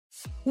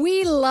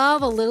We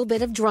love a little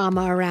bit of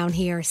drama around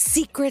here.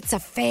 Secrets,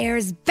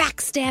 affairs,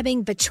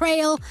 backstabbing,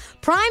 betrayal.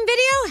 Prime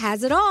Video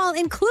has it all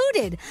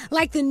included,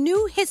 like the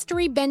new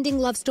history-bending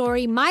love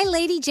story, My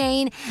Lady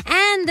Jane,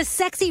 and the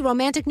sexy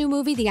romantic new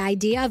movie, The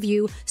Idea of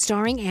You,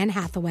 starring Anne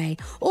Hathaway.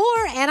 Or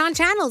add-on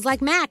channels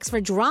like Max for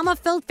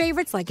drama-filled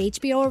favorites like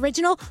HBO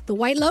original, The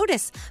White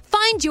Lotus.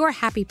 Find your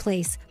happy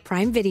place.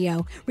 Prime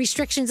Video.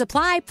 Restrictions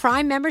apply.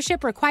 Prime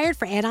membership required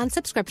for add-on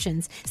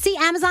subscriptions. See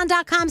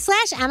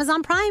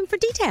Amazon.com/Amazon Prime for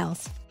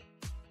details.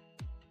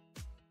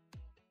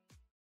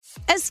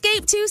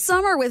 Escape to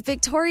summer with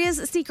Victoria's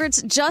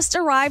Secret's just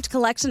arrived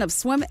collection of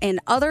swim and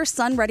other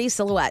sun-ready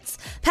silhouettes.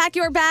 Pack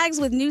your bags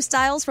with new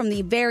styles from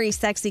the Very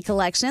Sexy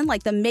collection,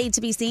 like the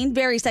made-to-be-seen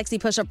Very Sexy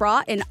push-up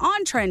bra in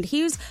on-trend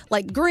hues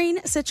like green,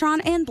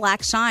 citron, and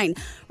black shine.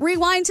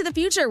 Rewind to the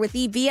future with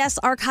the VS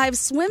Archive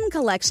swim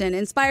collection,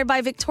 inspired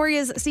by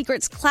Victoria's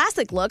Secret's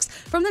classic looks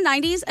from the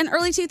 90s and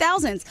early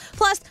 2000s.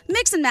 Plus,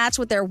 mix and match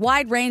with their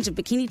wide range of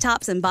bikini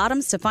tops and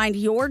bottoms to find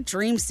your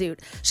dream suit.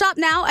 Shop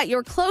now at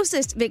your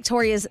closest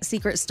Victoria's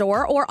Secret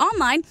store or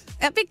online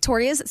at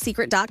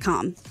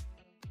victoriassecret.com.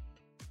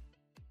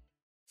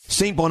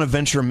 St.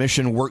 Bonaventure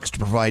Mission works to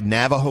provide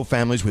Navajo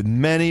families with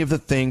many of the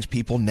things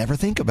people never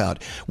think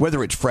about.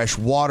 Whether it's fresh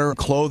water,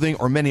 clothing,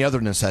 or many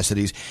other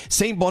necessities,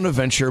 St.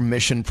 Bonaventure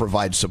Mission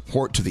provides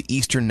support to the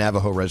Eastern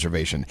Navajo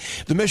Reservation.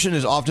 The mission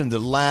is often the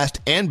last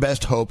and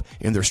best hope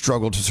in their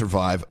struggle to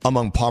survive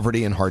among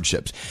poverty and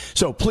hardships.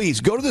 So please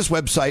go to this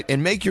website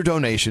and make your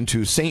donation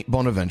to St.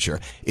 Bonaventure.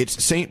 It's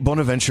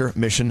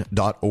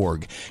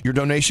stbonaventuremission.org. Your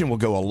donation will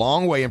go a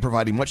long way in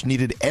providing much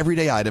needed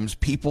everyday items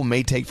people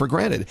may take for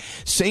granted.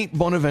 St.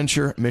 Bonaventuremission.org.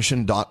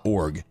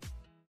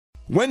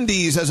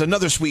 Wendy's has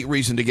another sweet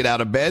reason to get out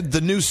of bed,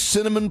 the new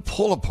Cinnamon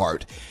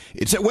Pull-Apart.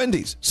 It's at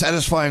Wendy's,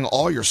 satisfying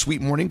all your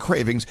sweet morning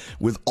cravings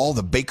with all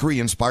the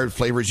bakery-inspired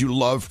flavors you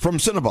love from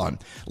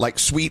Cinnabon, like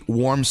sweet,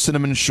 warm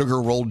cinnamon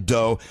sugar rolled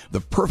dough, the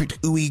perfect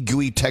ooey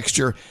gooey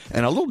texture,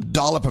 and a little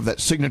dollop of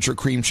that signature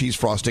cream cheese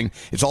frosting.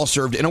 It's all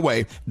served in a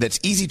way that's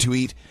easy to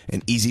eat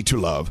and easy to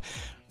love.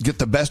 Get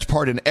the best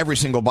part in every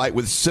single bite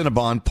with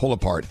Cinnabon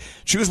Pull-Apart.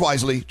 Choose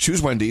wisely. Choose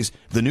Wendy's.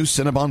 The new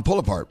Cinnabon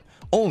Pull-Apart.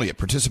 Only at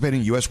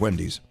participating U.S.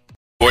 Wendy's.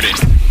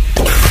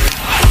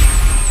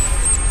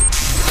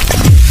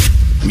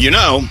 You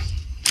know,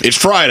 it's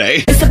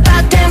Friday. It's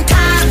about damn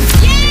time.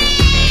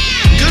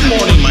 Yeah! Good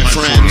morning, my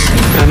friends.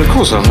 And of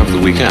course I'll have the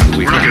weekend.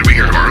 We're not going to be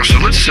here tomorrow, so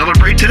let's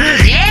celebrate today.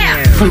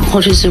 Yeah! But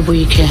what is a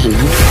weekend?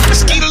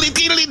 Skeedily,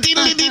 deedily,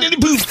 deedily, deedily,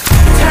 poof.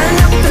 Turn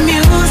up the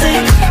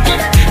music.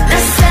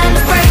 Let's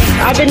celebrate.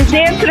 I've been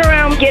dancing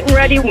around, getting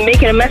ready,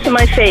 making a mess of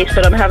my face,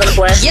 but I'm having a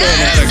blast doing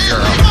it. Girl.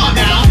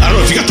 I don't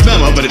know if you got the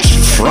memo, but it's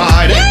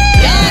Friday.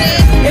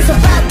 It's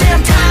about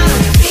damn time.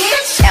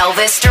 Bitch.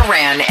 Elvis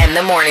Duran and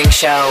the Morning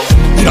Show.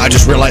 You know, I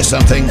just realized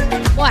something.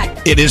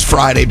 What? It is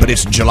Friday, but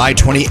it's July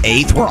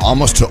 28th. We're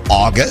almost to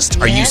August.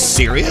 Are you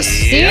serious?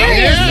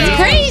 Serious? It's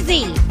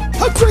crazy.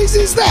 How crazy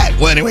is that?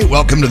 Well, anyway,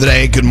 welcome to the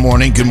day. Good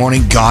morning. Good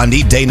morning,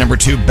 Gandhi. Day number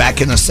 2, back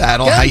in the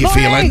saddle. Good How you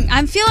morning. feeling?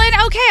 I'm feeling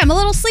okay. I'm a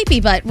little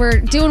sleepy, but we're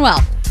doing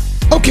well.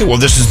 Okay, well,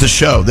 this is the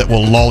show that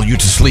will lull you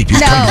to sleep.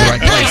 You've come to the right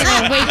place.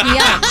 Wake me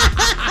up.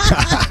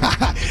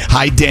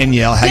 Hi,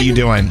 Danielle. How you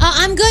doing?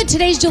 I'm good.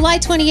 Today's July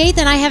 28th,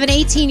 and I have an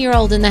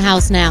 18-year-old in the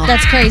house now.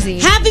 That's crazy.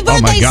 Happy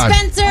my birthday, God.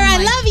 Spencer. I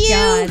love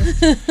you.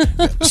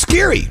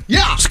 Scary.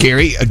 Yeah.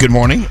 Scary. Good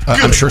morning.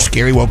 I'm sure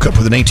Scary woke up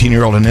with an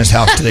 18-year-old in his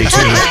house today,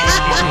 too.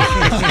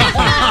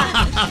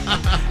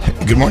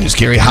 Good morning,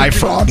 Scary. Hi,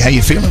 Frog. How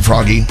you feeling,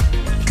 Froggy?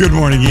 Good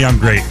morning. Yeah, I'm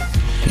great.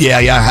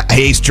 Yeah.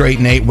 Hey,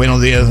 Straight Nate.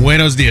 Buenos dias.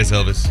 Buenos dias,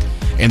 Elvis.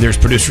 And there's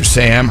producer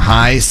Sam.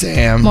 Hi,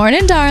 Sam.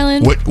 Morning,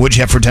 darling. What'd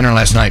you have for dinner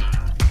last night?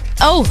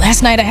 Oh,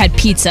 last night I had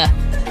pizza.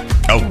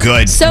 Oh,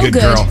 good. So good.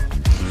 Girl.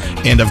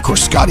 And, of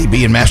course, Scotty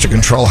B in Master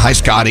Control. Hi,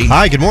 Scotty.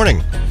 Hi, good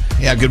morning.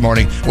 Yeah, good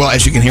morning. Well,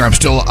 as you can hear, I'm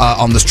still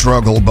on the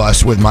struggle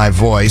bus with my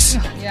voice.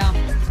 Yeah.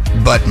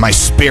 But my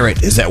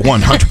spirit is at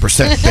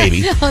 100%,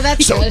 baby. Oh,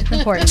 that's good.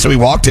 Important. So we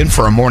walked in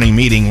for a morning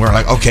meeting. We're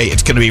like, okay,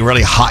 it's going to be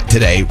really hot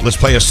today. Let's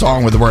play a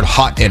song with the word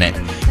hot in it.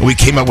 And we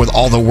came up with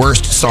all the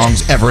worst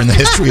songs ever in the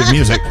history of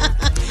music.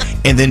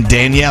 And then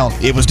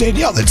it was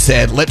Danielle that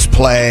said, let's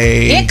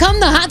play. Here come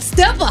the hot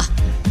stepper.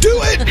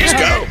 Do it. Let's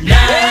go.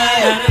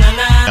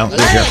 Oh,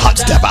 there's your hot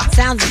stepper.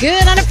 Sounds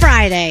good on a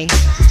Friday.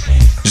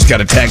 Just got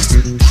a text.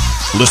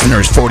 Listener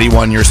is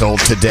 41 years old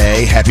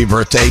today. Happy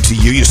birthday to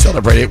you. You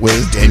celebrate it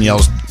with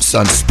Danielle's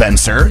son,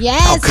 Spencer.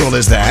 Yes. How cool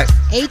is that?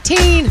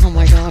 18. Oh,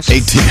 my gosh.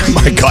 18. Oh,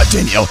 my God,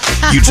 Danielle.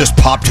 You just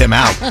popped him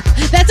out.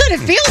 That's what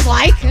it feels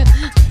like.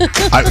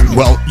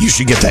 Well, you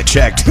should get that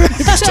checked.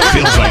 It still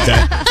feels like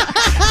that.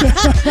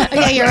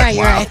 Yeah, you're right.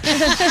 Wow.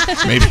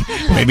 You're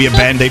right. Maybe a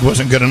Band-Aid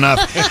wasn't good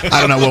enough.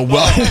 I don't know.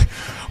 Well,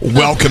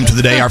 welcome to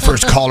the day. Our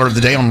first caller of the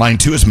day on line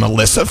 2 is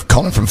Melissa,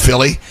 calling from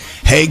Philly.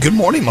 Hey, good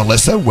morning,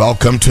 Melissa.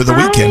 Welcome to the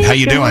weekend. How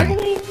you doing?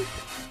 Morning.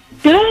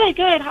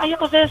 Good. Hi,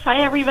 Elvis.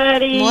 Hi,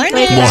 everybody. Morning.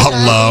 Well,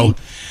 hello.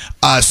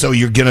 So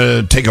you're going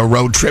to take a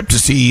road trip to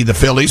see the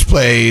Phillies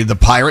play the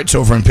Pirates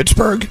over in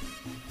Pittsburgh?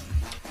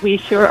 We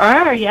sure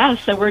are,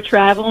 yes. So we're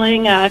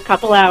traveling a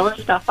couple hours,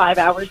 about 5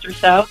 hours or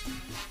so.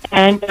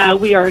 And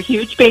we are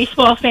huge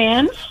baseball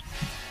fans.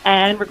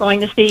 And we're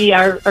going to see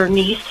our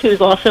niece,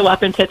 who's also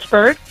up in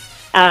Pittsburgh.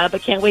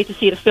 But can't wait to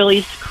see the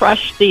Phillies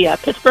crush the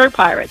Pittsburgh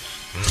Pirates.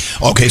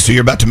 Okay, so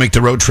you're about to make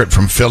the road trip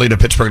from Philly to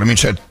Pittsburgh. Let me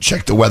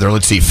check the weather.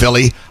 Let's see.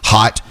 Philly,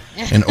 hot.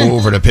 And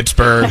over to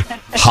Pittsburgh,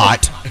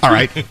 hot. All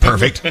right,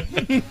 perfect.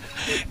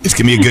 It's going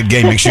to be a good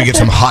game. Make sure you get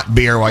some hot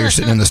beer while you're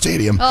sitting in the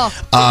stadium.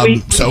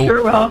 We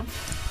sure will.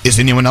 Is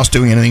anyone else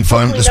doing anything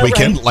fun Hopefully this no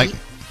weekend? rain.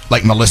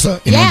 Like Melissa?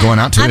 Anyone going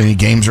out to any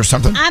games or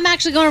something? I'm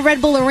actually going to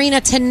Red Bull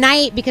Arena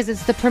tonight because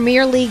it's the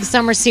Premier League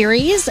Summer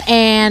Series,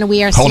 and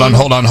we are Hold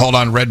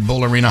on. Red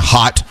Bull Arena,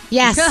 hot.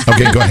 Yes.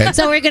 Okay, go ahead.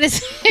 So we're gonna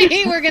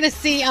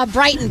see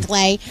Brighton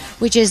play,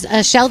 which is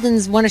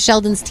one of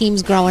Sheldon's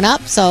teams growing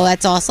up. So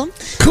that's awesome.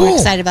 Cool. We're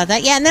excited about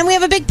that. Yeah, and then we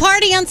have a big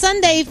party on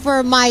Sunday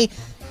for my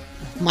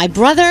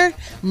brother,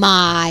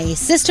 my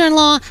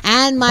sister-in-law,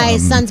 and my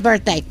son's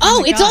birthday.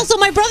 It's also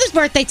my brother's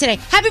birthday today.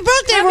 Happy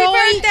birthday,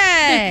 Roy!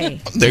 Happy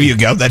birthday! There you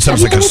go. That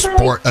sounds like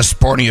a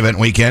sporting event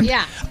weekend.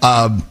 Yeah.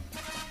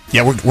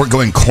 We're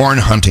going corn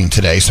hunting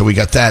today, so we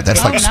got that.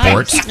 That's like nice.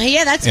 sports.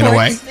 Yeah, that's in a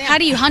way. sports. Yeah. How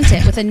do you hunt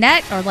it? With a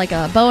net or like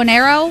a bow and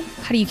arrow?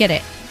 How do you get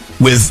it?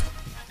 With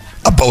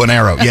a bow and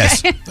arrow,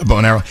 yes. A bow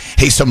and arrow.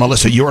 Hey, so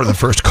Melissa, you are the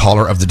first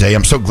caller of the day.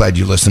 I'm so glad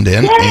you listened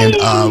in. Yay!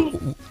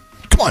 And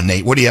come on,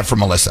 Nate, what do you have for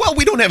Melissa? Well,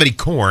 we don't have any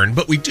corn,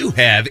 but we do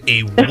have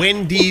a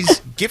Wendy's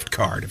gift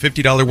card, a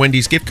 $50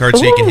 Wendy's gift card,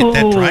 so you can hit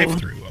that Ooh.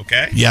 drive-through,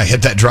 okay? Yeah,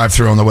 hit that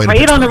drive-through on the way to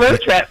Right on the Pittsburgh.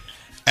 road trip.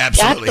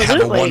 Absolutely. Have a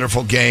Absolutely.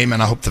 wonderful game,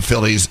 and I hope the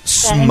Phillies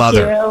Thank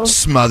you.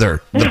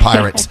 smother the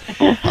Pirates.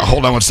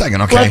 Hold on one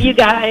second, okay? Love you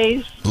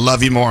guys.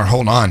 Love you more.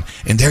 Hold on.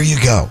 And there you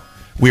go.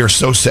 We are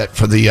so set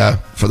for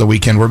the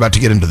weekend. We're about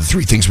to get into the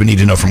 3 things we need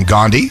to know from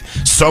Gandhi.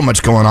 So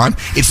much going on.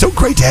 It's so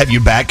great to have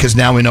you back because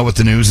now we know what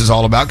the news is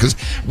all about because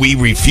we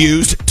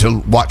refused to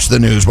watch the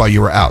news while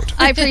you were out.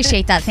 I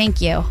appreciate that.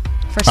 Thank you for All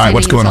right, standing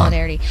what's in going on?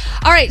 solidarity.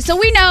 All right, so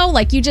we know,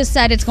 like you just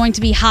said, it's going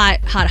to be hot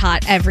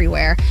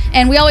everywhere.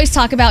 And we always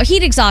talk about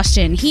heat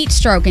exhaustion, heat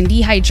stroke, and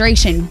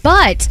dehydration.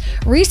 But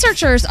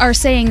researchers are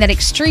saying that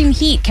extreme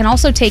heat can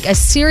also take a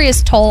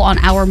serious toll on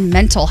our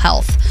mental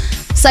health.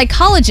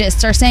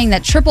 Psychologists are saying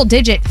that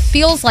triple-digit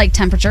feels-like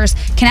temperatures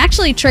can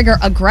actually trigger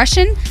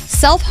aggression,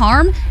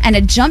 self-harm, and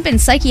a jump in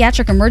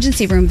psychiatric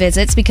emergency room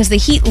visits because the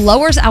heat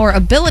lowers our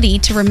ability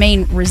to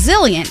remain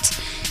resilient.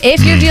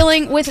 If you're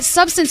dealing with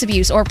substance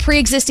abuse or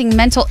pre-existing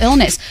mental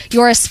illness,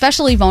 you're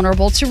especially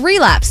vulnerable to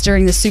relapse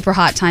during the super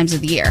hot times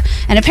of the year.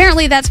 And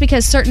apparently that's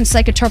because certain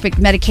psychotropic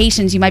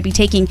medications you might be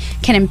taking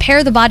can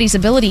impair the body's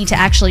ability to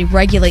actually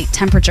regulate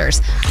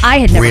temperatures. I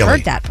had never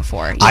heard that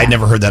before. I'd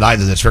never heard that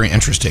either. That's very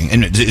interesting.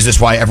 And is this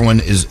why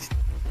everyone is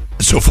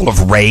so full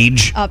of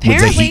rage with the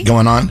Apparently. heat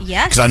going on?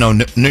 Yes. Because I know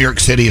New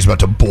York City is about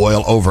to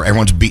boil over.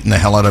 Everyone's beating the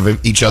hell out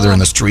of each other in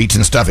the streets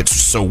and stuff. It's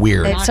so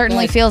weird. It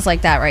certainly good. feels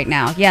like that right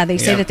now. Yeah, they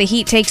say Yeah. that the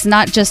heat takes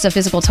not just a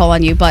physical toll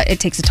on you, but it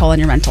takes a toll on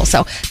your mental.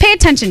 So pay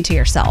attention to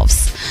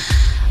yourselves.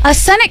 A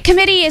Senate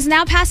committee is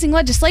now passing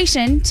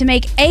legislation to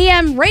make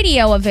AM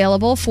radio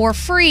available for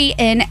free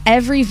in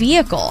every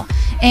vehicle.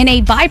 In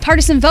a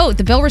bipartisan vote,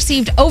 the bill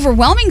received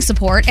overwhelming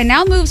support and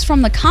now moves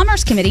from the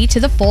Commerce Committee to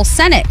the full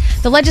Senate.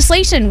 The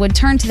legislation would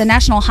turn to the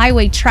National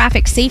Highway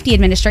Traffic Safety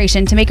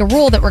Administration to make a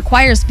rule that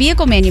requires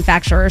vehicle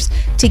manufacturers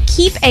to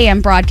keep AM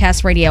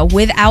broadcast radio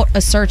without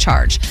a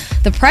surcharge.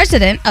 The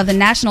president of the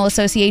National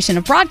Association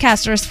of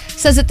Broadcasters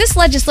says that this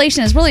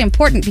legislation is really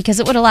important because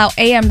it would allow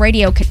AM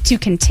radio to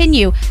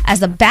continue as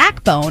the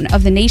backbone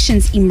of the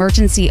nation's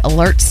emergency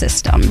alert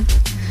system.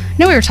 I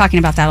know we were talking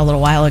about that a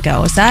little while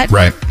ago. Is that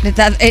Right.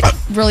 It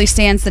really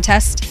stands the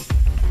test?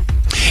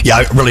 Yeah,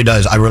 it really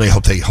does. I really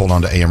hope they hold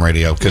on to AM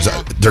radio because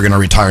they're going to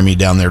retire me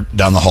down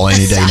the hall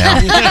any day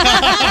now.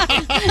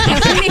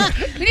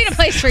 we need a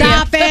place for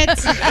Stop you.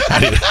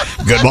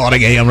 it. Good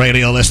morning, AM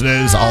radio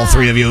listeners, all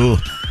 3 of you.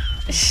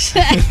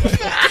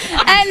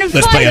 And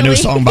Let's play a new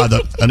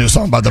finally-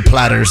 song by the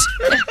Platters.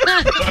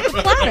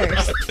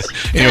 Platters.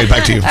 Anyway,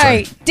 back to you. All Sorry.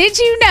 right. Did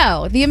you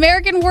know the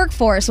American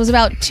workforce was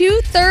about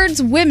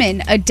 2/3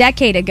 women a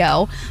decade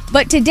ago,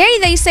 but today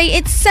they say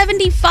it's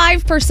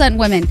 75%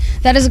 women.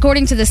 That is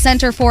according to the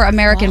Center for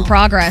American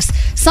Progress.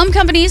 Some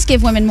companies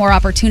give women more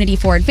opportunity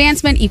for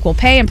advancement, equal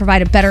pay, and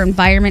provide a better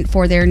environment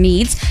for their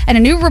needs. And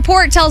a new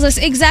report tells us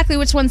exactly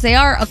which ones they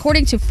are.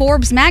 According to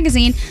Forbes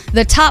magazine,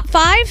 the top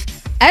 5: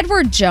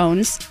 Edward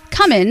Jones,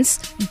 Cummins,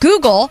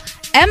 Google,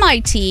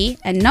 MIT,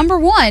 and number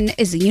 1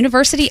 is the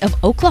University of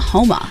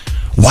Oklahoma.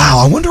 Wow,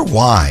 I wonder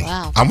why.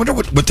 Wow. I wonder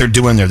what they're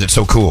doing there that's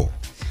so cool.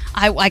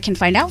 I can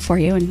find out for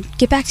you and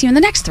get back to you in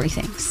the next 3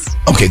 things.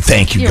 Okay,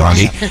 thank you, You're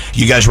Gandhi.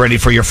 You guys ready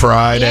for your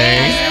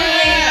Friday?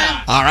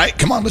 All right,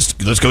 come on, let's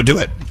go do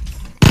it.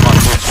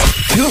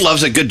 Who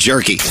loves a good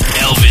jerky?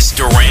 Elvis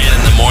Duran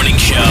in the Morning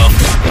Show.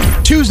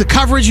 Choose the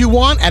coverage you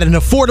want at an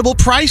affordable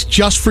price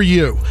just for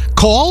you.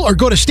 Call or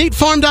go to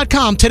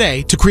statefarm.com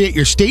today to create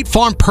your State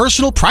Farm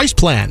personal price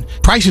plan.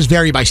 Prices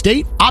vary by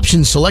state.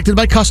 Options selected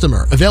by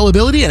customer.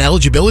 Availability and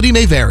eligibility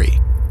may vary.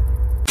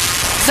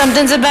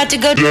 Something's about to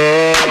go.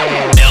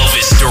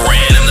 Elvis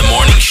Duran in the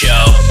morning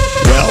show.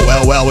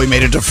 Well, we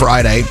made it to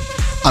Friday.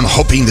 I'm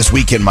hoping this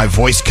weekend my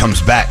voice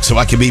comes back so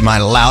I can be my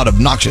loud,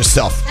 obnoxious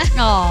self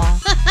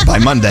Aw, by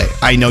Monday.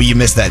 I know you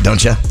missed that,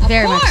 don't you?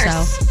 very much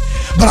so.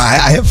 But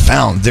I have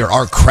found there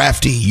are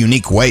crafty,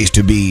 unique ways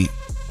to be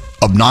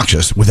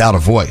obnoxious without a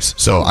voice.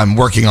 So I'm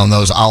working on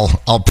those.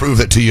 I'll prove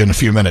it to you in a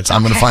few minutes.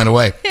 I'm going to find a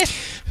way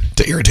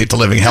to irritate the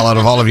living hell out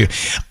of all of you.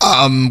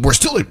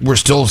 We're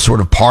still sort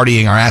of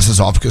partying our asses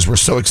off because we're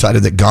so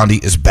excited that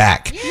Gandhi is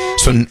back. Yay.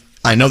 So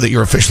I know that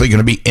you're officially going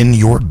to be in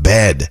your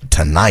bed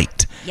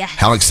tonight. Yes.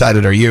 How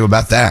excited are you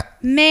about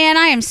that? Man,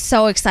 I am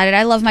so excited.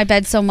 I love my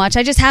bed so much.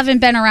 I just haven't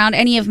been around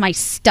any of my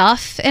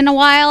stuff in a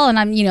while. And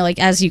I'm, like,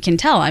 as you can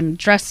tell, I'm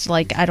dressed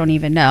like, I don't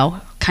even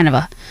know, kind of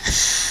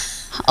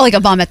like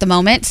a bum at the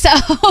moment. So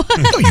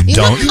no, you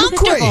don't. You look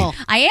great.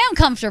 I am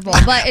comfortable,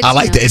 but it's, I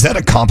like that. Is that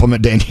a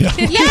compliment, Danielle?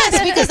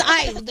 Yes, because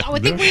I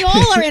think we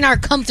all are in our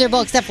comfortable,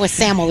 except for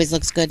Sam always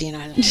looks good,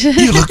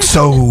 You look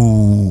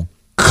so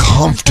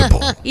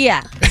comfortable.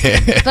 Yeah.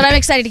 But I'm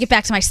excited to get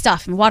back to my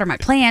stuff and water my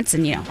plants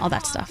and, all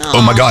that stuff.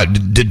 Oh my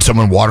God. Did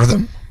someone water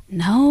them?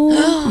 No.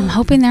 I'm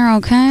hoping they're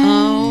okay.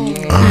 Oh.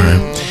 All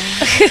right.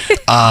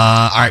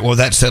 All right. Well,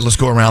 that said, let's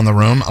go around the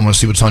room. I'm going to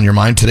see what's on your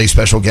mind. Today's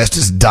special guest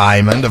is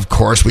Diamond. Of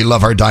course, we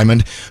love our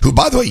Diamond, who,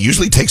 by the way,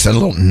 usually takes a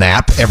little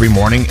nap every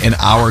morning in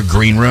our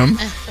green room.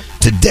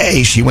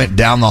 Today, she went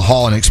down the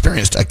hall and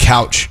experienced a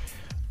couch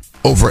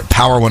over at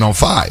Power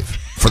 105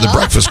 for the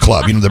Breakfast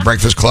Club. The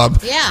Breakfast Club.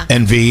 Yeah.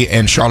 NV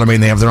and Charlamagne,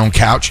 they have their own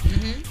couch.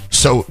 Mm-hmm.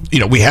 So,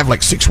 we have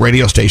like 6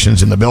 radio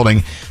stations in the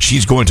building.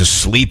 She's going to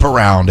sleep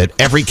around at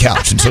every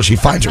couch until she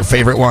finds her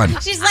favorite one.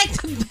 She's like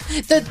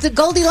the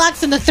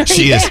Goldilocks and the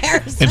Three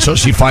Bears. Until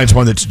she finds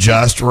one that's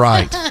just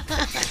right.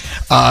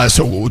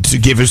 So to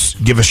give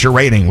us your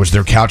rating, was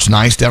their couch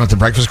nice down at the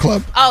Breakfast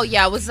Club? Oh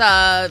yeah, it was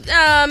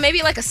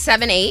maybe like a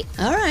 7-8.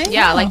 All right.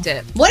 Yeah, I liked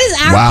it. What is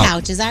our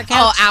couch? Is our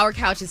couch? Oh, our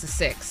couch is a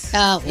 6.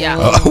 Oh yeah.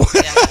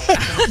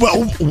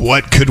 Well,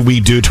 what could we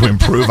do to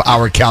improve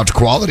our couch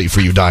quality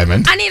for you,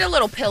 Diamond? I need a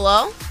little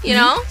pillow,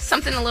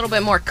 something a little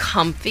bit more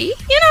comfy,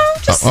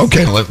 just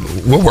okay,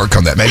 we'll work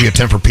on that. Maybe a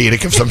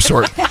Tempur-Pedic of some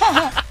sort.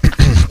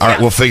 All right,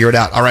 we'll figure it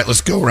out. All right,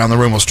 let's go around the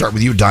room. We'll start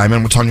with you,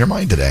 Diamond. What's on your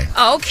mind today?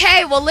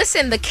 Okay, well,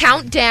 listen, the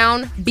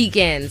countdown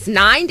begins.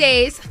 9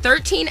 days,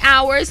 13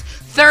 hours,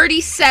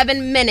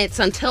 37 minutes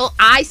until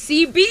I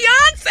see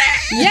Beyonce.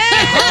 Yeah.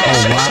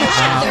 Oh,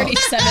 wow.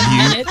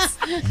 37 minutes.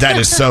 That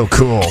is so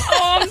cool.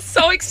 Oh, I'm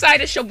so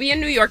excited. She'll be in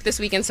New York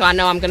this weekend, so I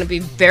know I'm going to be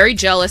very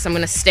jealous. I'm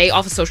going to stay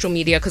off of social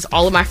media because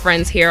all of my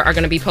friends here are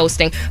going to be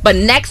posting. But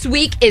next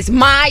week is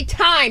my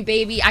time,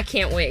 baby. I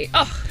can't wait.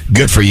 Oh.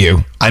 Good for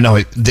you. I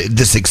know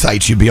this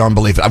excites you beyond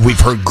belief. We've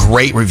heard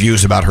great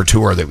reviews about her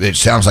tour. It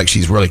sounds like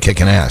she's really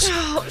kicking ass.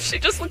 Oh, she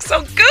just looks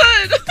so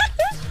good.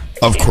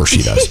 Of course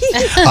she does.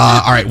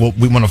 All right, well,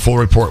 we want a full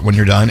report when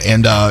you're done.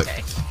 And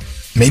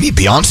maybe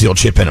Beyonce will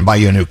chip in and buy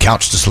you a new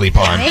couch to sleep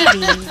on.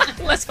 Maybe.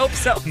 Let's hope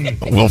so.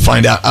 We'll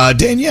find out.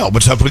 Danielle,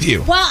 what's up with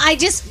you? Well,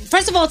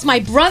 first of all, it's my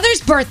brother's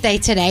birthday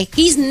today.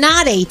 He's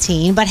not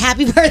 18, but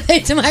happy birthday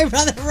to my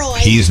brother Roy.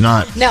 He's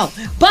not. No,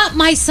 but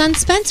my son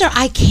Spencer,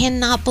 I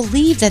cannot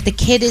believe that the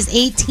kid is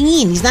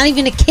 18. He's not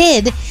even a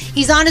kid.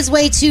 He's on his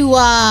way to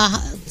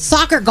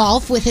soccer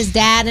golf with his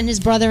dad and his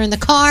brother in the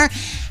car.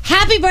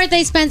 Happy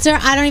birthday, Spencer.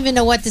 I don't even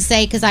know what to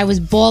say because I was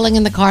bawling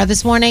in the car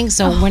this morning,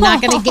 so we're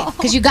not going to get,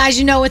 because you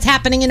guys, know what's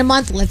happening in a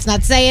month. Let's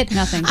not say it.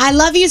 Nothing. I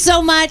love you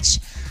so much.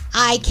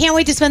 I can't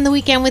wait to spend the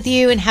weekend with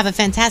you and have a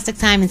fantastic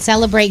time and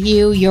celebrate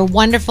you. You're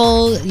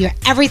wonderful. You're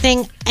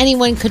everything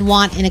anyone could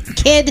want in a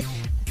kid.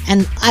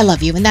 And I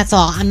love you, and that's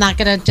all. I'm not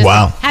gonna just.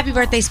 Wow. Happy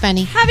birthday,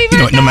 Spenny. Happy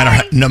birthday.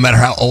 No matter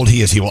how old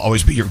he is, he will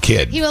always be your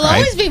kid. He will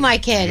always be my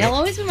kid. He'll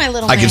always be my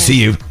little man. I can see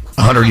you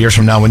 100 years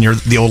from now when you're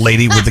the old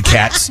lady with the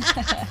cats,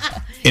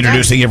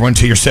 introducing everyone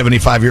to your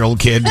 75-year-old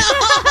kid.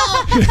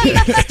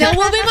 Still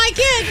will be my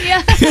kid.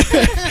 Yeah.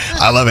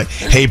 I love it.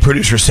 Hey,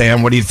 producer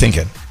Sam, what are you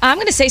thinking? I'm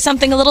going to say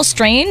something a little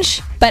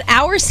strange, but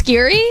our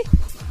Scary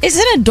is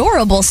an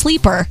adorable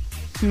sleeper.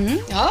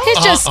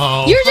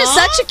 Oh. You're just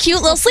such a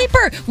cute little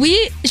sleeper.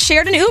 We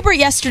shared an Uber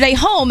yesterday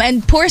home,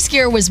 and poor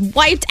Scare was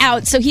wiped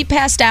out, so he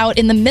passed out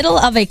in the middle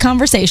of a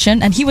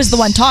conversation, and he was the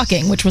one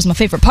talking, which was my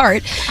favorite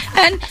part.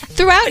 And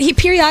throughout, he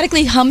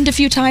periodically hummed a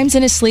few times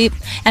in his sleep,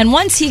 and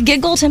once he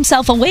giggled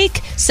himself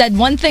awake, said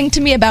one thing to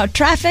me about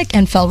traffic,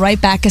 and fell right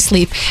back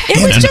asleep.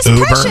 It was just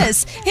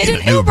precious. In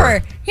an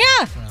Uber.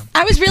 Yeah.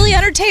 I was really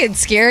entertained,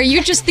 Scare.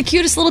 You're just the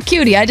cutest little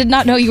cutie. I did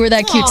not know you were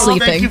that cute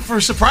sleeping. Thank you for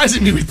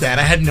surprising me with that.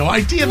 I had no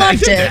idea that I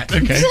did that.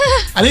 Okay.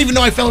 I didn't even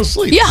know I fell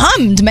asleep. You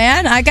hummed,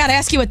 man. I got to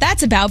ask you what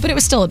that's about, but it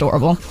was still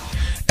adorable.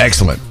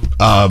 Excellent.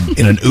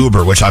 In an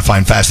Uber, which I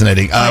find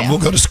fascinating. We'll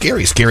go to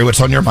Scary. Scary,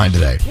 what's on your mind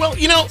today? Well,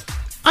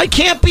 I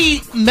can't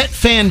be Met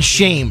fan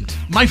shamed.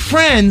 My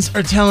friends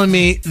are telling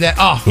me that,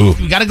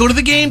 we got to go to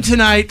the game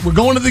tonight. We're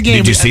going to the game.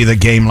 Did you see the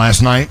game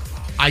last night?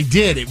 I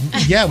did.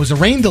 It was a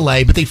rain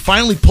delay, but they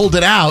finally pulled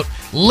it out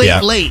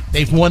late.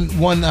 They've won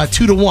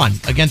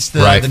 2-1 against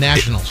the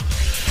Nationals.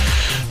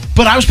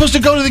 But I was supposed to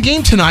go to the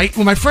game tonight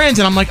with my friends,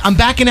 and I'm like, I'm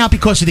backing out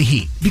because of the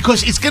heat.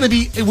 Because it's going to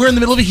be, we're in the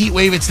middle of a heat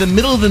wave. It's the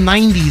middle of the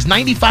 90s,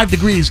 95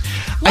 degrees.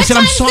 What I'm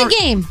time's sorry. the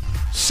game?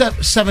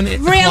 7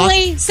 o'clock.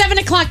 Really? 7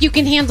 o'clock, you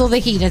can handle the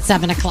heat at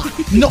 7 o'clock.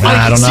 No,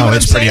 I don't see know. what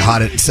It's I'm pretty saying?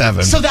 hot at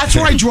 7. So that's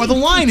where I draw the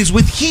line, is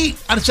with heat.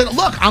 I said,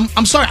 look,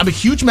 I'm sorry, I'm a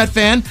huge Met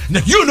fan.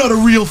 Now, you're not a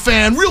real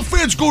fan. Real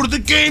fans go to the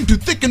game through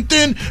thick and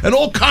thin and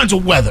all kinds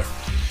of weather.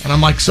 And I'm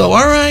like, so,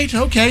 all right,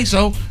 okay,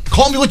 so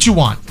call me what you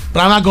want. But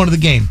I'm not going to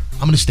the game.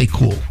 I'm going to stay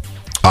cool.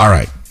 All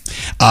right.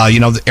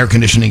 The air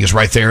conditioning is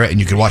right there, and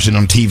you can watch it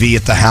on TV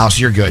at the house.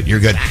 You're good. You're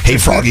good. Hey,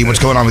 Froggy, what's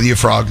going on with you,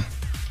 Frog?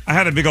 I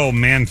had a big old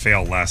man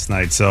fail last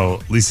night. So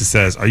Lisa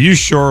says, are you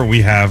sure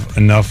we have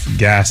enough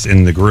gas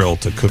in the grill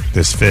to cook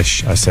this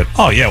fish? I said,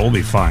 oh, yeah, we'll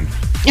be fine.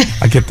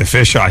 I get the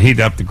fish, I heat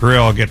up the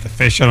grill, I get the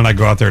fish on, and I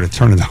go out there to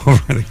turn it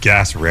over. The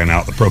gas ran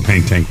out. The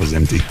propane tank was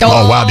empty.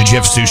 Oh, wow. Did you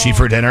have sushi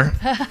for dinner?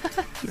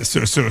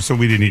 So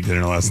we didn't eat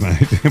dinner last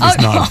night. It was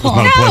not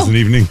a pleasant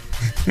evening.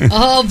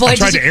 Oh, boy. I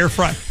tried to air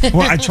fry.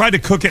 Well, I tried to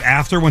cook it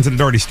after once it had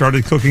already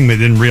started cooking, but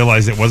didn't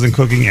realize it wasn't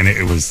cooking, and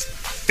it was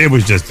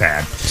just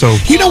bad. So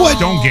you know what?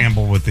 Don't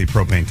gamble with the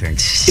propane tank.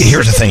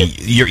 Here's the thing: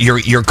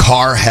 your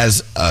car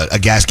has a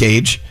gas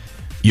gauge.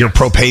 Your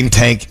propane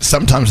tank,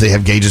 sometimes they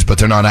have gauges, but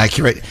they're not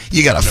accurate.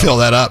 You got to fill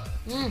that up.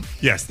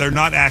 Yes, they're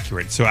not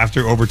accurate. So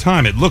over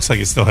time, it looks like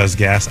it still has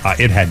gas.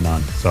 It had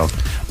none. So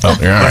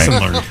lesson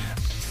learned.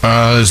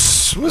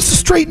 What's the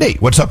straight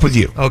Nate? What's up with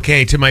you?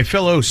 Okay, to my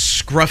fellow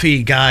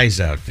scruffy guys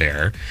out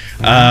there,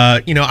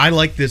 I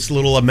like this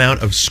little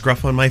amount of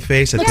scruff on my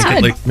face. I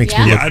think it makes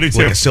me look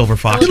like a silver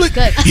fox. You look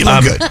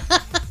good.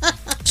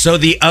 So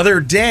the other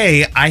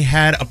day, I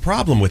had a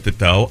problem with it,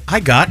 though. I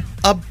got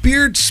a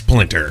beard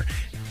splinter.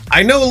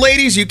 I know,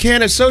 ladies, you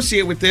can't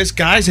associate with this.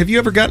 Guys, have you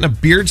ever gotten a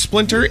beard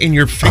splinter in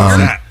your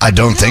finger? I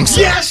don't think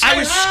so. Yes, I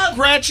was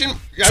scratching.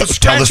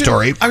 Tell the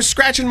story. I was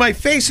scratching my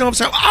face, and all of a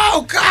sudden,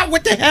 oh, God,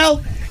 what the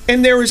hell?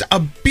 And there was a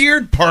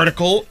beard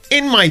particle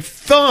in my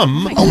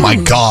thumb. Oh, my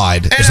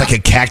God. It's like a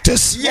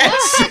cactus?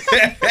 Yes.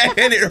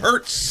 And it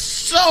hurt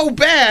so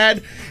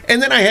bad.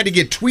 And then I had to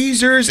get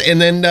tweezers,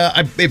 and then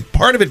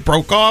part of it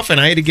broke off, and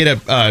I had to get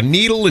a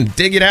needle and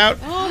dig it out.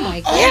 Oh,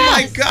 my God. Oh,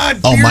 my God.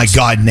 Oh, my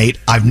God, Nate.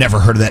 I've never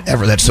heard of that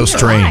ever. That's so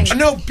strange.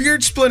 No,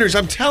 beard splinters.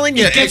 I'm telling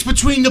you. It gets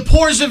between the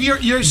pores of your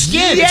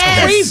skin. Yes.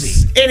 It's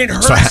crazy. And it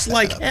hurts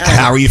like hell.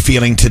 How are you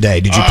feeling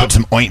today? Did you put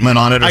some ointment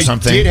on it or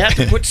something? I did have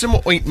to put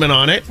some ointment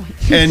on it,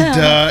 and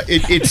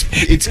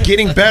it's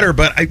getting better.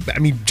 But I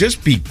mean,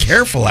 just be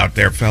careful out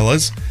there,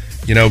 fellas.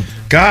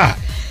 God.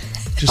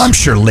 I'm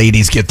sure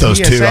ladies get those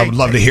too. PSA. I would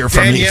love to hear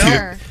from you.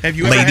 Have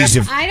you ladies,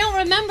 ever I don't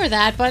remember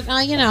that, but,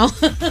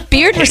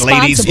 Beard responsibly.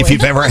 ladies, if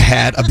you've ever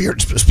had a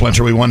beard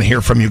splinter, we want to hear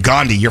from you.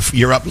 Gandhi,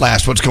 you're up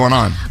last. What's going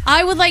on?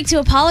 I would like to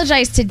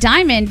apologize to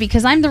Diamond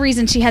because I'm the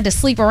reason she had to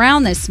sleep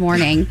around this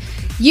morning.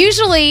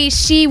 Usually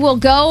she will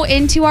go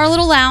into our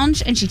little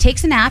lounge and she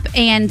takes a nap,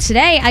 and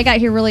today I got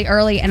here really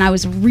early and I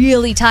was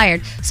really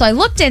tired. So I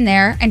looked in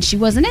there and she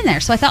wasn't in there.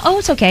 So I thought, oh,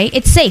 it's okay.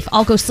 It's safe.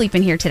 I'll go sleep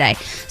in here today.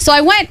 So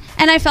I went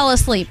and I fell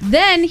asleep.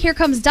 Then here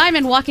comes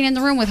Diamond walking in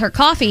the room with her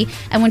coffee,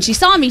 and when she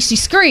saw me, she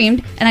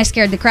screamed and I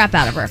scared the crap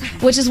out of her,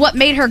 which is what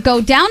made her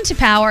go down to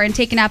Power and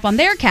take a nap on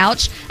their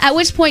couch, at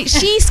which point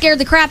she scared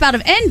the crap out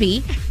of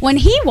Envy when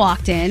he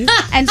walked in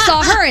and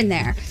saw her in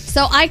there.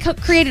 So I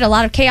created a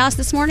lot of chaos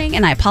this morning,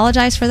 and I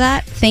apologize for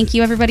that. Thank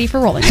you, everybody, for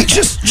rolling.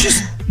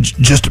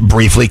 Just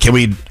briefly, can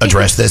we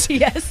address this?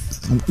 Yes.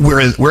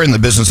 We're in the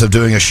business of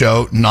doing a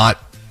show, not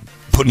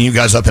putting you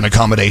guys up in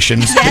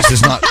accommodations. Yes.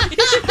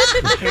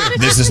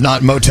 This is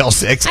not Motel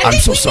 6. I'm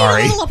so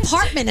sorry. A little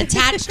apartment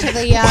attached to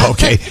the.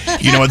 Okay,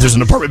 you know what? There's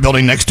an apartment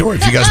building next door.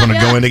 If you guys want to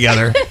go in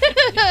together.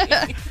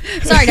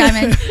 Sorry,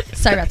 Diamond.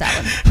 Sorry about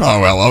that one. Oh,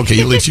 well, okay.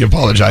 At least you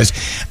apologize.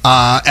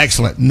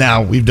 Excellent.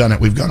 Now we've done it.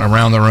 We've gone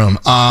around the room.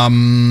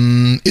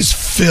 Is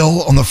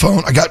Phil on the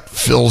phone? I got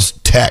Phil's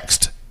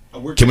text.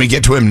 Can we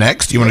get to him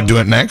next? You want to do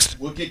it next?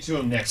 We'll get to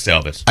him next,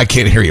 Elvis. I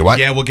can't hear you. What?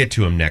 Yeah, we'll get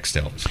to him next,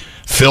 Elvis.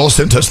 Phil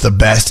sent us the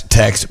best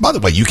text. By the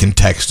way, you can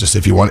text us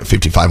if you want at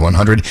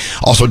 55100.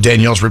 Also,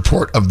 Danielle's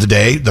report of the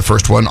day, the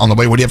first one on the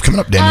way. What do you have coming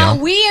up,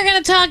 Danielle? We are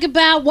going to talk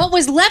about what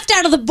was left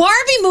out of the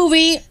Barbie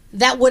movie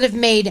that would have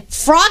made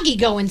Froggy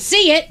go and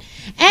see it.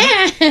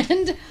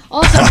 And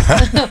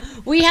also,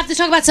 we have to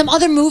talk about some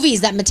other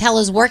movies that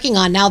Mattel is working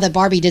on now that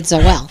Barbie did so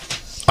well.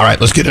 All right,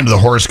 let's get into the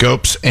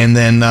horoscopes. And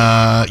then,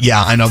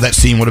 I know that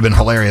scene would have been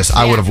hilarious.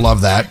 I would have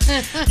loved that.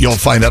 You'll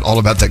find out all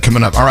about that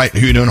coming up. All right,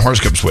 who are you doing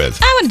horoscopes with?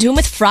 I want to do them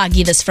with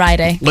Froggy this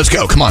Friday. Let's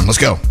go. Come on, let's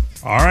go.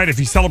 All right, if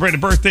you celebrate a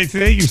birthday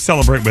today, you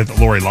celebrate with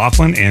Lori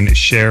Loughlin and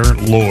Cher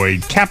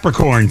Lloyd.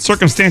 Capricorn,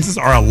 circumstances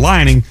are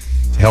aligning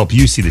to help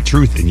you see the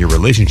truth in your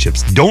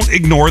relationships. Don't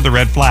ignore the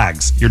red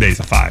flags. Your day's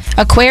a 5.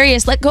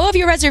 Aquarius, let go of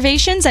your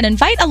reservations and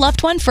invite a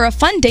loved one for a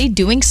fun day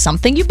doing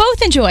something you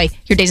both enjoy.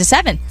 Your day's a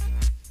 7.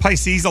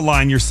 Pisces,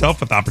 align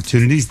yourself with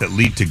opportunities that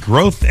lead to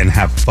growth and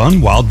have fun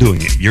while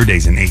doing it. Your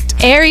day's an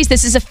 8. Aries,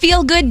 this is a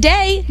feel-good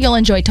day. You'll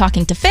enjoy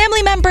talking to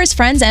family members,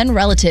 friends, and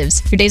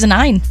relatives. Your day's a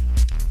 9.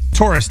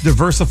 Taurus,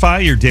 diversify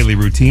your daily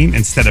routine.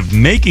 Instead of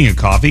making a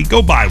coffee,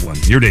 go buy one.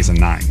 Your day's a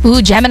 9.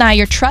 Ooh, Gemini,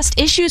 your trust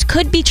issues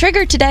could be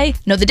triggered today.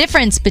 Know the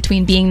difference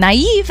between being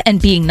naive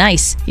and being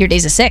nice. Your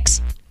day's a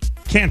 6.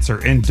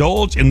 Cancer,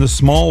 indulge in the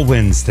small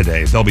wins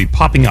today. They'll be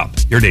popping up.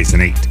 Your day's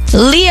an 8.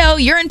 Leo,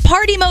 you're in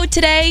party mode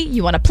today.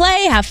 You want to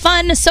play, have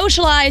fun,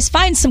 socialize,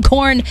 find some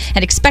corn,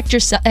 and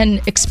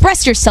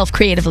express yourself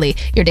creatively.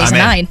 Your day's a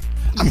 9.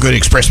 I'm going to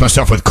express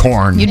myself with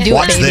corn. You do,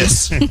 Watch baby.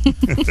 this.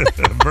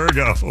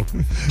 Virgo,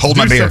 Hold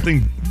my beer.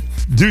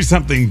 Do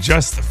something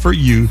just for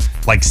you,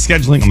 like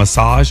scheduling a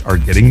massage or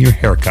getting your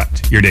hair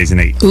cut. Your day's an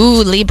 8.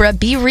 Ooh, Libra,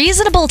 be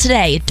reasonable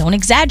today. Don't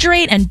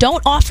exaggerate and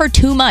don't offer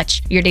too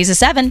much. Your day's a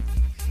 7.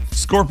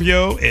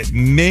 Scorpio, it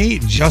may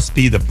just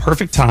be the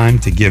perfect time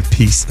to give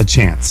peace a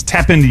chance.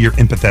 Tap into your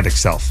empathetic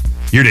self.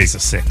 Your day's a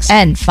 6.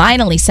 And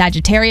finally,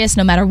 Sagittarius,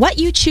 no matter what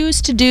you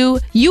choose to do,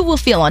 you will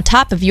feel on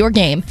top of your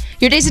game.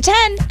 Your day's a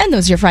 10, and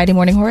those are your Friday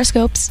morning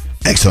horoscopes.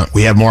 Excellent.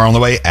 We have more on the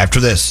way after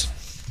this.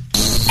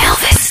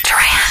 Elvis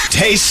Duran.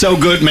 Tastes so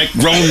good, make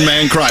grown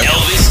man cry.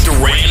 Elvis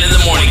Duran in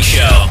the Morning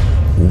Show.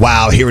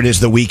 Wow, here it is,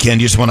 the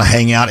weekend. You just want to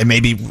hang out, and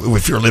maybe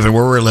if you're living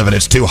where we're living,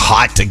 it's too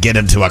hot to get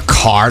into a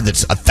car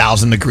that's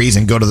 1,000 degrees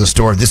and go to the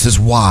store. This is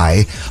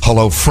why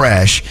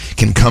HelloFresh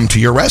can come to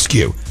your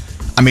rescue.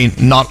 I mean,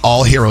 not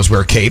all heroes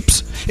wear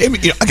capes. I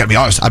mean, I gotta be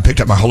honest. I picked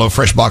up my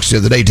HelloFresh box the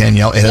other day,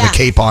 Danielle. It had a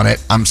cape on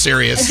it. I'm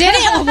serious. Did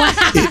it? Wow.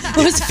 It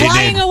was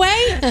flying away?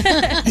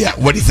 Yeah,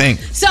 what do you think?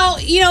 So,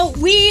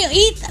 we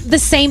eat the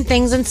same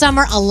things in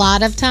summer a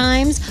lot of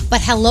times, but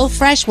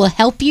HelloFresh will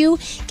help you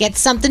get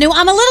something new.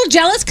 I'm a little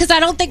jealous because I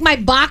don't think my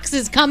box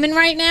is coming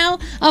right now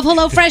of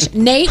HelloFresh.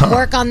 Nate,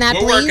 work on that,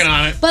 We're please. working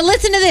on it. But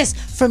listen to this.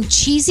 From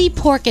cheesy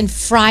pork and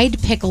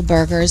fried pickle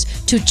burgers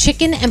to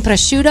chicken and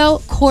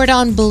prosciutto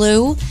cordon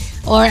bleu,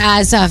 or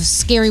as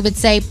Scary would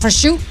say,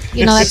 prosciutto.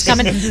 That's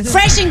coming.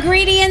 Fresh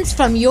ingredients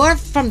from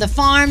the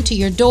farm to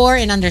your door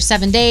in under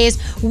 7 days.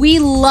 We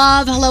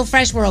love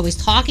HelloFresh. We're always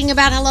talking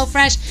about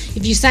HelloFresh.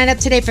 If you sign up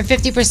today for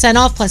 50%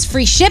 off plus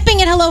free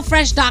shipping at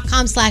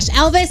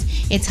HelloFresh.com/Elvis,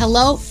 it's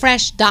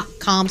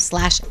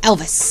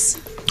HelloFresh.com/Elvis.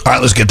 All right,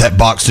 let's get that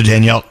box to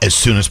Danielle as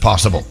soon as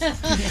possible.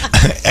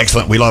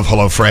 Excellent. We love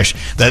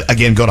HelloFresh. That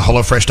again, go to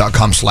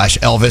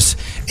HelloFresh.com/Elvis,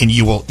 and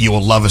you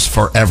will love us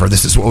forever.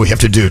 This is what we have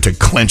to do to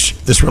clinch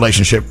this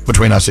relationship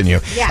between us and you.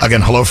 Yeah.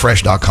 Again,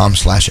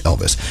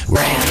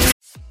 HelloFresh.com/Elvis.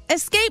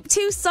 Escape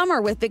to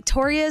summer with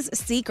Victoria's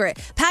Secret.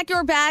 Pack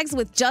your bags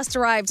with just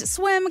arrived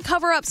swim,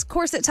 cover-ups,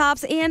 corset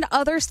tops, and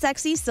other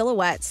sexy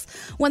silhouettes.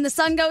 When the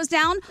sun goes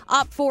down,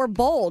 opt for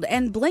bold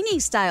and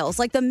blingy styles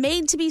like the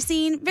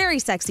made-to-be-seen Very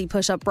Sexy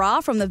push-up bra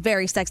from the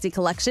Very Sexy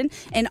collection,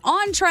 and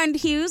on-trend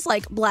hues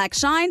like Black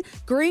Shine,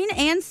 Green,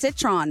 and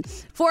Citron.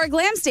 For a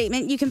glam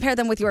statement, you can pair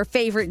them with your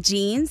favorite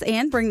jeans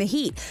and bring the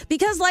heat.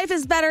 Because life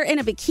is better in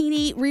a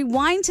bikini,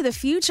 rewind to the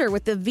future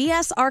with the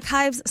VS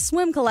Archives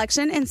swim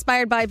collection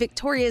inspired by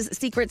Victoria's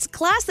Secret's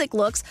classic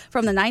looks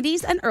from the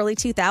 90s and early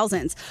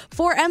 2000s.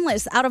 For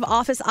endless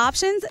out-of-office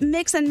options,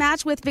 mix and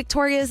match with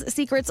Victoria's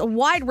Secret's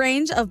wide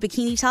range of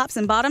bikini tops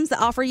and bottoms that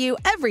offer you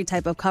every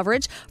type of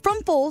coverage,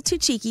 from full to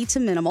cheeky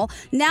to minimal,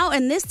 now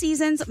in this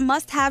season's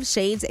must-have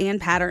shades and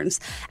patterns.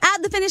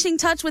 Add the finishing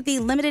touch with the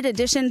limited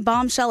edition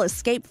Bombshell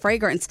Escape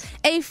fragrance,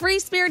 a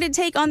free-spirited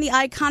take on the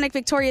iconic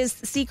Victoria's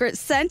Secret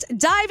scent.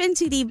 Dive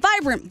into the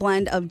vibrant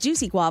blend of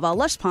juicy guava,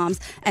 lush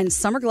palms, and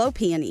summer glow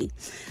peony.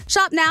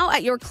 Shop now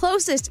at your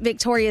closest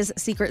Victoria's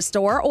Secret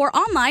store or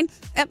online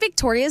at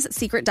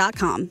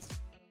victoriassecret.com.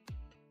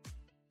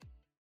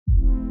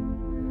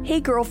 Hey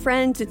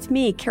girlfriends, it's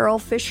me, Carol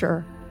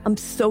Fisher. I'm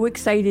so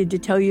excited to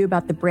tell you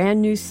about the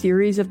brand new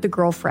series of The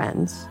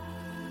Girlfriends.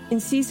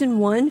 In season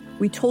 1,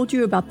 we told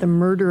you about the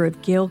murder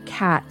of Gail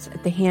Katz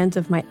at the hands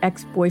of my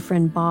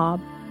ex-boyfriend Bob.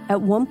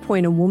 At one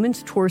point, a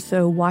woman's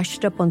torso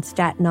washed up on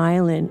Staten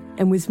Island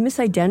and was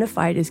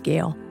misidentified as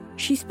Gail.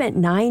 She spent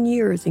 9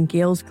 years in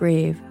Gail's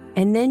grave,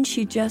 and then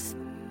she just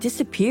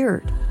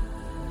disappeared.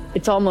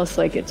 It's almost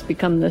like it's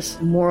become this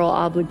moral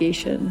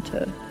obligation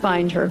to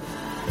find her.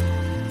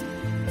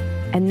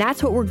 And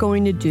that's what we're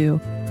going to do.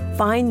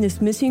 Find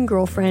this missing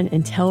girlfriend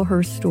and tell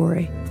her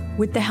story.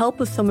 With the help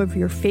of some of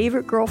your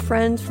favorite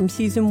girlfriends from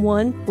season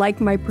 1,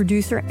 like my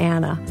producer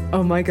Anna.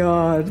 Oh my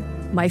God.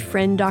 My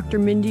friend Dr.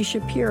 Mindy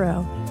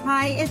Shapiro.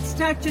 Hi, it's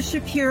Dr.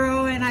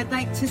 Shapiro, and I'd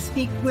like to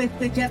speak with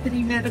the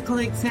Deputy Medical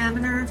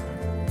Examiner.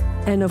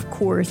 And of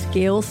course,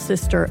 Gail's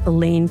sister,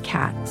 Elaine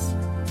Katz.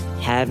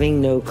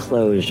 Having no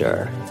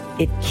closure,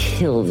 it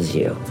kills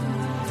you.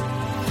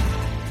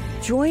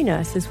 Join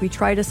us as we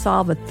try to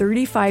solve a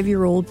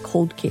 35-year-old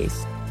cold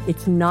case.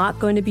 It's not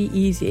going to be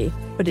easy,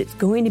 but it's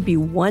going to be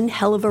one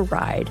hell of a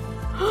ride.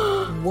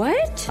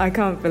 What? I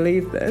can't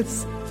believe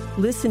this.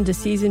 Listen to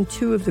season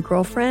 2 of The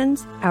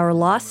Girlfriends, Our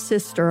Lost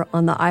Sister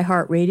on the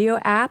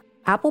iHeartRadio app,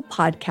 Apple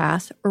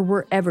Podcasts, or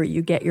wherever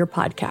you get your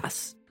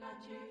podcasts.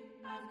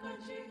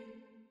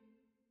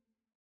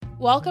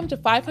 Welcome to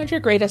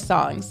 500 Greatest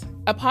Songs,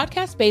 a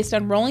podcast based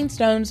on Rolling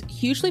Stone's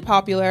hugely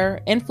popular,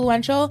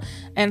 influential,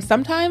 and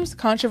sometimes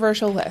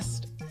controversial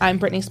list. I'm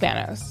Brittany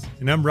Spanos.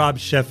 And I'm Rob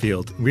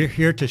Sheffield. We're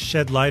here to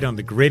shed light on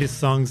the greatest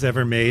songs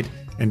ever made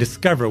and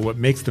discover what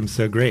makes them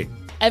so great.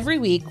 Every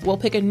week, we'll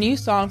pick a new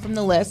song from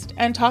the list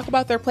and talk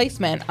about their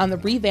placement on the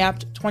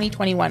revamped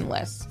 2021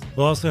 list.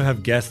 We'll also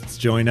have guests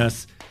join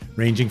us,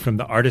 ranging from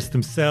the artists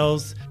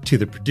themselves to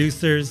the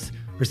producers,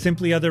 or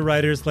simply other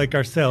writers like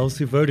ourselves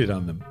who voted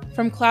on them.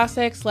 From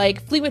classics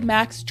like Fleetwood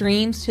Mac's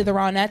Dreams to the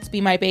Ronettes' Be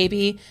My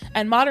Baby,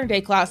 and modern-day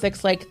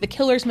classics like The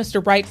Killer's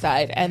Mr.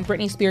 Brightside and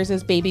Britney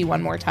Spears' Baby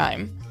One More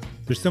Time.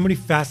 There's so many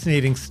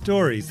fascinating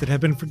stories that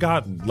have been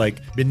forgotten, like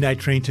Midnight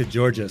Train to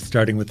Georgia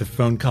starting with a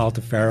phone call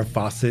to Farrah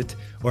Fawcett,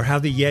 or how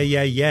the Yeah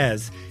Yeah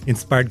Yeahs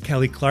inspired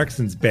Kelly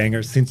Clarkson's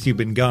banger Since You've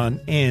Been Gone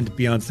and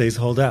Beyoncé's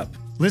Hold Up.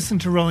 Listen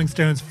to Rolling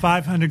Stone's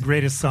 500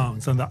 Greatest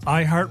Songs on the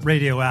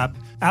iHeartRadio app,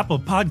 Apple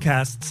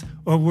Podcasts,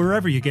 or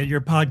wherever you get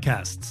your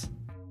podcasts.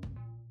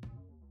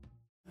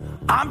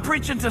 I'm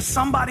preaching to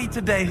somebody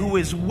today who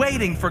is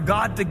waiting for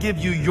God to give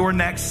you your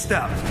next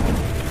step.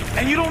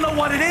 And you don't know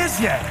what it is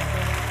yet.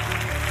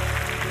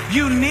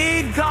 You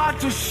need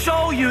God to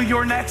show you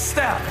your next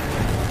step.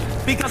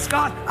 Because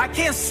God, I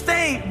can't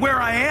stay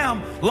where I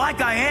am, like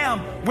I am,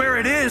 where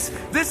it is.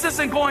 This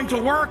isn't going to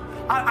work.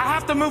 I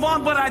have to move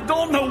on, but I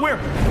don't know where.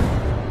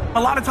 A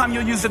lot of time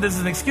you'll use it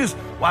as an excuse.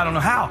 Well, I don't know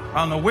how.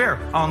 I don't know where.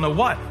 I don't know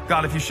what.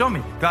 God, if you show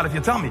me. God, if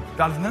you tell me.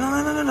 God, if...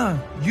 No.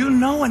 You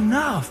know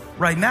enough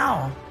right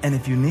now. And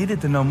if you needed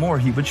to know more,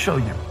 he would show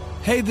you.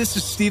 Hey, this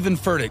is Stephen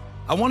Furtick.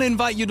 I want to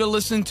invite you to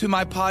listen to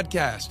my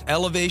podcast,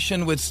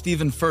 Elevation with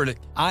Stephen Furtick.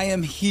 I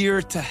am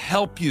here to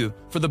help you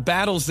for the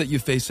battles that you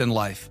face in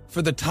life,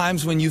 for the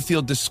times when you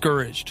feel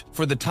discouraged,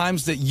 for the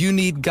times that you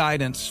need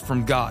guidance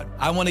from God.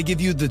 I want to give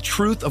you the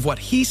truth of what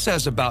he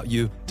says about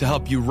you to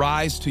help you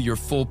rise to your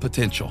full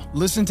potential.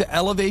 Listen to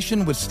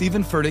Elevation with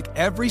Stephen Furtick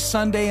every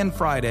Sunday and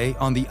Friday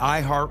on the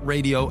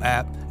iHeartRadio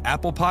app,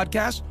 Apple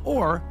Podcasts,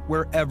 or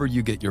wherever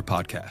you get your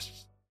podcasts.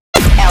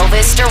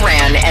 Elvis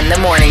Duran and the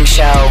Morning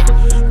Show.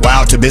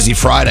 Wow, it's a busy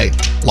Friday.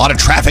 A lot of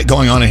traffic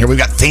going on in here. We've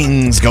got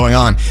things going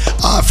on.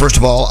 First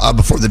of all,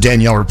 before the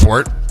Danielle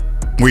report,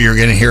 where you're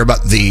going to hear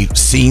about the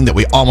scene that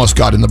we almost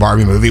got in the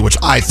Barbie movie, which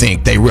I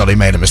think they really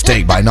made a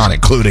mistake by not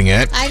including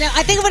it. I know.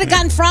 I think it would have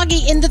gotten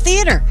Froggy in the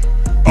theater.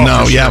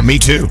 Me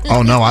too.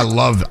 Oh no, I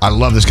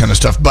love this kind of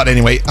stuff. But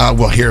anyway,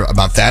 we'll hear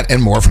about that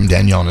and more from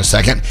Danielle in a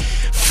second.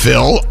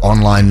 Phil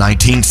on line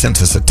 19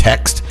 sent us a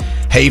text.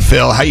 Hey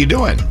Phil, how you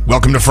doing?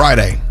 Welcome to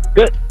Friday.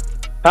 Good.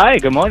 Hi,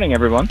 good morning,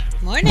 everyone.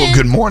 Morning. Well,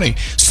 good morning.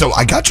 So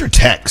I got your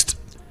text.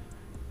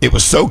 It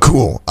was so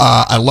cool.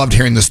 I loved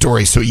hearing the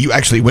story. So you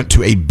actually went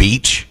to a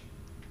beach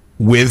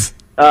with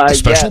a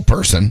special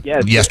person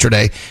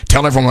yesterday.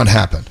 Tell everyone what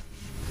happened.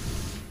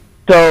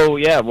 So,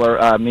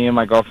 me and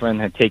my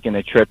girlfriend had taken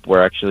a trip.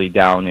 We're actually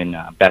down in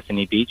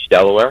Bethany Beach,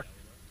 Delaware.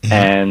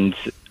 And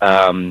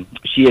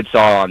she had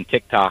saw on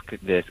TikTok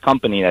this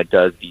company that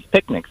does these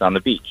picnics on the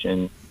beach.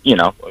 And,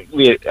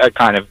 I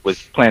kind of was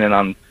planning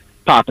on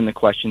popping the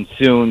question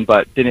soon,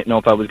 but didn't know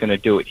if I was going to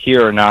do it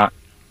here or not.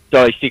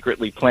 So I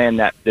secretly planned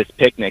this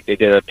picnic. They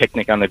did a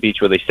picnic on the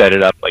beach where they set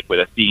it up like with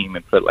a theme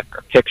and put like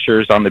our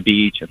pictures on the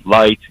beach and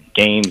lights and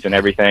games and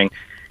everything.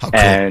 Cool.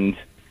 And,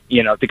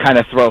 to kind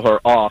of throw her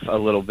off a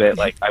little bit,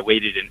 like I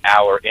waited an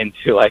hour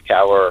into like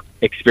our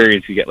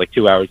experience. We get like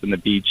 2 hours on the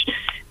beach.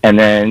 And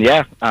then,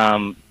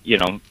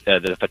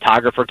 the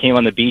photographer came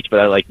on the beach, but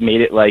I like made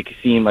it like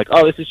seem like,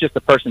 oh, this is just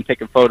a person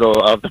taking a photo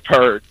of the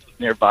birds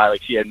nearby.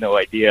 Like she had no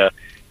idea.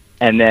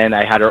 And then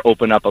I had her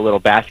open up a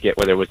little basket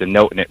where there was a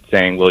note in it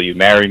saying, will you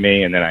marry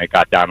me? And then I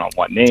got down on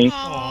one knee.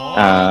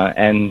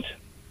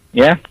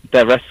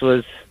 The rest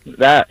was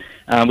that.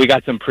 We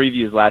got some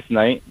previews last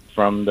night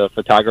from the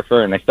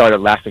photographer, and I started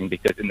laughing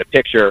because in the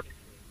picture,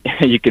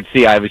 you could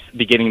see I was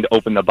beginning to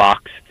open the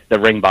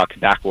ring box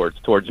backwards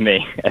towards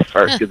me at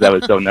first because I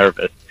was so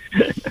nervous.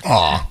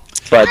 Aw.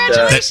 But,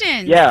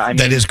 congratulations.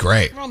 That is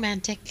great.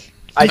 Romantic.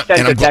 I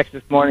sent a text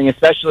this morning,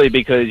 especially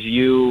because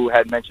you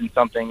had mentioned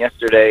something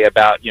yesterday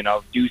about,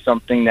 do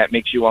something that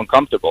makes you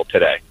uncomfortable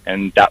today.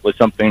 And that was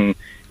something,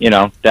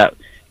 that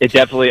it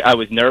definitely, I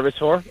was nervous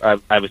for.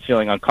 I was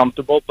feeling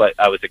uncomfortable, but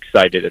I was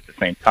excited at the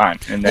same time.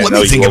 And then let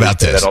me think about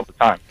this. That all the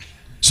time.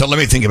 So let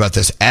me think about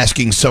this.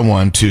 Asking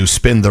someone to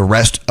spend the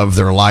rest of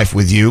their life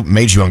with you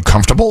made you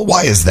uncomfortable?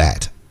 Why is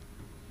that?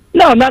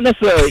 No, not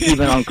necessarily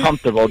even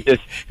uncomfortable.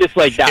 Just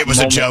like that. It was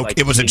moment, a joke. like,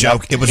 It was a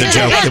joke. It was a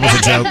joke. It was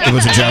a joke. It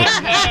was a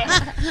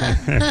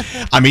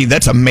joke. I mean,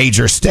 that's a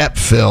major step,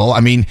 Phil. I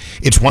mean,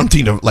 it's one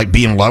thing to like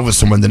be in love with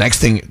someone. The next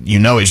thing you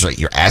know is like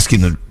you're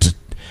asking them to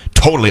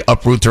totally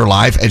uproot their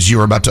life as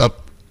you're about to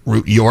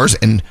uproot yours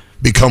and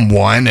become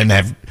one and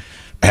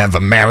have a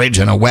marriage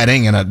and a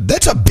wedding and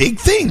that's a big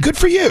thing. Good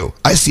for you.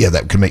 I see how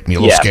that could make me a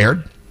little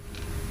scared.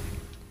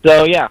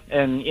 So,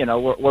 and,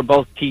 we're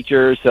both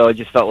teachers, so I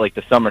just felt like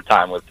the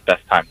summertime was the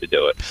best time to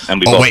do it.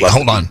 And we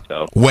hold on.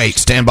 Wait,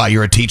 stand by.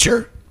 You're a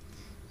teacher?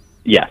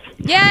 Yes.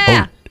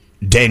 Yeah.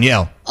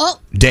 Danielle.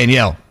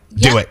 Danielle,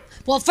 do it.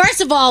 Well,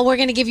 first of all, we're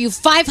going to give you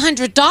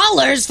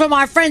 $500 from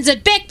our friends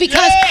at BIC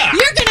because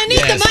you're going to need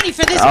the money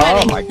for this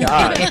wedding. Oh, my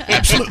God.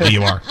 Absolutely,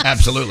 you are.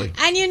 Absolutely.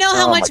 And you know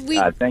how much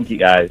God. Thank you,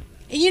 guys.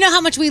 You know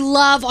how much we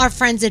love our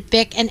friends at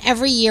BIC, and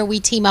every year we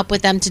team up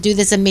with them to do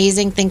this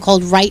amazing thing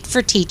called Right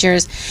for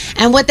Teachers.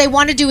 And what they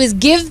want to do is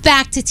give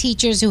back to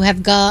teachers who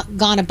have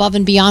gone above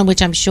and beyond,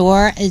 which I'm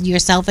sure is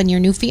yourself and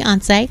your new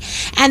fiance.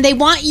 And they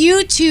want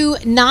you to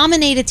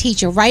nominate a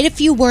teacher, write a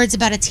few words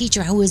about a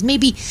teacher who has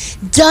maybe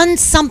done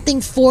something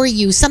for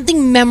you,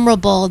 something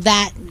memorable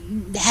that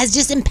has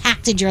just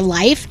impacted your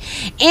life,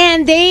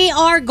 and they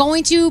are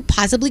going to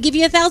possibly give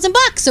you $1,000.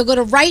 So go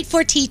to Right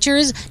for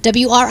Teachers,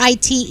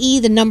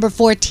 WRITE,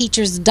 4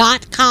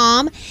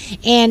 teachers.com,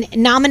 and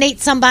nominate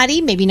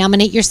somebody. Maybe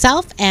nominate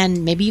yourself,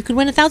 and maybe you could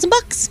win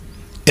 $1,000.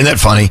 Isn't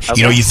that funny?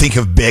 You know, you think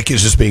of BIC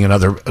as just being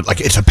another,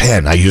 like it's a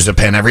pen. I use a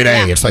pen every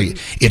day. It's like,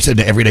 it's an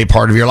everyday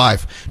part of your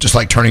life, just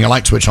like turning a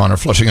light switch on or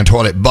flushing a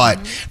toilet. But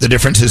the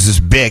difference is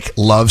BIC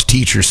loves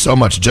teachers so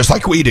much, just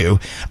like we do.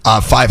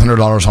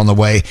 $500 on the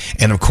way.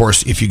 And of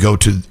course, if you go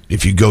to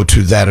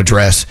that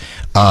address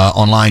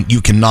online,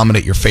 you can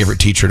nominate your favorite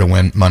teacher to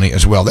win money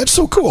as well. That's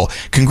so cool.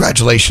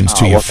 Congratulations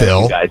to you,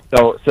 Phil. Thank you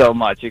guys so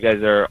much. You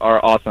guys are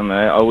awesome.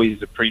 I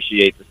always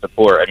appreciate the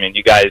support. I mean,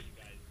 you guys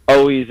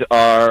always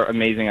are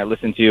amazing. I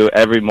listen to you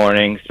every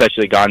morning,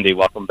 especially Gandhi.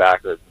 Welcome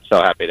back. I'm so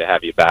happy to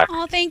have you back.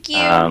 Oh, thank you.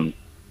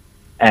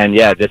 And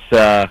yeah, this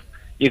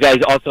you guys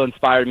also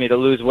inspired me to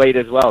lose weight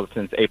as well.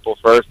 Since April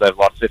 1st, I've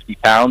lost 50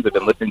 pounds. I've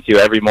been listening to you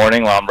every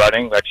morning while I'm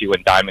running. Actually,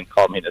 when Diamond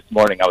called me this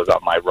morning, I was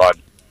on my run.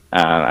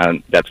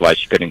 And that's why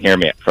she couldn't hear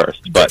me at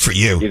first. But good for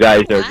you. You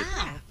guys are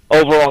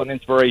overall an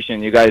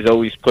inspiration. You guys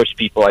always push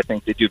people, I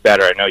think, to do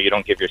better. I know you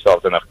don't give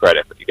yourselves enough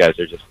credit, but you guys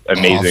are just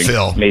amazing,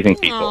 amazing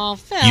people.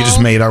 You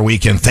just made our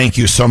weekend. Thank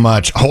you so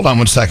much. Hold on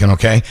one second,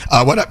 okay?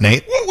 What up,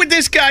 Nate? What would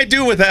this guy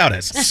do without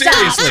us?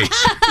 Seriously.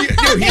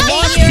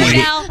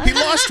 He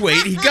lost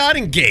weight. He got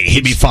engaged.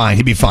 He'd be fine.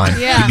 He'd be fine.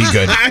 Yeah. He'd be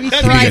good. He'd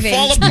good.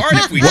 fall apart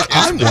if we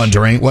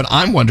What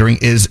I'm wondering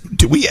is,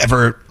 do we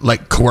ever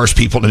like coerce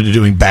people into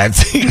doing bad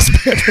things?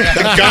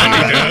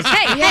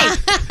 Hey,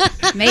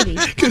 maybe.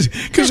 Because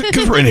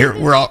we're in here,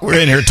 we're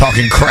in here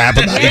talking crap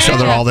about each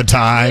other all the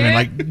time and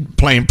like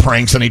playing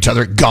pranks on each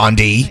other.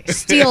 Gandhi.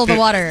 Steal the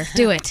water.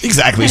 Do it.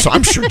 Exactly. So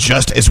I'm sure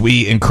just as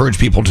we encourage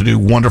people to do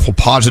wonderful,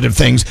 positive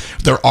things,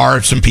 there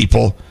are some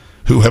people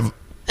who have,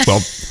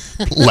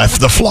 left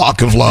the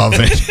flock of love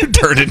and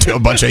turned into a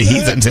bunch of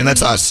heathens, and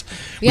that's us.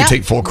 Yep. We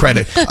take full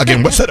credit.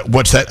 Again, what's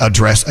that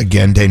address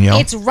again, Danielle?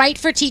 It's Right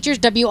for Teachers,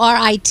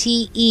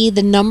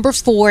 WRITE,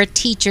 4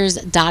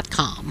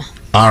 teachers.com.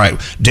 All right,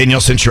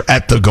 Danielle, since you're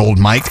at the gold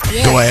mic,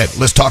 go ahead.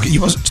 Let's talk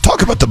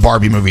about the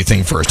Barbie movie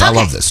thing first. I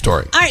love this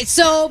story. All right,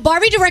 so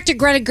Barbie director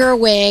Greta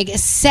Gerwig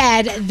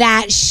said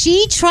that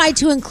she tried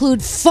to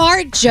include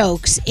fart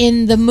jokes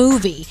in the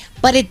movie,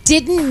 but it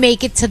didn't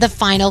make it to the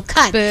final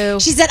cut. Boo.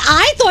 She said,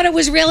 I thought it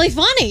was really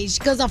funny. She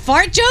goes, a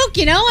fart joke?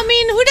 You know, I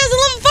mean, who doesn't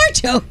love a fart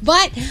joke?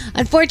 But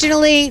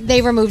unfortunately,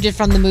 they removed it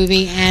from the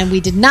movie, and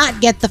we did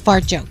not get the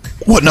fart joke.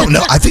 Well, no,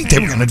 I think they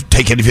were going to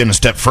take it even a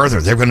step further.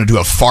 They were going to do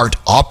a fart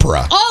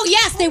opera. Oh,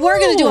 yes, they were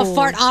going to do a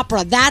fart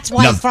opera. That's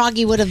why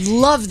Froggy would have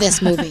loved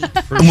this movie.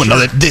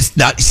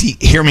 See,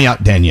 hear me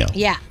out, Danielle.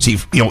 Yeah. See,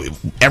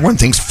 everyone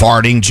thinks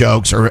farting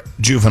jokes are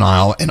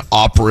juvenile and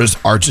operas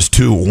are just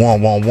too wah,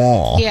 wah,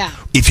 wah. Yeah.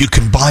 If you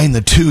combine the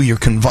two, you're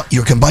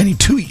combining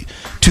two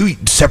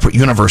separate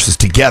universes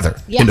together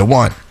into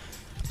one.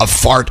 A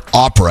fart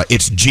opera.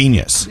 It's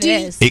genius. It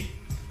is.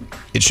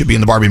 It should be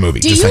in the Barbie movie.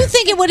 Do you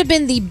think it would have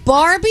been the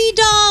Barbie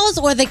dolls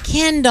or the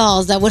Ken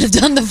dolls that would have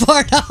done the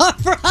fart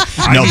opera?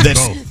 No,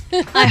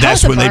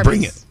 that's when they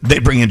bring it. They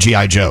bring in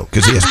G.I. Joe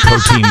because he has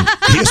protein.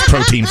 He has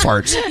protein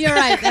farts. You're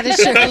right. That is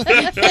true.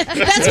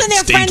 That's when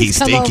their friends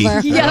come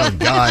over. Oh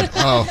God.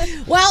 Oh.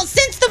 Well,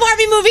 since the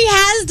Barbie movie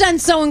has done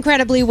so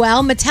incredibly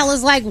well, Mattel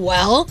is like,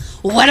 well,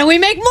 why don't we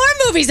make more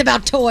movies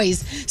about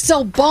toys?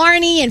 So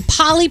Barney and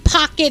Polly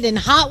Pocket and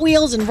Hot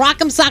Wheels and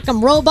Rock'em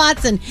Sock'em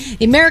Robots and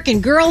the American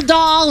Girl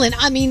doll and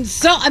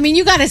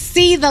you got to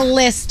see the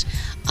list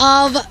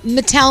of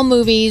Mattel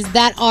movies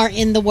that are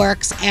in the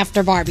works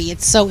after Barbie.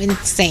 It's so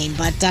insane,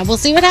 but we'll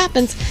see what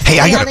happens. Hey,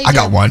 I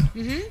got one.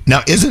 Mm-hmm.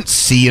 Now, is it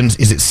See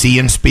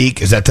and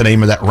Speak? Is that the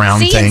name of that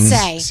round thing?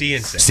 See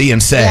and Say. See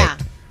and Say. Yeah.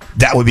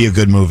 That would be a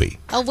good movie.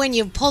 Oh, when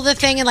you pull the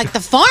thing and like the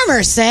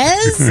farmer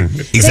says,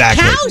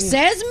 exactly. The cow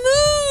says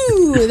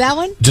moo. That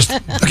one.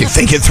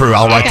 Think it through.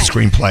 I'll write the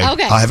screenplay.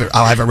 Okay.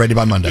 I'll have it ready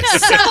by Monday.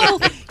 So,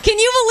 can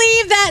you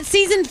believe that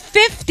season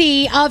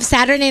 50 of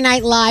Saturday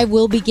Night Live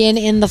will begin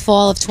in the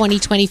fall of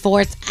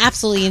 2024? It's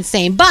absolutely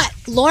insane. But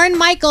Lorne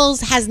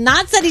Michaels has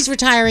not said he's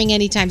retiring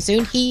anytime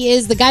soon. He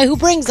is the guy who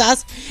brings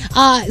us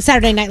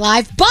Saturday Night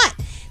Live. But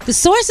the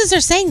sources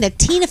are saying that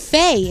Tina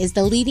Fey is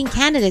the leading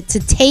candidate to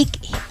take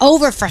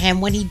over for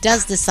him when he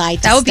does decide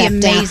to That would be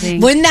step down.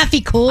 amazing. Wouldn't that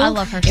be cool? I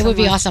love her It so would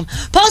be much. awesome.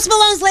 Post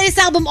Malone's latest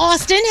album,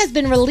 Austin, has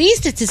been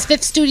released. It's his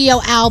 5th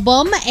studio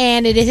album,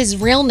 and it is his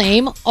real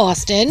name,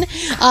 Austin.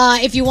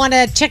 If you want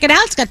to check it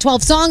out, it's got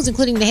 12 songs,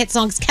 including the hit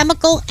songs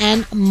Chemical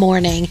and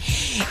Morning.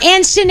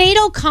 And Sinead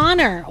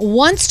O'Connor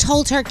once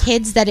told her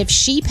kids that if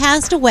she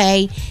passed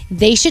away,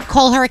 they should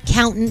call her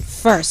accountant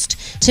first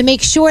to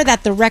make sure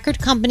that the record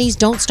companies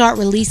don't start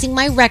releasing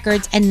my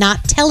records and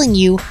not telling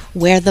you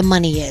where the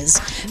money is.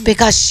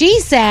 Because she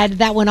said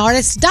that when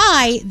artists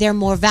die, they're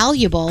more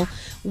valuable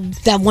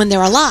than when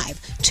they're alive.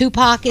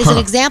 Tupac is an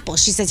example.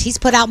 She says he's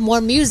put out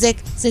more music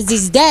since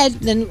he's dead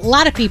than a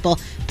lot of people.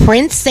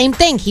 Prince, same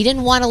thing. He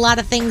didn't want a lot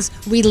of things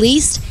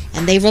released,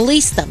 and they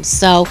released them.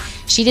 So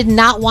she did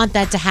not want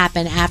that to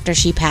happen after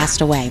she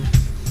passed away.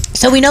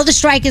 So we know the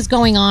strike is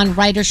going on,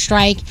 writer's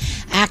strike,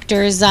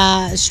 actors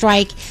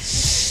strike.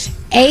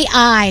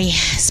 AI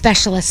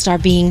specialists are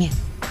being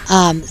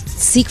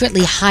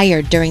secretly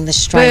hired during the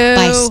strike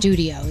by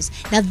studios.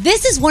 Now,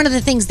 this is one of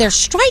the things they're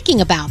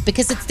striking about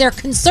because it's their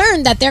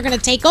concern that they're going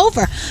to take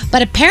over.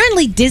 But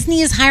apparently,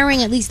 Disney is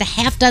hiring at least a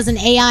half dozen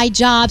AI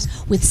jobs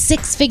with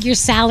 6-figure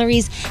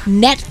salaries.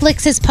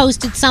 Netflix has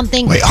posted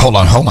something. Wait, hold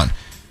on.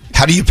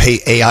 How do you pay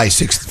AI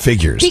 6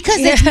 figures? Because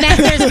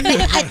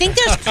I think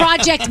there's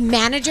project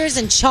managers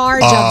in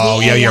charge of the AI. Oh,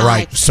 yeah, you're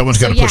right. Someone's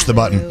got to push the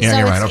button. Yeah, So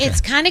you're it's, right. Okay. It's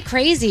kind of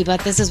crazy,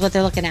 but this is what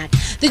they're looking at.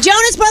 The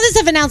Jonas Brothers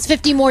have announced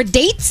 50 more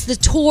dates. The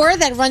tour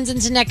that runs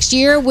into next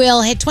year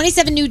will hit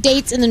 27 new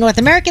dates in the North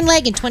American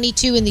leg and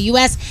 22 in the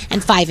U.S.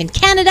 and 5 in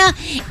Canada.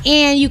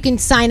 And you can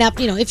sign up.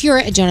 If you're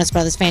a Jonas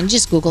Brothers fan,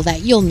 just Google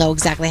that. You'll know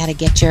exactly how to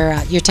get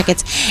your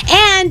tickets.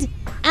 And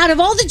out of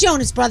all the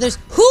Jonas Brothers,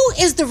 who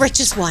is the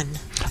richest one?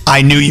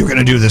 I knew you were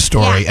going to do this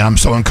story, and I'm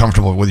so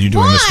uncomfortable with you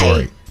doing this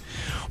story.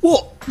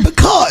 Well,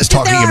 because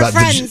talking they're our about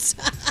friends.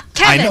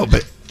 I know,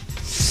 but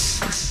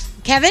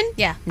Kevin?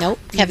 Yeah. Nope.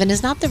 Kevin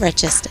is not the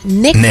richest.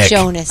 Nick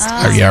Jonas.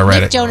 Yeah, I read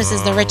Nick it. Jonas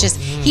is the richest.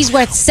 He's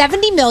worth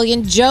 $70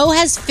 million. Joe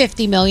has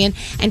 $50 million,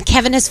 and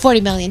Kevin has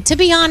 $40 million. To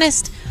be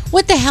honest,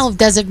 what the hell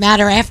does it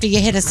matter after you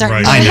hit a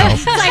certain Right. number? I know.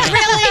 It's like,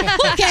 really?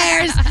 Who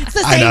cares? It's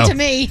the I know. same to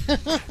me.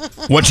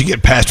 once you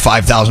get past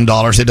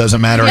 $5,000, it doesn't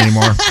matter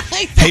anymore.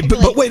 Hey,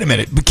 but wait a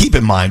minute. But keep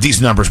in mind,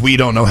 these numbers, we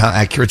don't know how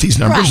accurate these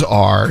numbers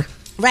are.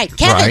 Right.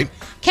 Kevin. Right.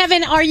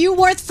 Kevin, are you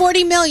worth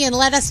 $40 million?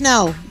 Let us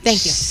know.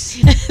 Thank you.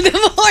 The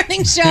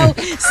Morning Show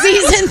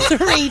Season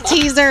 3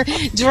 teaser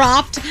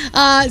dropped.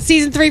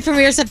 Season 3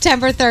 premieres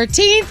September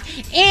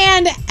 13th.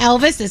 And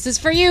Elvis, this is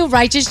for you.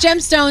 Righteous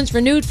Gemstones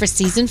renewed for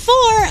Season 4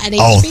 at HBO.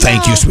 Oh,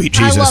 thank you, sweet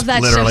Jesus. I love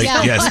that Literally,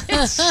 show. yes.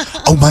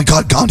 Oh, my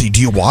God, Gandhi,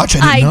 do you watch?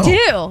 I didn't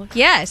know. do.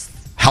 Yes.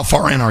 How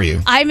far in are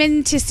you? I'm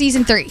into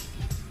Season 3.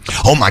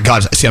 Oh, my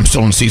God. See, I'm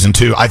still in Season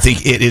 2. I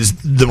think it is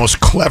the most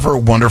clever,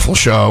 wonderful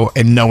show,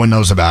 and no one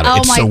knows about it. Oh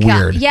It's my so God.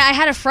 weird. Yeah, I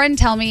had a friend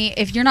tell me,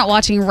 if you're not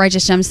watching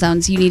Righteous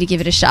Gemstones, you need to give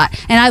it a shot.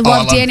 And I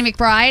love Danny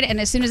McBride, and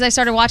as soon as I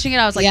started watching it,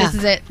 I was like, this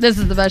is it. This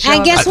is the best show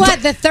And guess ever.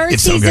 what? The third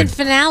It's so season good.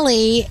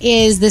 finale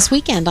is this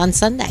weekend on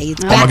Sunday.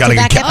 It's Oh my God,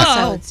 back-to-back I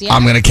gotta episodes. Yeah.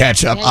 I'm going to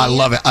catch up. Yeah, I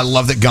love it. I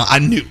love that.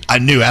 I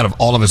knew out of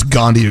all of us,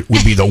 Gandhi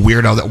would be the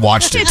weirdo that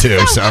watched it too.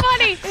 So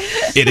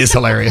it is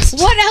hilarious.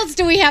 What else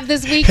do we have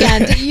this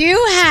weekend?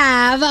 You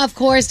have, of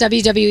course,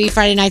 WWE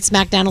Friday Night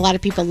SmackDown. A lot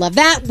of people love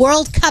that.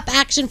 World Cup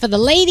action for the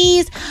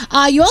ladies.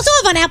 You also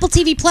have on Apple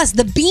TV Plus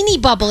The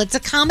Beanie Bubble. It's a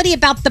comedy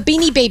about the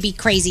Beanie Baby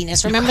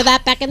craziness. Remember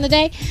that back in the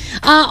day?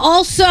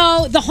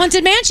 Also, The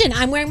Haunted Mansion.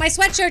 I'm wearing my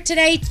sweatshirt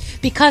today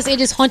because it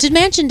is Haunted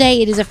Mansion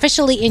Day. It is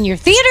officially in your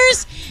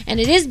theaters, and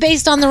it is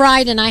based on the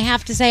ride. And I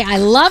have to say, I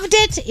loved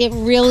it. It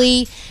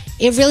really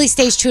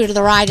stays true to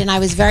the ride, and I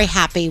was very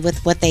happy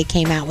with what they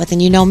came out with.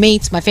 And you know me,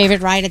 it's my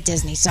favorite ride at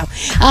Disney. So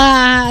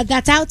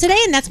that's out today,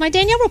 and that's my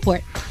Danielle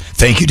report.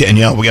 Thank you,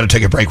 Danielle. We got to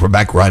take a break. We're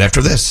back right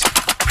after this.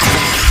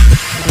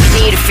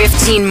 Need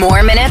 15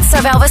 more minutes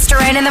of Elvis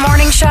Duran in the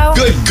Morning Show?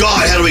 Good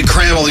God, how do we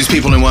cram all these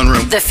people in one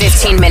room? The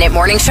 15-Minute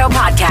Morning Show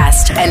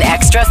podcast. An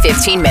extra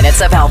 15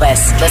 minutes of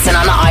Elvis. Listen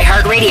on the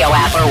iHeartRadio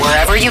app or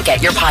wherever you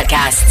get your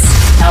podcasts.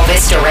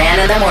 Elvis Duran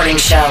in the Morning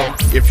Show.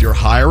 If you're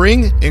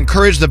hiring,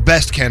 encourage the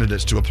best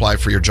candidates to apply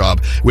for your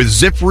job with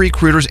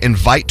ZipRecruiter's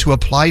Invite to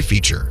Apply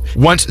feature.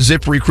 Once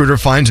ZipRecruiter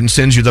finds and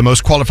sends you the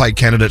most qualified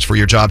candidates for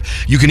your job,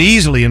 you can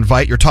easily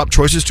invite your top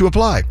choices to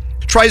apply.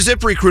 Try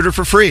ZipRecruiter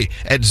for free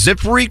at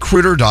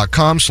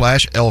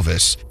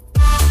ZipRecruiter.com/Elvis.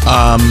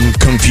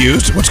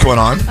 Confused? What's going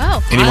on?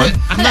 Oh, anyone?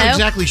 I'm not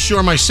exactly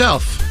sure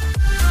myself.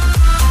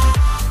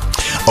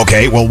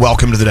 Okay, well,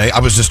 welcome to the day. I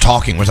was just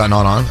talking. Was I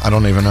not on? I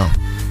don't even know.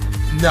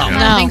 No. I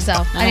don't think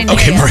so. I didn't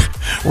Okay, hear you.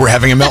 we're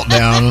having a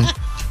meltdown.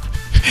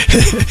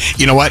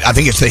 You know what? I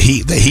think it's the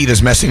heat. The heat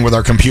is messing with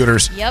our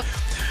computers. Yep.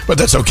 But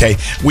that's okay.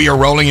 We are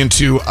rolling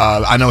into,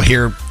 I know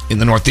here in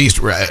the Northeast,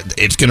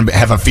 it's going to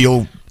have a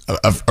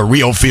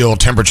real feel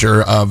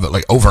temperature of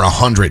like over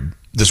 100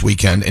 this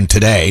weekend. And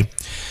today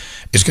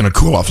it's going to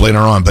cool off later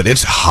on, but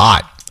it's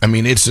hot. I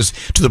mean, it's just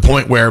to the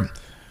point where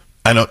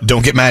I know,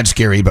 don't get mad,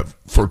 Scary, but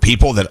for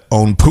people that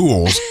own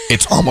pools,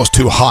 it's almost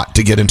too hot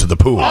to get into the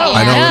pool.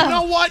 I know. You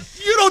know what?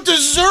 You don't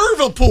deserve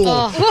a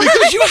pool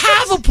because you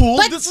have a pool.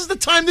 This is the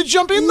time to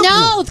jump in the pool.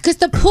 No, because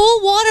the pool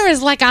water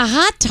is like a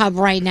hot tub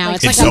right now.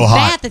 It's like so a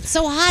hot. bath. It's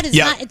so hot. It's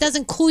Yeah. not. It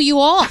doesn't cool you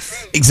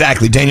off.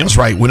 Exactly. Daniel's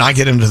right. When I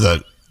get into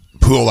the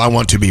pool, I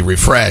want to be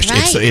refreshed.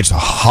 Right. It's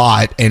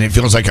hot, and it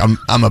feels like I'm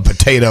a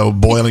potato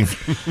boiling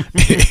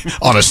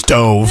on a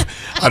stove.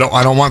 I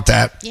don't want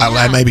that.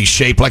 I may be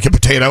shaped like a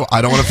potato.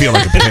 I don't want to feel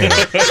like a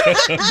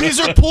potato. These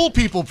are pool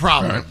people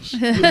problems.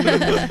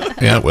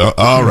 Yeah, well,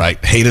 all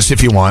right. Hate us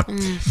if you want.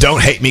 Don't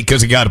hate me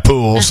because I got a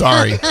pool.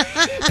 Sorry.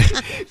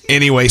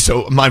 Anyway,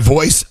 so my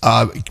voice,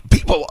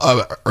 people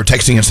are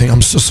texting and saying,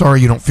 I'm so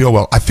sorry you don't feel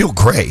well. I feel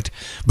great.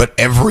 But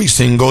every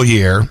single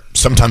year,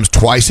 sometimes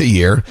twice a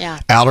year,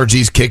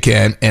 allergies kick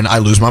in and I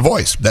lose my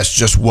voice. That's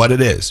just what it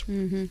is.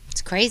 Mm-hmm.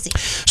 It's crazy.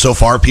 So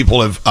far,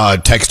 people have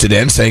texted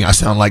in saying I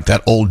sound like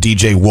that old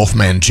DJ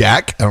Wolfman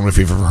Jack. I don't know if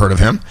you've ever heard of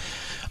him.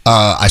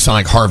 I sound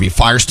like Harvey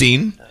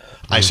Firestein.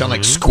 I sound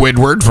like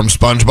Squidward from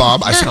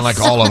SpongeBob. I sound like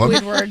all of them.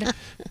 Squidward.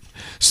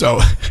 So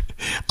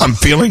I'm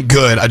feeling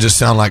good. I just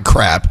sound like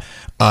crap.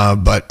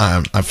 But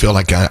I feel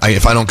like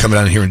if I don't come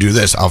down here and do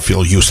this, I'll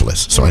feel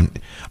useless. So, and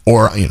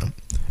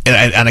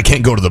I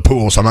can't go to the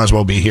pool, so I might as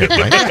well be here,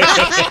 right?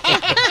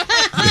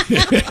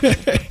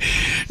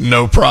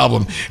 No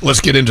problem.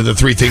 Let's get into the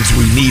 3 things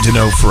we need to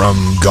know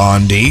from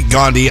Gandhi.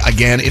 Gandhi,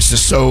 again, it's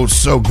just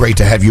so great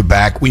to have you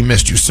back. We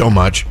missed you so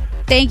much.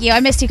 Thank you. I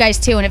missed you guys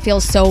too, and it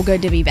feels so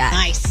good to be back.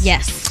 Nice.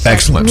 Yes.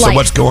 Excellent. So Life.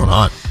 what's going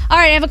on? All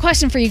right, I have a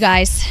question for you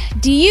guys.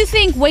 Do you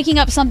think waking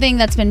up something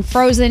that's been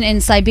frozen in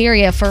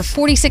Siberia for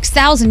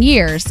 46,000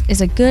 years is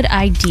a good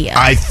idea?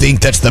 I think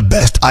that's the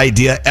best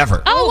idea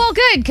ever. Oh, well,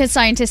 good, because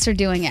scientists are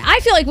doing it. I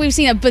feel like we've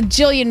seen a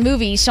bajillion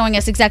movies showing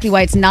us exactly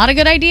why it's not a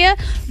good idea,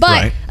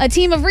 but a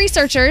team of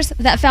researchers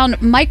that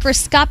found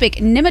microscopic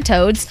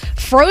nematodes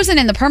frozen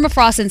in the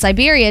permafrost in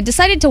Siberia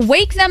decided to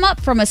wake them up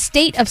from a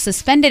state of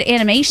suspended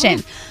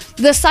animation.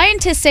 The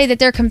scientists say that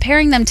they're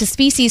comparing them to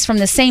species from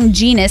the same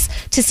genus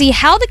to see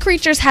how the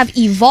creatures have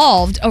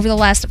evolved over the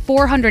last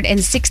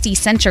 460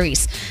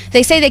 centuries.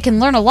 They say they can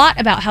learn a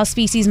lot about how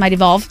species might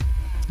evolve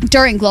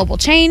during global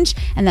change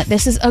and that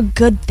this is a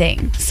good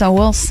thing. So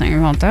we'll see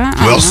about that.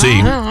 We'll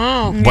see.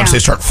 Once they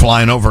start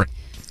flying over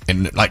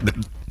and like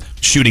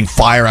shooting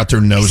fire out their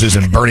noses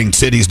and burning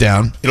cities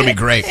down, it'll be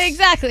great.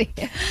 Exactly.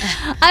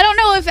 I don't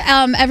know if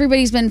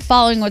everybody's been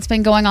following what's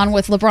been going on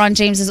with LeBron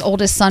James's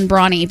oldest son,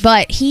 Bronny,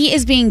 but he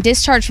is being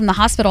discharged from the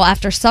hospital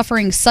after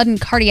suffering sudden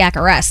cardiac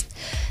arrest.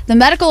 The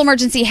medical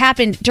emergency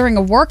happened during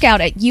a workout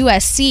at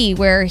USC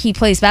where he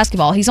plays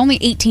basketball. He's only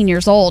 18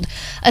 years old.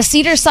 A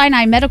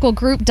Cedars-Sinai Medical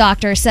Group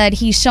doctor said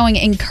he's showing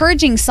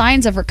encouraging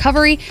signs of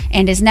recovery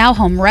and is now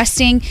home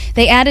resting.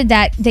 They added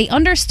that they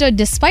understood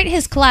despite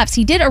his collapse,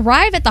 he did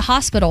arrive at the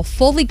hospital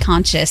fully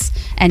conscious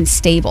and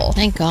stable.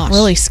 Thank gosh.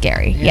 Really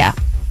scary. Yeah.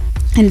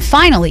 And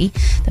finally,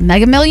 the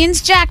Mega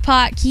Millions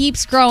jackpot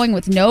keeps growing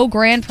with no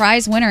grand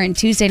prize winner in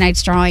Tuesday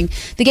night's drawing.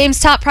 The game's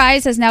top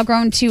prize has now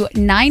grown to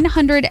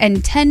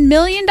 $910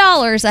 million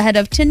ahead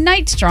of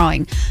tonight's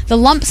drawing. The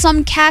lump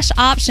sum cash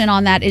option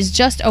on that is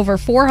just over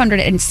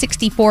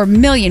 $464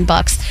 million.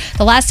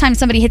 The last time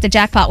somebody hit the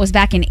jackpot was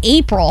back in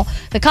April.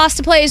 The cost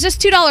to play is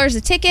just $2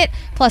 a ticket,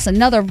 plus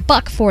another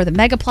 $1 for the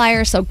Mega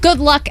Plier. So good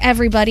luck,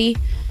 everybody.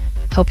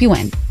 Hope you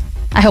win.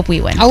 I hope we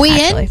win. Are we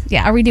in?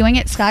 Yeah. Are we doing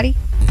it, Scotty?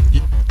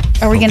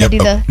 Are we going to do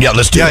the... Yeah,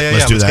 let's do it.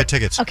 Let's do let's that. get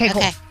tickets. Okay,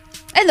 cool.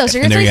 And those are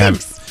your And there 3 you have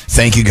it. things.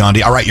 Thank you,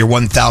 Gandhi. All right, your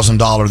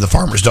 $1,000 The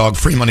Farmer's Dog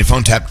free money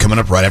phone tap coming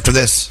up right after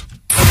this.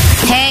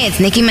 Hey, it's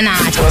Nicki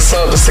Minaj. What's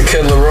up? It's the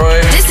Kid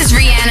Leroy. This is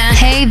Rihanna.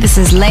 Hey, this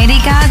is Lady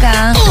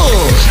Gaga.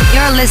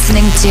 You're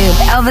listening to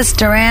Elvis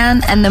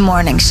Duran and the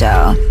Morning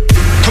Show.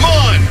 Come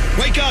on,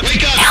 wake up,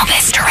 wake up.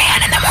 Elvis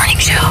Duran and the Morning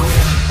Show.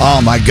 Oh,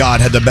 my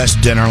God, had the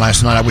best dinner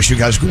last night. I wish you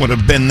guys would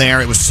have been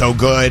there. It was so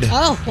good.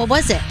 Oh, what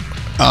was it?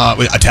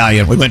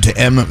 Italian. We went to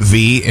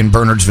MV in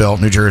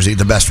Bernardsville, New Jersey,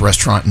 the best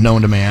restaurant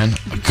known to man.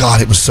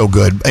 God, it was so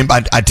good. And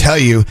I tell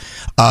you,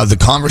 the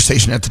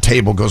conversation at the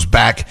table goes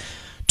back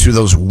to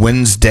those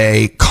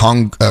Wednesday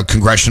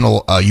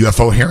congressional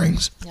UFO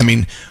hearings. I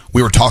mean,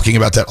 we were talking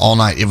about that all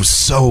night. It was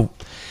so...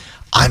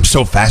 I'm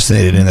so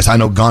fascinated in this. I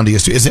know Gandhi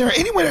is too. Is there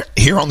anyone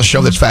here on the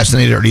show that's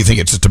fascinated, or do you think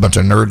it's just a bunch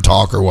of nerd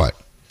talk, or what?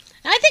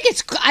 I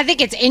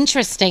think it's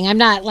interesting. I'm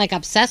not like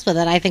obsessed with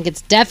it. I think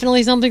it's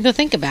definitely something to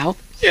think about.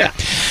 Yeah.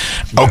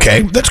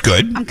 Okay, that's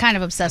good. I'm kind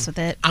of obsessed with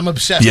it. I'm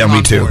obsessed. Yeah, I'm me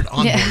on too. Board,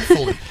 on board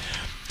fully.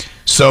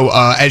 So,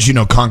 as you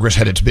know, Congress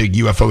had its big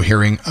UFO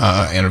hearing,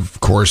 and of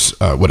course,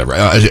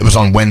 it was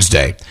on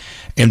Wednesday.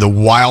 And the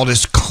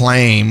wildest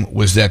claim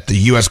was that the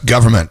U.S.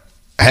 government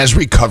has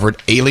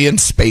recovered alien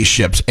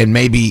spaceships and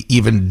maybe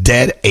even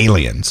dead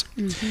aliens.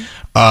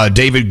 Mm-hmm.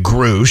 David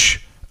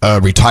Grush,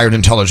 a retired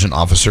intelligence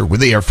officer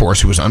with the Air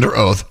Force who was under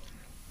oath,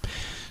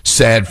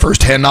 said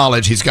firsthand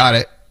knowledge, he's got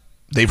it.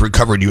 They've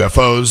recovered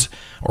UFOs,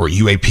 or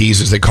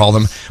UAPs as they call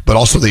them, but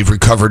also they've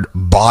recovered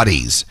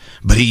bodies.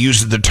 But he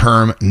uses the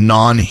term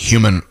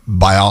non-human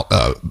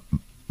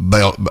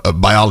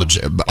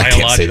biology. I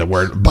can't say the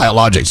word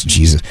biologics.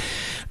 Jesus,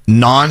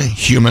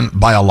 non-human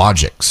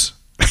biologics.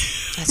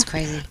 That's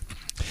crazy.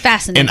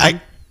 Fascinating.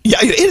 And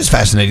it is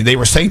fascinating. They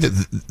were saying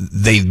that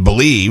they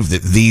believe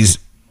that these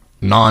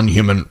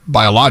non-human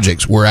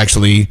biologics were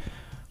actually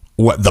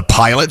the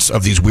pilots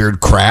of these weird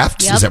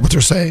crafts. Yep. Is that what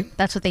they're saying?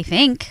 That's what they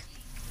think.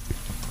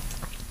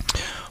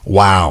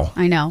 Wow.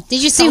 I know.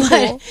 Did you see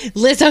what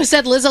Lizzo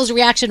said? Lizzo's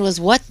reaction was,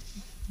 what?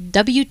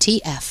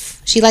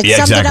 WTF. She summed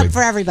it up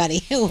for everybody.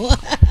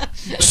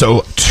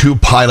 So 2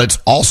 pilots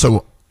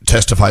also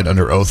testified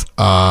under oath,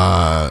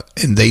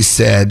 and they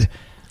said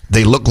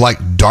they look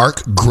like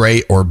dark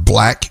gray or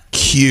black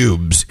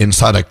cubes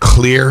inside a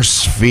clear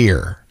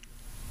sphere.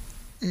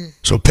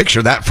 So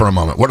picture that for a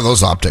moment. What are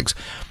those optics?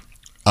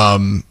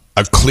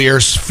 A clear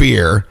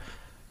sphere,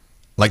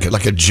 like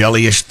a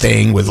jellyish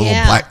thing with little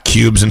black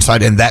cubes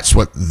inside, and that's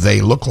what they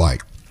look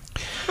like.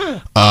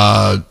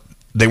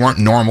 They weren't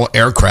normal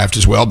aircraft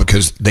as well,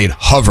 because they'd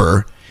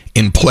hover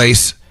in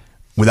place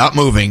without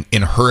moving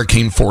in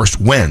hurricane-force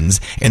winds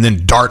and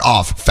then dart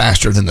off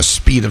faster than the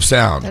speed of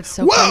sound. That's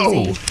so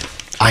crazy.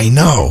 I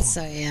know.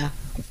 So, yeah.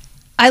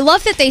 I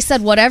love that they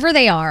said whatever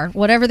they are,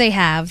 whatever they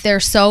have,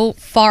 they're so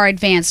far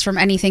advanced from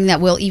anything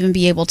that we'll even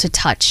be able to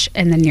touch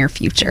in the near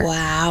future.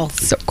 Wow.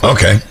 So cool.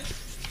 Okay.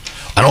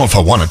 I don't know if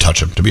I want to touch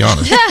them, to be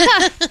honest.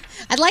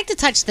 I'd like to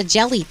touch the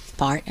jelly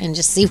part and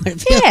just see what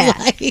it feels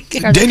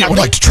like. Daniel would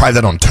like to try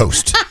that on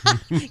toast.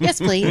 Yes,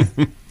 please.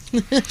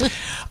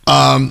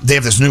 They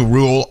have this new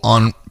rule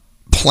on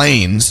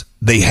planes.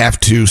 They have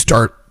to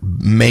start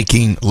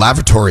making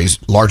lavatories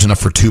large enough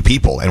for 2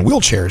 people and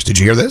wheelchairs. Did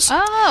you hear this?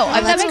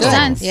 That makes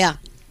sense. Yeah.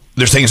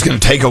 They're saying it's going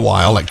to take a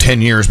while, like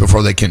 10 years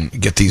before they can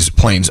get these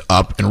planes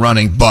up and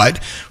running.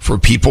 But for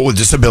people with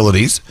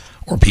disabilities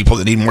or people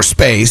that need more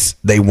space,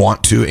 they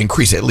want to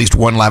increase at least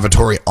 1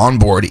 lavatory on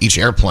board each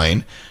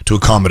airplane to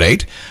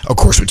accommodate. Of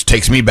course, which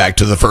takes me back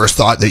to the first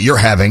thought that you're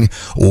having.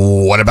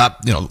 What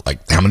about,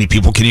 like how many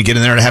people can you get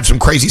in there to have some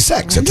crazy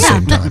sex at the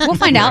same time? We'll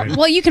find out.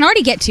 Well, you can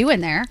already get 2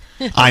 in there.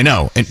 I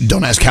know. And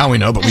don't ask how we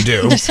know, but we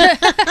do.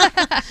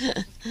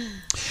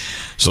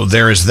 So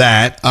there is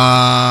that.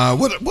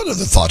 What are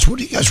the thoughts? What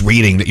are you guys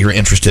reading that you're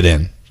interested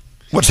in?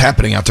 What's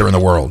happening out there in the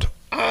world?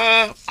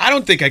 I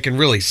don't think I can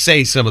really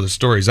say some of the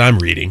stories I'm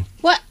reading.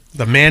 What?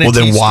 The manatee.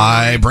 Well, then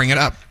why bring it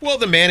up? Well,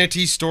 the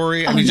manatee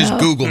story. I mean, just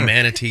Google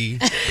manatee.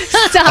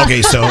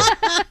 Okay, so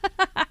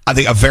I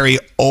think a very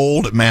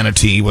old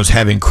manatee was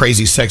having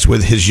crazy sex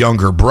with his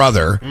younger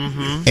brother,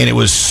 and it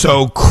was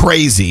so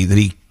crazy that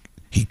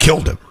he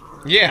killed him.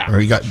 Yeah. Or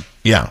he got,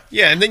 Yeah,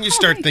 and then you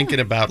start thinking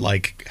about,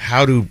 like,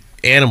 how do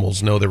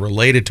animals know they're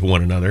related to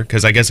one another?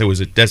 Because I guess it was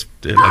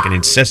like an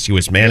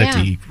incestuous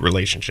manatee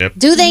relationship.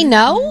 Do they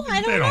know?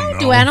 I don't know.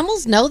 Do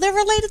animals know they're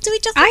related to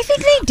each other? I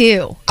think they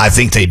do. I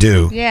think they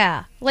do.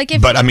 Yeah. Like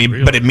if, but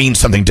it means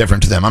something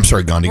different to them. I'm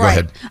sorry, Gandhi, go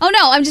ahead. Oh,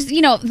 no, I'm just,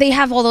 they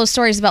have all those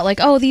stories about like,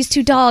 oh, these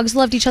 2 dogs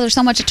loved each other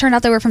so much it turned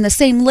out they were from the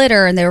same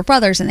litter and they were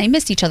brothers and they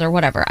missed each other or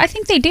whatever. I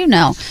think they do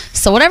know.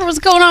 So whatever was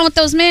going on with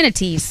those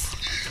manatees,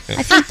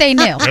 I think they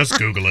knew. Just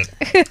Google it.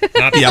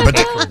 Yeah, but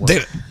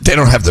they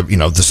don't have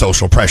the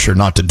social pressure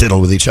not to diddle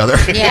with each other.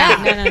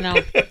 Yeah,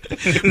 no.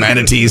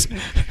 Manatees.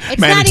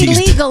 It's not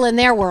illegal in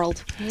their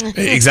world.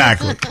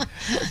 Exactly.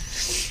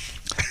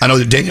 I know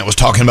that Daniel was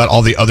talking about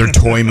all the other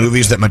toy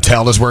movies that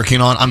Mattel is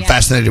working on. I'm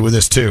fascinated with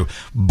this too.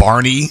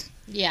 Barney,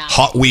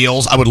 Hot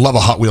Wheels. I would love a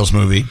Hot Wheels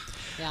movie.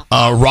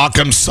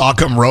 Rock'em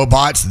Sock'em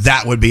Robots.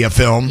 That would be a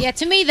film. Yeah,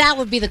 to me, that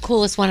would be the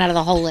coolest one out of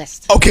the whole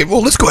list. Okay,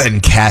 well, let's go ahead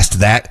and cast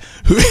that.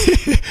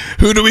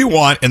 Who do we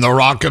want in the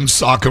Rock'em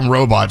Sock'em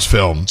Robots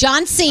film?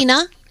 John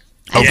Cena.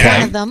 Okay.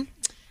 One of them.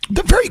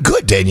 They're very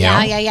good,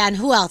 Danielle. Yeah. And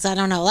who else? I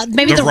don't know.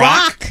 Maybe The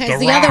Rock is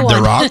the other one.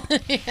 The Rock.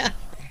 Yeah.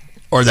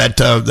 Or that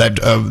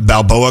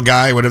Balboa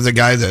guy, whatever the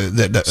guy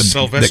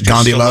that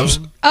Gandhi loves.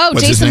 Oh,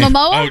 What's Jason his name?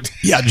 Momoa?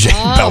 Yeah,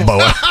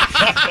 Balboa.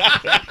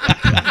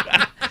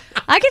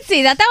 I could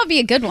see that. That would be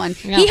a good one.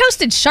 Yeah. He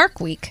hosted Shark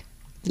Week.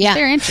 Yeah.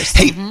 They're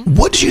interesting. Hey,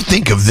 what did you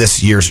think of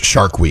this year's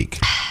Shark Week?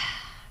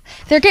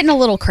 They're getting a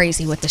little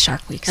crazy with the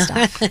Shark Week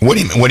stuff. What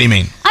do you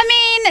mean?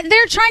 I mean,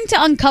 they're trying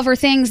to uncover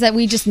things that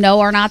we just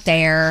know are not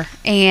there.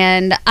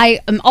 And I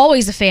am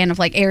always a fan of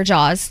like Air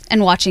Jaws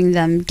and watching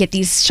them get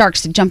these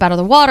sharks to jump out of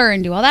the water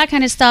and do all that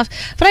kind of stuff.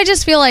 But I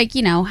just feel like,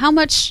 how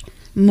much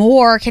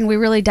more can we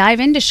really dive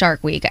into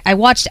Shark Week? I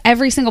watched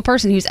every single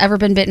person who's ever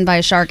been bitten by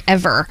a shark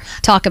ever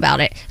talk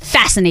about it.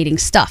 Fascinating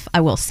stuff,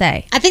 I will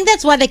say. I think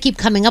that's why they keep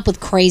coming up with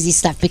crazy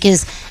stuff,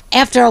 because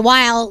after a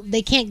while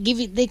they can't do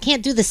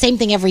the same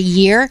thing every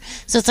year.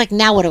 So it's like,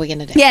 now what are we going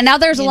to do? Yeah, now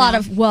there's a lot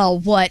of, well,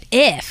 what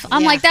if?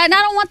 I'm like that, and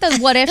I don't want the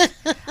what if.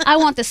 I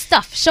want the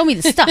stuff. Show me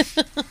the stuff.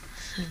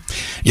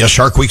 Yeah,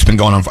 Shark Week's been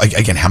going on for,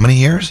 again, how many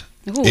years?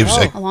 Ooh, it was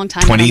like a long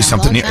time.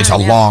 20-something years. It's a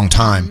long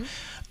time.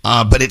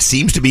 But it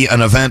seems to be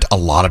an event a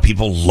lot of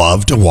people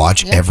love to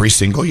watch every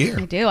single year.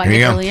 I do. I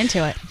get really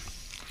into it.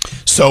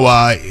 So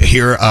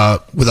here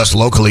with us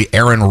locally,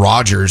 Aaron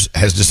Rodgers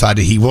has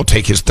decided he will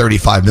take his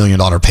 $35 million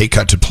pay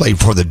cut to play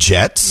for the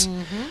Jets.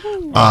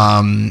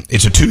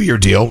 It's a 2-year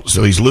deal,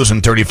 so he's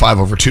losing 35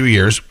 over 2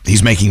 years.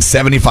 He's making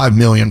 $75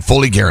 million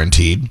fully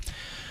guaranteed.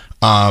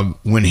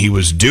 When he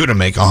was due to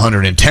make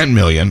 $110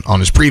 million on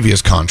his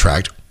previous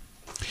contract.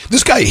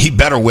 This guy, he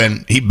better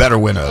win. He better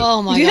win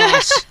Oh my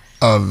gosh.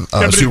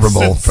 a Super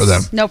Bowl for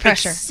them. No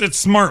pressure. It's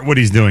smart what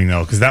he's doing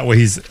though, because that way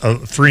he's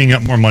freeing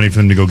up more money for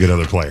them to go get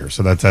other players.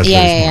 So that's very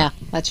smart. Yeah,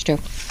 that's true.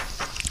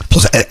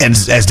 Plus, and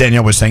as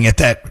Danielle was saying, at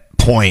that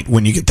point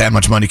when you get that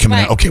much money coming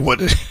in, okay, what?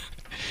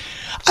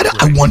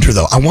 I wonder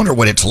though. I wonder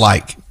what it's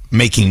like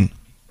making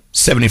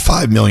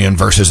 $75 million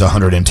versus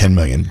 $110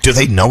 million. Do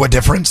they know a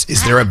difference?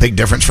 Is there a big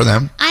difference for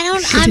them?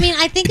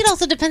 I think it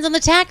also depends on the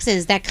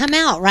taxes that come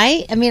out,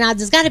 right? I mean,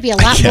 there's got to be a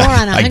lot more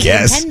on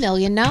 $110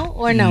 million, no?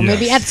 Or no?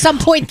 Maybe at some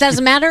point it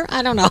doesn't matter?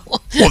 I don't know.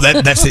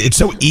 Well, that's it's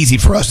so easy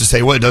for us to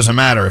say, well, it doesn't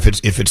matter if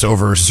it's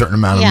over a certain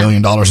amount of $1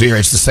 million a year.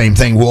 It's the same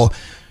thing. Well,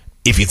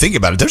 if you think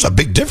about it, there's a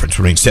big difference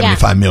between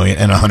 $75 million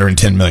and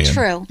 $110 million.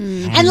 True.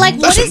 And like,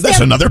 that's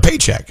another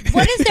paycheck.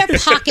 What is their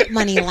pocket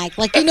money like?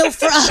 Like,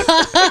 for us,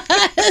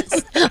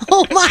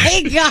 oh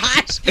my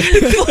gosh. For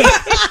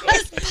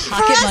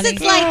us,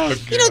 it's like,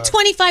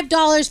 $25,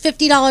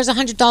 $50,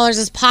 $100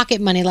 is pocket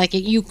money. Like,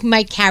 you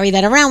might carry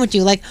that around with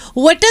you. Like,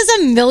 what does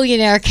a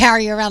millionaire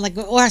carry around? Like,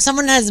 or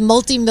someone that has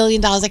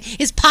multi-million dollars?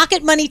 Like, is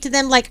pocket money to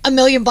them like $1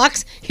 million?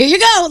 Here you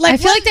go. Like, I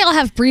feel like they all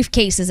have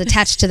briefcases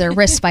attached to their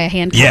wrists by a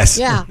handcuff. Yes.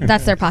 Yeah.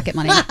 That's their pocket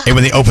money. And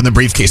when they open the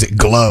briefcase, it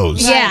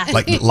glows. Yeah.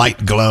 Like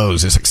light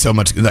glows. It's like so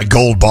much, like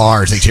gold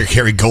bars. They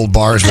carry gold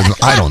bars with them.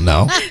 I don't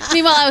know.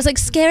 Meanwhile, I was like,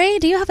 Scary,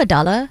 do you have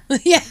 $1?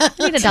 Yeah.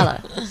 I need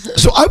 $1.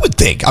 So I would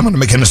think, I'm going to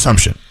make an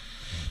assumption.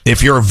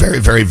 If you're a very,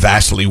 very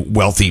vastly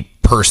wealthy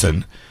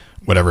person,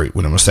 whatever I'm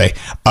going to say,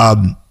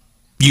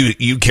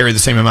 you carry the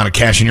same amount of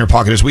cash in your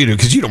pocket as we do,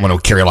 because you don't want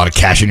to carry a lot of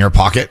cash in your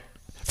pocket.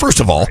 First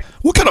of all,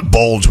 what kind of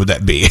bulge would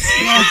that be?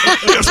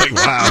 It's like,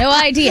 wow. No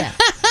idea.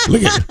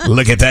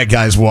 Look at that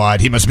guy's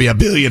wad. He must be a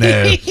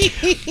billionaire.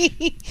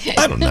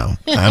 I don't know.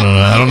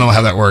 I don't know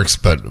how that works,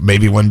 but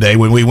maybe one day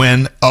when we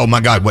win, oh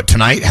my God, what,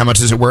 tonight? How much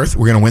is it worth?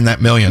 We're going to win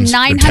that millions.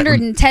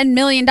 $910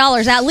 million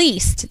at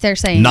least, they're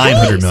saying. $900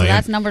 million. So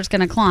that number's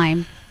going to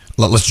climb.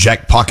 Let's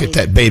jack pocket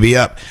that baby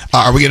up.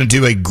 Are we going to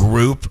do a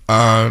group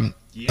thing?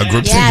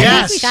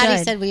 Yes. Scotty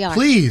said we are.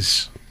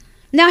 Please.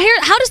 Now,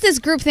 how does this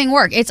group thing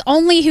work? It's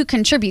only who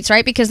contributes,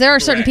 right? Because there are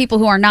certain people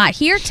who are not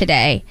here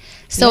today.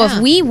 So if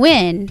we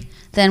win,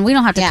 then we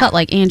don't have to cut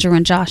like Andrew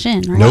and Josh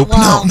in, right? Nope.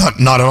 No,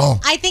 not at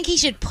all. I think he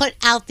should put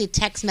out the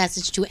text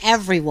message to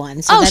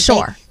everyone so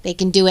that they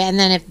can do it. And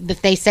then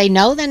if they say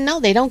no, then no,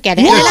 they don't get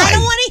it. Why? And I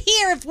don't want to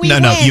hear if we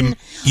win. No,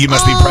 you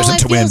must be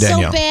present to win,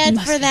 Danielle. I feel so bad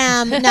for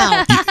them.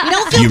 No, you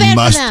don't feel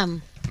bad for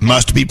them.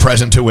 Must be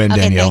present to win,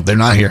 Danielle. They're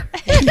not here.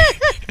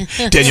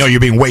 Danielle, you're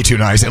being way too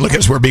nice. And look at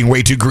us, we're being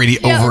way too greedy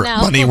over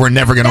money. We're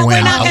never going to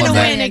win. We're not going to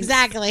that. win,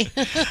 exactly.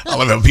 I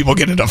love it when people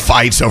get into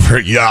fights over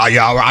it.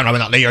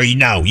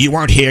 No, you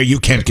weren't here. You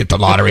can't get the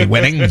lottery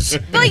winnings.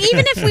 But like,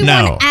 even if we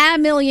won $1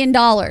 million,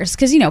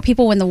 because,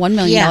 people win the $1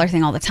 million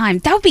thing all the time,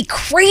 that would be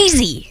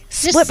crazy.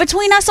 Split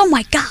between us, oh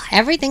my God.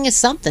 Everything is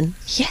something.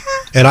 Yeah.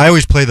 And I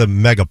always play the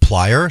mega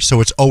plier, so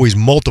it's always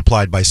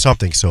multiplied by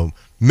something. So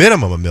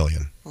minimum $1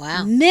 million.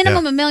 Wow.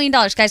 Minimum $1 million.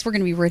 Guys, we're going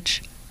to be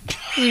rich.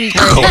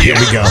 Oh, here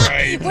we go.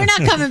 We're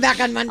not coming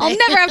back on Monday. I'll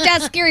never have to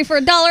ask Scary for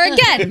 $1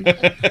 again.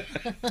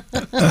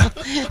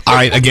 All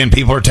right, again,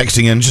 people are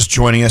texting in, just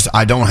joining us.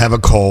 I don't have a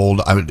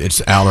cold.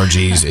 It's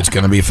allergies. It's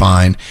going to be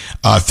fine.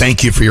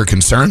 Thank you for your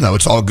concern, though.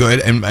 It's all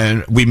good.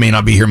 And we may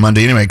not be here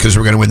Monday anyway because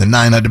we're going to win the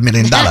 $900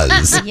 million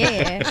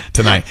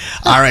tonight.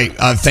 All right,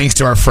 thanks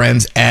to our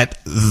friends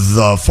at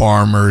The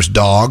Farmer's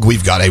Dog.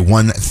 We've got a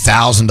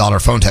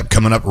 $1,000 phone tap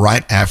coming up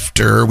right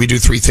after we do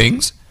 3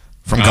 things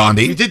from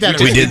Gandhi. We did that.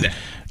 We did that.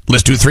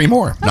 Let's do 3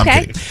 more. No,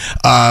 okay.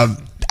 I'm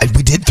kidding.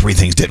 We did 3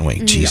 things, didn't we?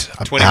 Jeez,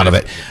 I'm out of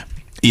it.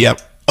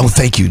 Yep. Oh,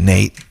 thank you,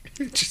 Nate.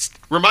 Just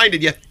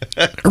reminded you.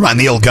 Remind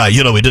the old guy.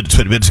 We did it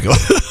 20 minutes ago.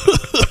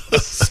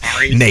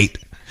 Sorry. Nate,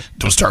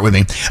 don't start with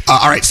me.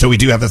 All right, so we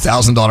do have a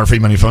 $1,000 free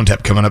money phone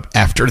tap coming up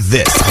after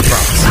this. I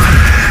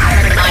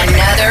promise.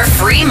 Another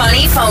free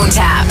money phone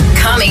tap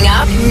coming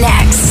up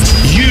next.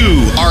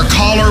 You are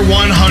caller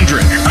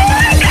 100.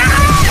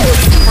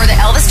 For the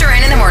Elvis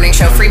Duran in the Morning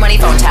Show free money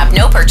phone tap,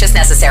 no purchase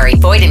necessary.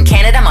 Void in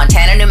Canada,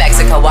 Montana, New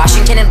Mexico,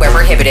 Washington, and where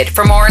prohibited.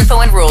 For more info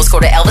and rules, go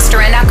to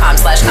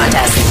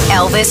elvisduran.com/contest.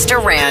 Elvis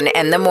Duran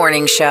and the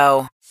Morning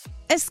Show.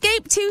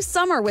 Escape to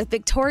summer with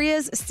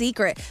Victoria's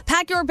Secret.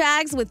 Pack your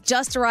bags with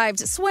just arrived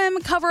swim,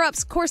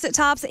 cover-ups, corset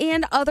tops,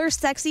 and other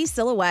sexy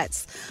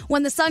silhouettes.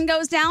 When the sun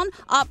goes down,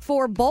 opt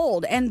for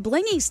bold and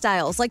blingy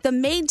styles like the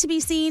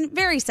made-to-be-seen,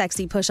 very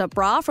sexy push-up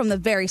bra from the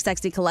Very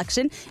Sexy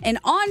collection, and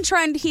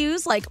on-trend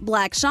hues like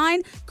black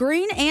shine,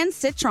 green, and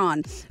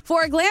citron.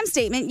 For a glam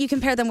statement, you can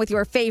pair them with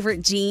your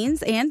favorite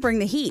jeans and bring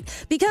the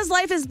heat. Because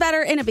life is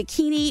better in a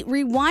bikini,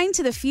 rewind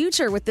to the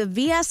future with the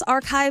VS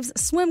Archives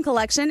swim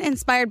collection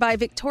inspired by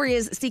Victoria's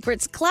Victoria's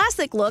Secret's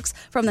classic looks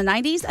from the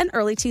 90s and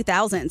early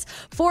 2000s.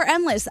 For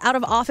endless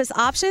out-of-office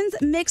options,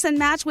 mix and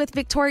match with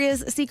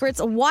Victoria's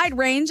Secret's wide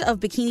range of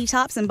bikini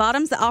tops and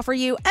bottoms that offer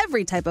you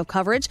every type of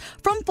coverage,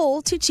 from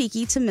full to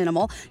cheeky to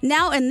minimal,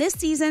 now in this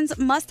season's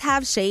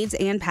must-have shades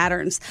and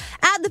patterns.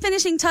 Add the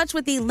finishing touch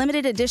with the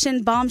limited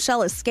edition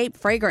Bombshell Escape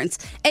fragrance,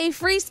 a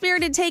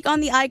free-spirited take on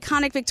the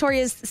iconic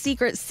Victoria's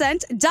Secret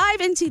scent.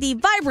 Dive into the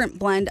vibrant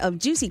blend of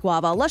juicy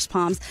guava, lush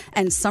palms,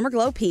 and summer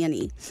glow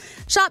peony.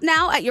 Shop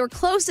now at your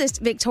closest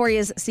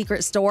Victoria's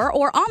Secret store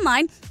or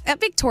online at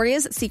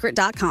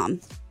victoriassecret.com.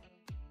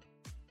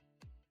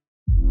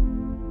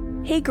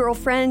 Hey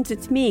girlfriends,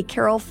 it's me,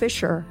 Carol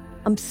Fisher.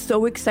 I'm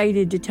so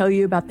excited to tell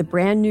you about the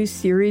brand new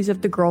series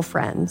of The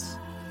Girlfriends.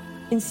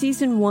 In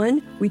season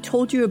 1, we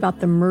told you about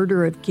the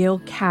murder of Gail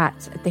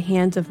Katz at the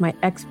hands of my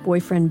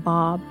ex-boyfriend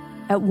Bob.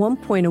 At one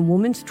point, a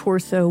woman's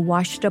torso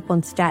washed up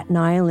on Staten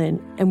Island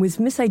and was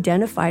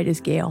misidentified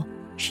as Gail.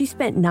 She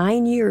spent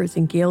 9 years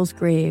in Gail's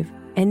grave,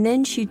 and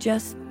then she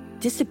just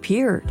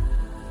disappeared.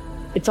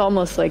 It's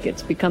almost like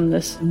it's become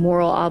this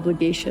moral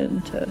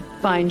obligation to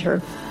find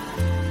her.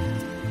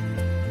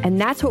 And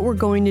that's what we're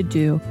going to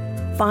do.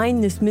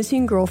 Find this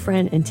missing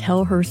girlfriend and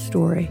tell her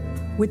story.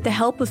 With the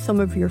help of some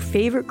of your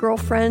favorite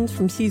girlfriends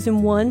from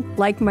season 1,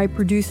 like my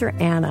producer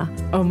Anna.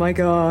 Oh my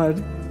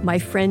God. My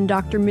friend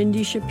Dr.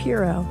 Mindy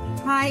Shapiro.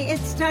 Hi,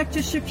 it's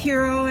Dr.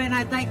 Shapiro, and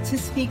I'd like to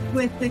speak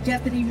with the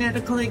Deputy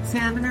Medical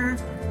Examiner.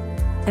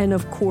 And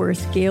of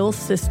course, Gail's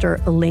sister,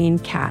 Elaine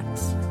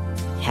Katz.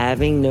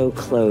 Having no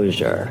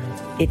closure,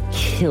 it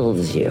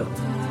kills you.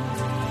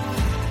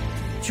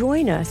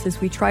 Join us as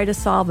we try to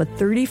solve a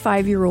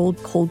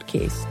 35-year-old cold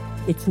case.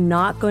 It's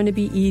not going to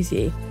be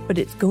easy, but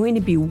it's going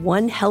to be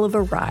one hell of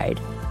a ride.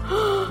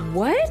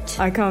 What?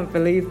 I can't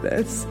believe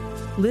this.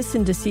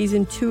 Listen to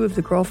season 2 of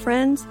The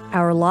Girlfriends,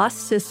 Our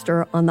Lost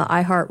Sister on the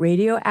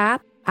iHeartRadio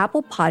app,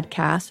 Apple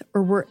Podcasts,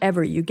 or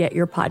wherever you get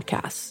your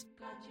podcasts.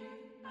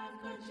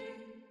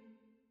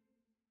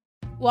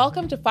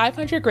 Welcome to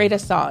 500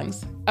 Greatest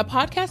Songs, a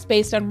podcast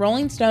based on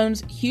Rolling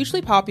Stone's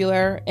hugely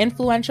popular,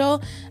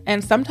 influential,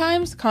 and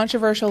sometimes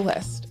controversial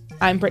list.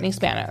 I'm Brittany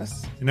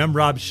Spanos. And I'm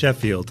Rob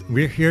Sheffield.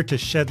 We're here to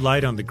shed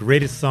light on the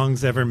greatest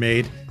songs ever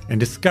made and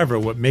discover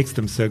what makes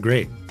them so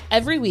great.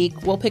 Every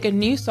week, we'll pick a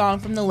new song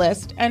from the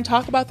list and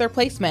talk about their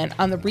placement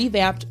on the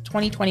revamped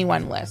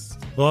 2021 list.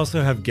 We'll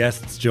also have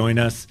guests join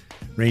us,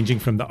 ranging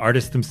from the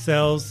artists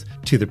themselves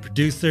to the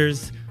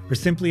producers, or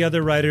simply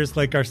other writers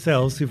like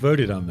ourselves who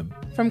voted on them.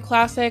 From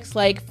classics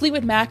like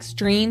Fleetwood Mac's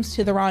Dreams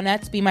to the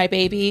Ronettes' Be My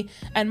Baby,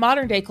 and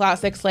modern-day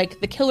classics like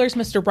The Killers'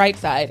 Mr.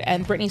 Brightside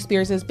and Britney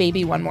Spears'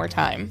 Baby One More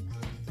Time.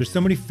 There's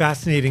so many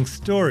fascinating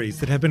stories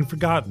that have been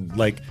forgotten,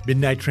 like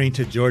Midnight Train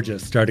to Georgia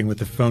starting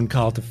with a phone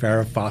call to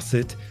Farrah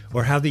Fawcett,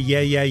 or how the Yeah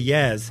Yeah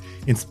Yeahs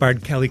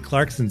inspired Kelly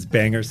Clarkson's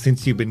banger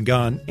Since You've Been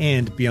Gone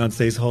and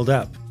Beyoncé's Hold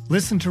Up.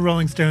 Listen to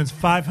Rolling Stone's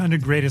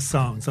 500 Greatest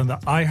Songs on the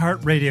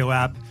iHeartRadio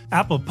app,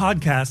 Apple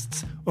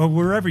Podcasts, or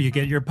wherever you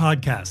get your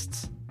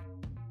podcasts.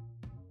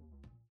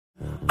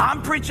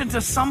 I'm preaching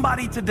to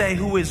somebody today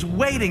who is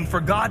waiting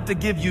for God to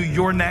give you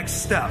your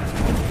next step.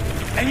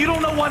 And you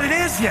don't know what it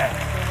is yet.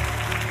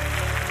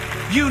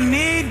 You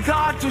need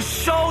God to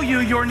show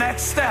you your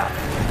next step.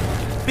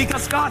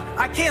 Because God,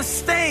 I can't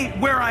stay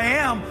where I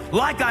am,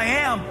 like I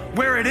am,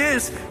 where it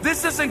is.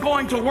 This isn't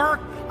going to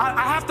work.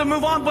 I have to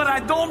move on, but I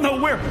don't know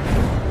where.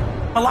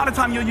 A lot of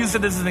time you'll use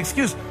it as an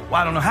excuse.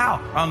 Well, I don't know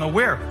how. I don't know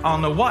where. I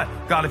don't know what.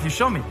 God, if you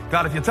show me.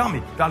 God, if you tell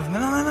me. God, if...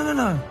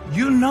 No.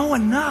 You know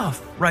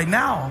enough right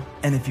now.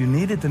 And if you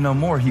needed to know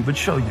more, he would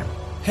show you.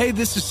 Hey,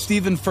 this is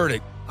Stephen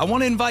Furtick. I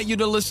want to invite you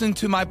to listen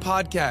to my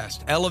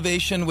podcast,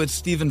 Elevation with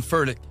Stephen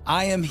Furtick.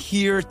 I am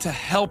here to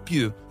help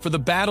you for the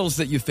battles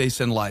that you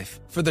face in life,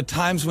 for the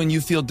times when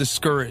you feel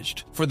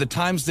discouraged, for the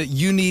times that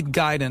you need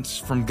guidance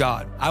from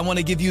God. I want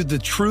to give you the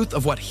truth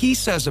of what he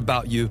says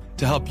about you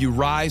to help you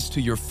rise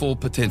to your full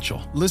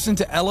potential. Listen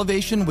to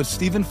Elevation with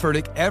Stephen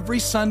Furtick every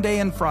Sunday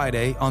and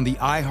Friday on the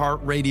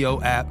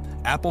iHeartRadio app,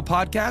 Apple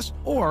Podcasts,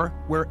 or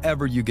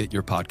wherever you get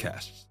your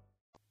podcasts.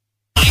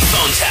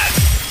 Phone tap.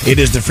 It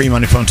is the free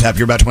money phone tap.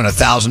 You're about to win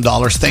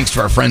 $1,000 thanks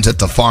to our friends at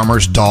the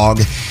Farmer's Dog.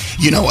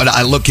 You know what?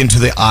 I look into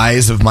the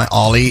eyes of my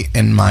Ollie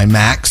and my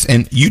Max,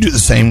 and you do the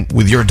same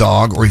with your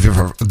dog, or if you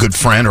have a good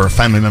friend or a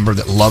family member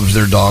that loves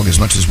their dog as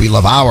much as we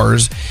love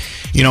ours.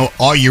 You know,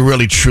 all you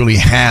really truly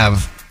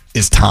have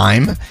is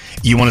time.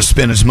 You want to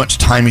spend as much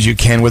time as you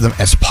can with them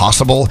as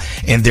possible,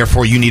 and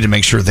therefore you need to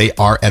make sure they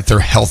are at their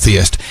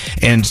healthiest.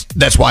 And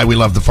that's why we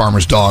love the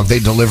Farmer's Dog. They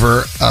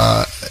deliver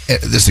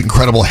this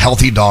incredible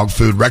healthy dog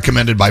food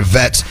recommended by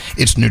vets.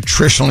 It's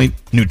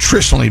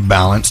nutritionally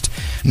balanced.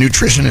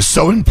 Nutrition is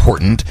so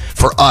important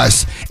for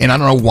us, and I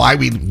don't know why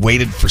we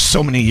waited for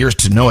so many years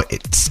to know it.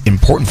 It's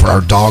important for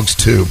our dogs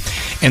too.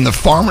 And the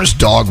Farmer's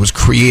Dog was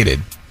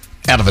created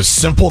out of a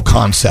simple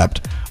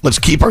concept. Let's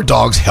keep our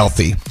dogs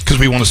healthy because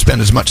we want to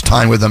spend as much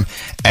time with them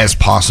as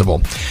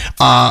possible.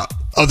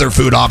 Other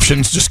food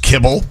options, just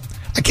kibble.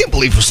 I can't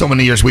believe for so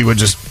many years we would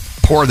just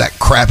pour that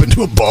crap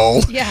into a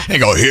bowl and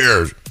go,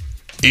 here,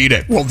 eat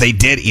it. Well, they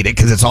did eat it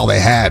because it's all they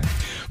had.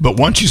 But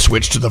once you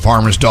switch to the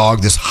Farmer's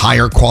Dog, this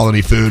higher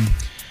quality food,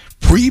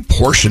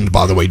 pre-portioned,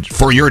 by the way,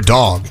 for your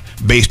dog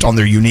based on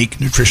their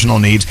unique nutritional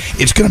needs,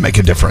 it's going to make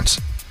a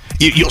difference.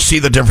 You'll see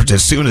the difference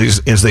as soon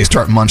as they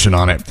start munching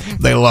on it.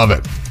 They love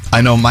it. I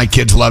know my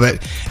kids love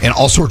it, and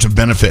all sorts of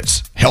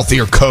benefits.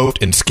 Healthier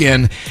coat and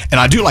skin, and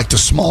I do like the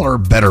smaller,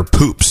 better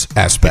poops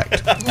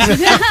aspect.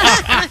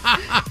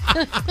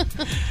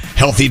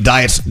 Healthy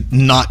diets,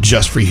 not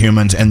just for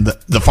humans, and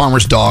the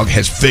Farmer's Dog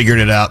has figured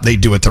it out. They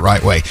do it the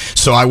right way.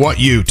 So I want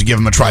you to give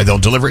them a try. They'll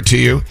deliver it to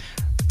you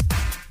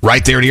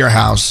right there to your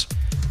house.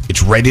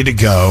 It's ready to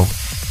go,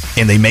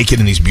 and they make it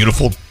in these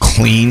beautiful,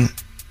 clean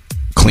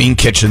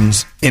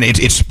kitchens, and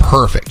it's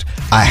perfect.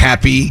 A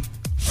happy,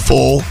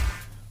 full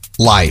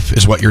life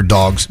is what your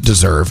dogs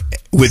deserve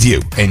with you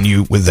and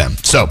you with them.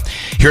 So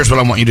here's what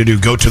I want you to do.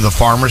 Go to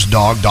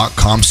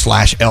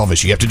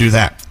thefarmersdog.com/Elvis. You have to do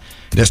that.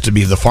 It has to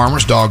be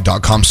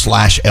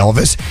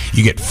thefarmersdog.com/Elvis.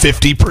 You get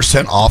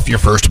 50% off your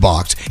first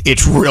box.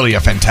 It's really a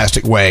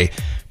fantastic way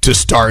to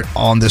start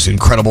on this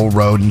incredible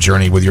road and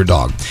journey with your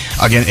dog.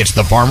 Again, it's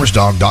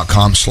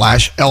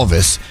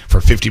thefarmersdog.com/Elvis for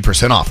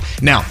 50%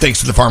 off. Now, thanks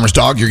to the Farmer's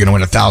Dog, you're going to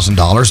win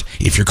 $1,000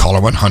 if you're caller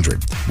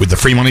 100 with the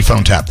free money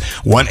phone tap.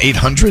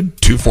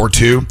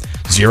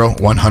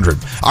 1-800-242-0100.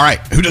 All right,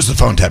 who does the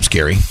phone tap,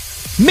 Scary?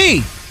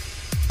 Me.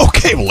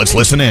 Okay, well, let's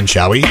listen in,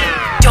 shall we?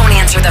 Don't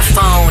answer the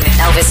phone,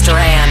 Elvis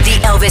Duran.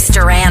 The Elvis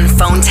Duran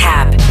phone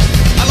tap.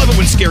 I love it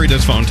when Scary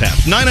does phone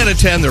taps. 9 out of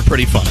 10, they're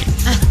pretty funny.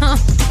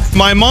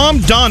 My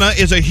mom, Donna,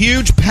 is a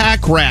huge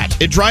pack rat.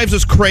 It drives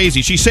us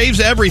crazy. She saves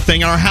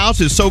everything, and our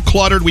house is so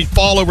cluttered we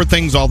fall over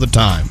things all the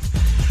time.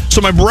 So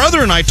my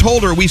brother and I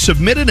told her we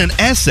submitted an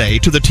essay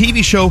to the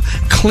TV show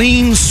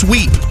Clean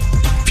Sweep.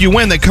 If you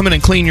win, they come in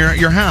and clean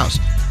your house.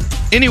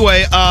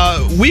 Anyway,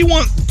 we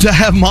want to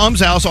have Mom's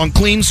house on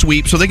Clean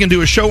Sweep so they can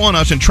do a show on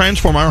us and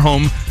transform our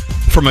home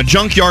from a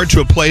junkyard to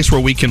a place where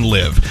we can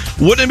live.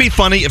 Wouldn't it be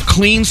funny if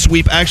Clean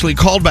Sweep actually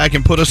called back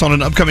and put us on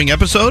an upcoming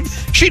episode?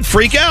 She'd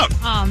freak out.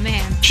 Oh,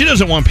 man. She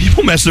doesn't want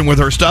people messing with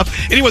her stuff.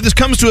 Anyway, this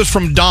comes to us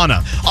from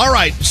Donna. All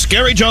right,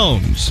 Scary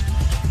Jones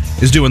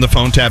is doing the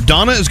phone tap.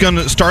 Donna is going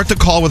to start the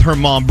call with her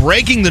mom,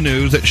 breaking the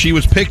news that she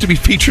was picked to be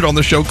featured on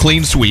the show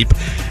Clean Sweep.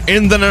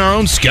 And then our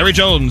own Scary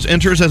Jones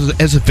enters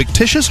as a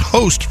fictitious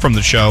host from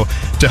the show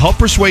to help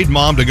persuade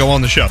Mom to go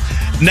on the show.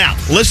 Now,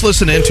 let's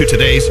listen into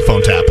today's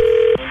phone tap.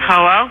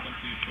 Hello?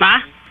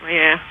 Ma?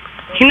 Yeah.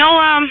 You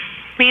know,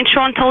 me and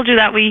Sean told you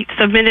that we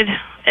submitted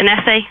an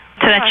essay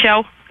to that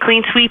show,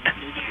 Clean Sweep?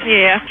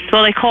 Yeah.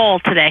 Well, they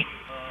called today.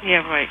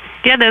 Yeah, right.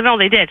 Yeah, they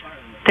did.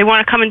 They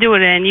want to come and do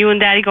it, and you and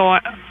Daddy go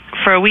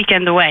for a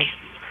weekend away.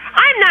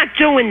 I'm not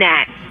doing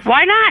that.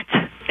 Why not?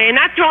 They're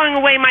not throwing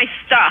away my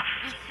stuff.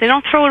 They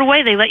don't throw it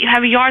away. They let you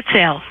have a yard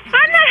sale. I'm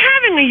not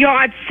having a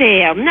yard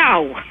sale,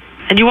 no.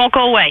 And you won't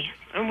go away?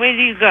 And where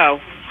do you go?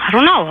 I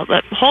don't know.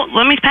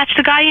 Let me patch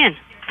the guy in.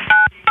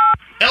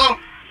 Hello.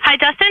 Hi,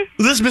 Dustin?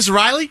 Is this Miss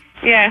Riley?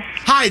 Yes.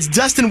 Hi, it's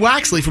Dustin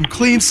Waxley from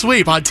Clean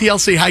Sweep on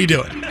TLC. How you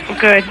doing?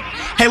 Good.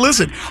 Hey,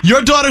 listen,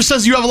 your daughter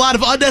says you have a lot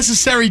of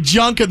unnecessary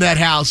junk in that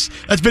house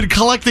that's been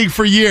collecting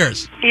for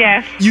years.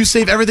 Yes. You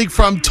save everything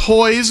from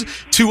toys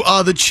to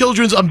the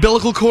children's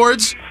umbilical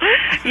cords.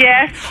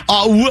 Yes.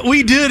 What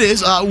we did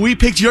is we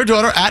picked your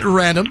daughter at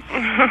random,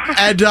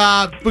 and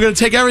we're going to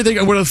take everything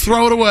and we're going to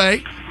throw it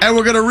away, and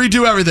we're going to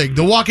redo everything.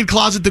 The walk-in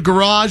closet, the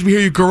garage. We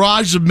hear your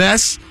garage is a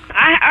mess.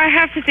 I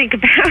have to think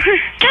about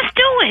it. Just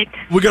do it.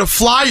 We're going to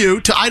fly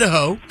you to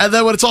Idaho, and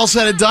then when it's all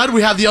said and done,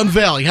 we have the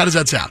unveiling. How does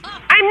that sound?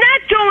 I'm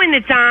not doing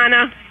it,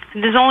 Donna.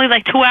 There's only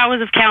like 2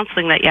 hours of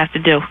counseling that you have to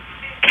do.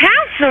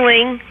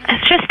 Counseling?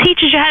 It just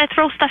teaches you how to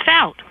throw stuff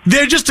out.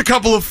 They're just a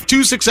couple of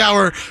 2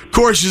 6-hour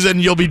courses,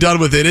 and you'll be done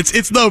with it.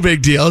 It's no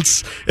big deal.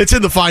 It's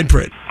in the fine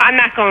print. I'm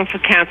not going for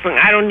counseling.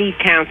 I don't need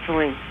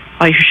counseling.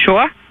 Are you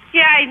sure?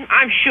 Yeah,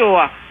 I'm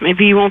sure.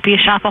 Maybe you won't be a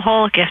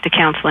shopaholic after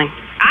counseling.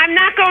 I'm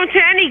not going to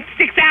any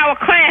 6-hour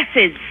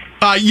classes.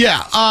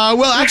 Yeah.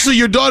 Well, actually,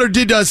 your daughter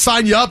did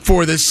sign you up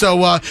for this,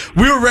 so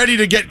we were ready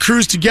to get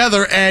crews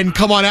together and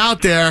come on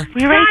out there.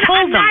 We already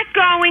told them. I'm not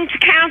going to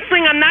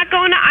counseling. I'm not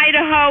going to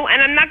Idaho,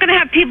 and I'm not going to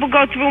have people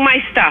go through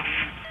my stuff.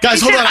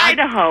 Guys, hold on.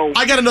 Idaho.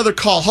 I got another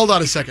call. Hold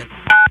on a second.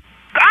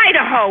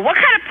 Idaho? What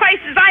kind of place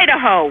is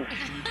Idaho?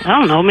 I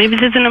don't know. Maybe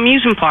there's an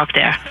amusement park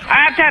there.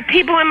 I have to have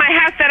people in my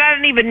house that I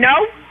don't even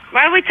know?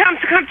 Why don't we tell them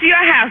to come to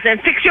your house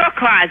and fix your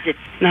closet?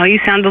 No, you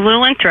sound a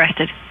little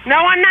interested. No,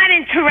 I'm not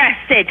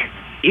interested.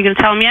 You gonna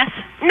tell them yes?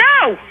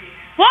 No!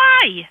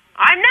 Why?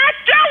 I'm not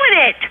doing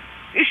it!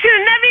 You should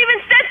have never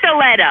even sent the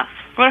letter.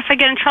 What if I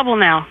get in trouble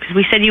now? Because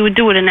we said you would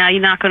do it and now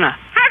you're not gonna.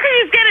 How can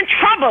you get in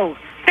trouble?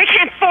 They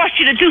can't force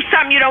you to do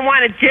something you don't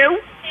want to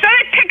do. So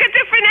they pick a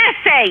different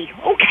essay.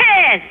 Who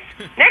cares?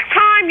 Next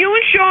time, you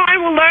and Sean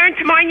will learn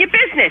to mind your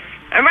business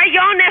and write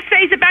your own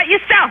essays about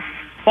yourself.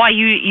 Why,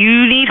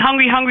 you need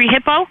Hungry Hungry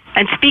Hippo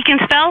and Speak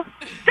and Spell?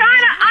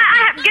 Donna,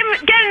 I'm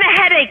getting a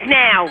headache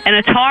now.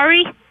 And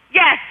Atari?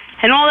 Yes.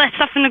 And all that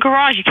stuff in the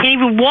garage. You can't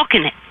even walk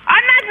in it.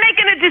 I'm not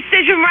making a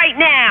decision right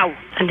now.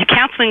 And the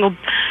counseling will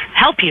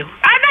help you.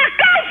 I'm not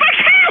going for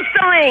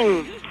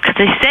counseling! Because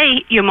they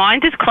say your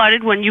mind is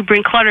cluttered when you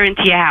bring clutter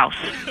into your house.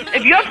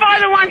 If your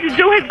father wants to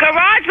do his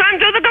garage, let him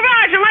do the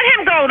garage and let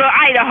him go to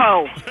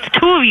Idaho. The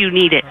two of you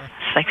need it.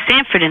 It's like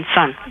Sanford and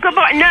Son.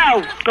 Goodbye.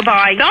 No.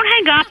 Goodbye. Don't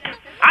hang up.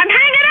 I'm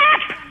hanging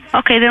up.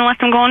 Okay, then let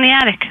them go in the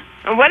attic.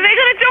 And what are they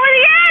going to do in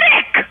the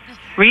attic?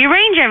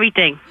 Rearrange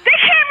everything. They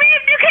can't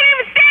you can't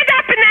even stand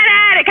up in that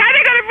attic. How are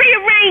they going to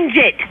rearrange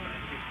it?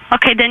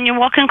 Okay, then your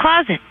walk-in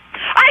closet.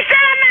 I said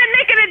I'm not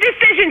making a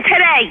decision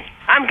today.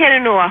 I'm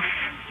getting off.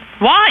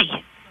 Why?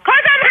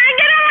 Because I'm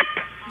hanging up.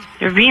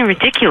 You're being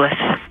ridiculous.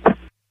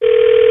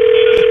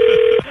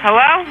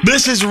 Hello?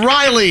 Mrs.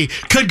 Riley,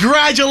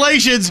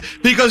 congratulations,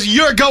 because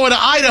you're going to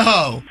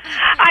Idaho.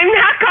 I'm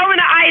not going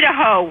to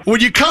Idaho.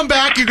 When you come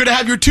back, you're going to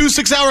have your 2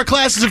 6-hour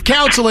classes of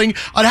counseling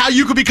on how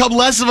you can become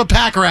less of a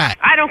pack rat.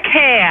 I don't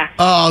care.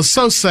 Oh,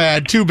 so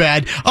sad. Too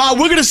bad.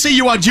 We're going to see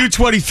you on June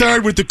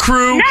 23rd with the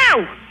crew.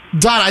 No!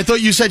 Donna, I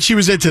thought you said she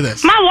was into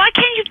this. Mom, why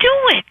can't you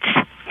do it?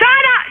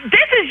 Donna,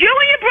 this is you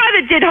and your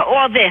brother did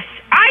all this.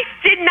 I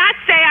did not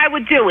say I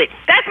would do it.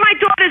 That's my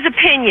daughter's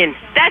opinion.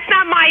 That's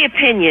not my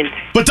opinion.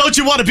 But don't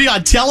you want to be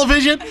on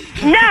television?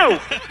 No.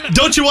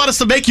 Don't you want us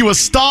to make you a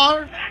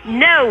star?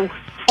 No.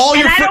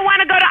 And I don't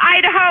want to go to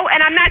Idaho,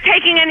 and I'm not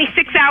taking any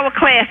 6-hour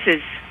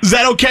classes. Is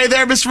that okay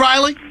there, Miss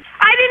Riley?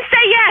 I didn't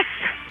say yes.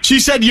 She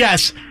said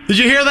yes. Did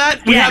you hear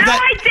that? We have that.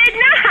 No, I did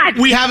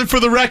not. We have it for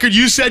the record.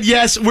 You said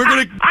yes. We're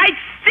going to... I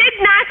did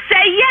not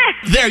say yes.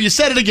 There, you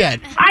said it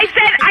again. I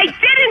said I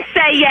didn't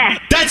say yes.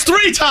 That's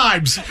 3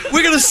 times.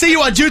 We're going to see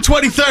you on June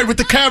 23rd with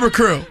the camera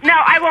crew. No,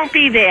 I won't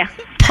be there.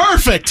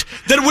 Perfect.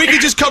 Then we can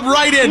just come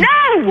right in.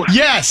 No.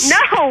 Yes.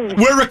 No.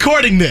 We're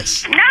recording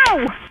this.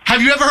 No.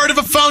 Have you ever heard of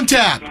a phone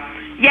tap?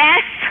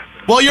 Yes.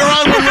 Well, you're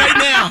on one right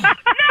now. No,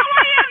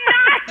 I am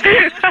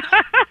not.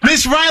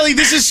 Miss Riley,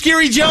 this is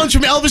Scary Jones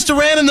from Elvis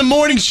Duran in the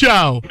Morning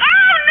Show. Oh,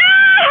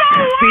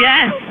 no.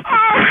 Yes.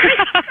 Oh,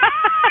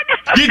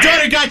 your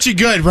daughter got you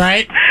good,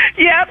 right?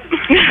 Yep.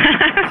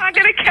 I'm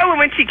going to kill her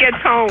when she gets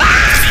home.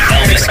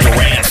 Elvis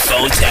Duran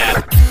phone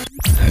tap.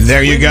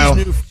 There you go.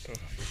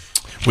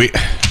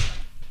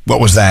 What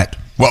was that?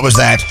 What was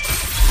that?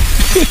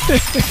 I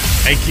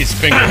think his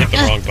finger hit the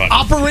wrong button.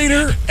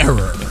 Operator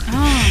error.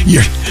 Oh.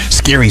 Your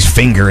Scary's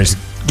finger is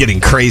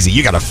getting crazy.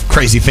 You got a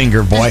crazy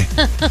finger, boy.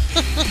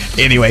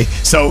 Anyway,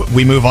 so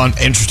we move on.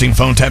 Interesting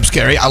phone tap,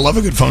 Scary. I love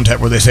a good phone tap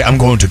where they say, I'm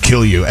going to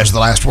kill you as the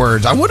last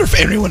words. I wonder if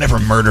anyone ever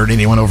murdered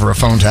anyone over a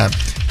phone tap.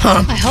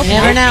 Huh? I hope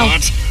never know.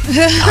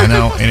 I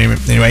know.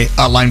 Anyway,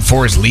 line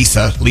 4 is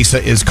Lisa.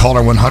 Lisa is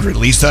caller 100.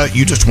 Lisa,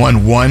 you just won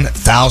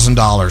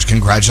 $1,000.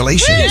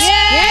 Congratulations.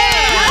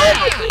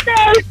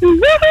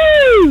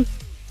 Woohoo!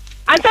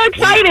 I'm so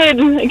excited.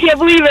 I can't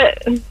believe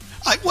it.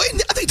 I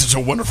think this is a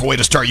wonderful way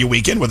to start your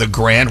weekend with a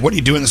grand. What are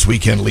you doing this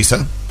weekend,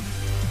 Lisa?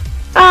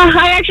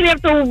 I actually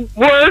have to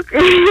work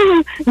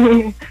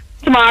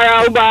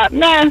tomorrow, but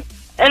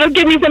it'll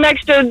give me some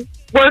extra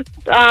work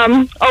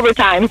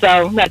overtime,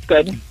 so that's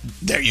good.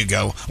 There you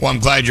go. Well, I'm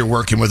glad you're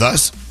working with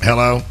us.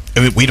 Hello.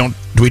 I mean,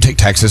 do we take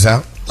taxes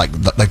out like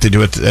they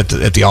do at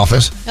the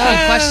office?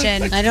 Oh,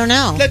 question. I don't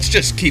know. Let's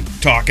just keep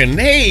talking.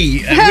 Hey,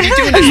 what are you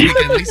doing this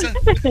weekend, Lisa?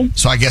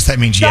 So I guess that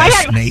means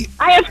yes, Nate.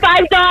 I have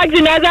 5 dogs,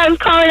 and as I was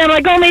calling, I'm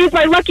like, oh, maybe it's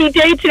my lucky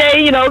day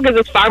today, because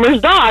it's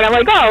Farmer's Dog. I'm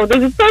like, oh,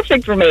 this is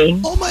perfect for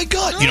me. Oh, my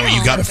God. You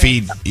got to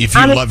feed, if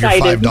you love your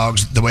 5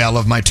 dogs the way I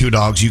love my 2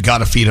 dogs, you got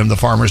to feed them the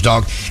Farmer's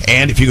Dog.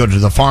 And if you go to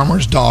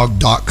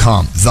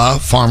thefarmersdog.com,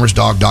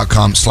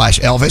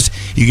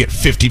 thefarmersdog.com/Elvis, you get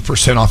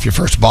 50% off your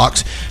first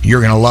box.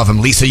 You're going to love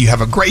them. Lisa, you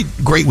have a great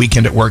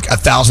weekend at work,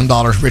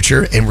 $1,000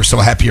 richer, and we're so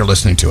happy you're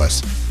listening to us.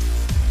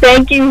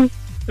 Thank you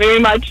very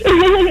much.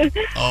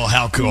 Oh,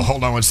 how cool.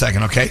 Hold on one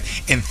second, okay?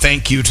 And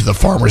thank you to the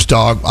Farmer's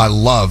Dog. I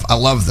love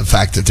the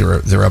fact that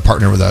they're a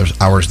partner with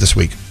ours this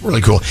week.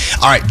 Really cool.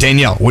 All right,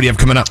 Danielle, what do you have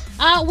coming up?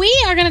 We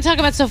are going to talk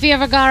about Sofia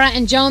Vergara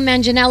and Joe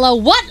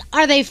Manganiello. What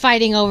are they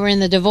fighting over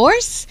in the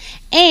divorce?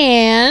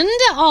 And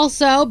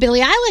also, Billie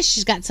Eilish,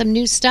 she's got some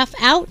new stuff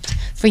out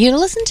for you to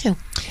listen to.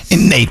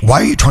 And Nate,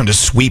 why are you trying to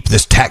sweep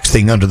this tax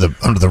thing under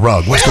the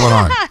rug? What's going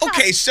on?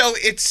 Okay, so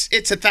it's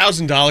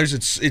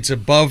 $1,000. It's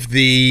above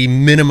the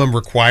minimum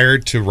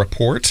required to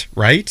report,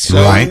 right?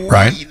 So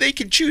right. They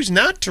could choose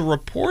not to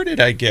report it,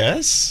 I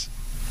guess.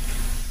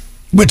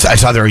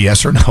 It's either a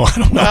yes or no. I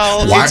don't know.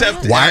 Well,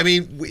 why? I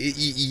mean,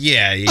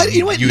 yeah. You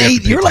know what,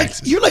 Nate?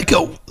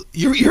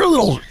 You're a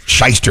little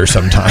shyster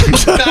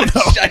sometimes. I'm not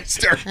a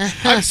shyster.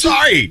 I'm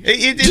sorry.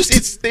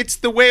 It's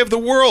the way of the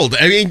world.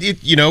 I mean,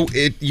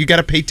 you got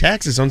to pay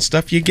taxes on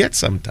stuff you get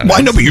sometimes. Well,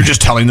 I know, but you're just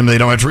telling them they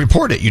don't have to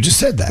report it. You just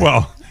said that.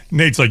 Well,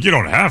 Nate's like, you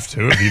don't have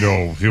to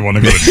if you want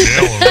to go to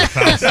jail over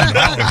 $1,000.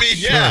 I mean,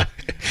 yeah.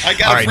 I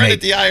got a friend Nate.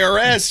 at the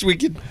IRS. We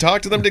could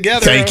talk to them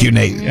together. Thank you,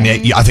 Nate. Yeah.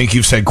 Nate, I think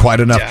you've said quite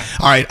enough. Yeah.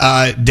 All right,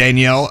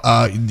 Danielle,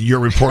 your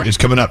report is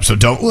coming up, so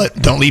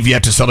don't leave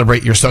yet to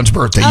celebrate your son's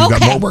birthday. You've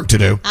got more work to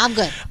do. I'm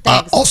good.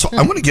 Also,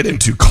 I want to get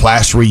into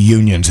class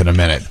reunions in a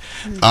minute.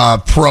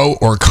 Pro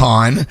or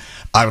con,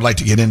 I would like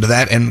to get into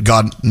that, and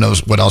God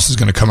knows what else is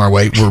going to come our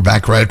way. We're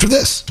back right after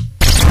this.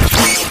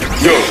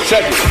 Yo,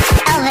 check it.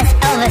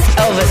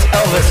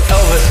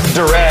 Elvis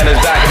Duran is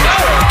back in the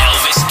show.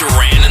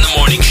 Duran in the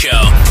Morning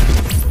Show.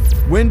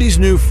 Wendy's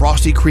new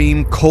Frosty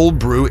Cream Cold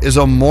Brew is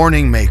a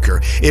morning maker.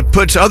 It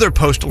puts other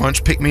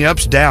post-lunch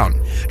pick-me-ups down.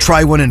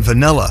 Try one in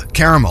vanilla,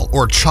 caramel,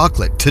 or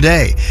chocolate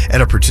today at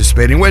a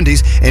participating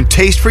Wendy's and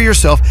taste for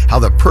yourself how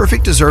the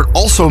perfect dessert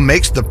also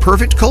makes the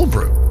perfect cold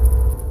brew.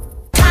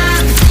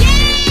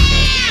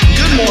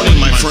 Good morning,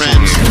 my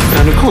friends.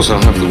 And of course,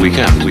 I'll have the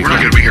weekend. We're not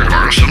going to be here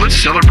tomorrow, so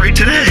let's celebrate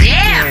today.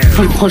 Yeah.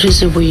 But what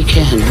is a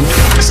weekend?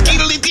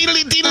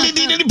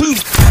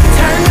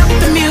 Turn up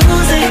the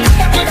music.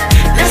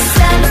 Let's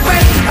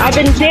celebrate. I've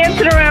been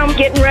dancing around,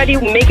 getting ready,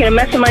 making a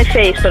mess of my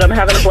face, but I'm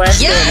having a blast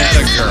doing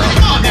it. Girl.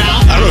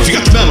 I don't know if you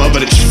got the memo,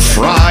 but it's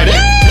Friday.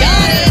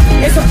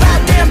 It's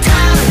about damn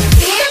time.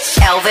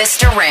 Elvis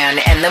Duran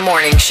and the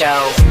Morning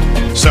Show.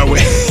 So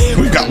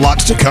we've got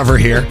lots to cover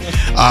here.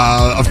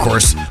 Of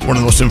course, one of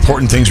the most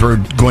important things we're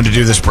going to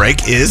do this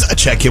break is a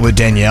check-in with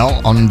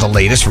Danielle on the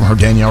latest from her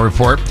Danielle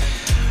report.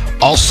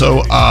 Also,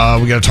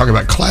 we got to talk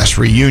about class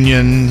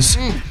reunions.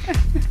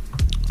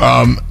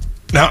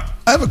 Now,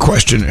 I have a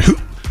question.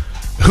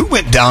 Who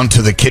went down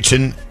to the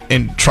kitchen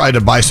and tried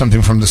to buy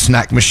something from the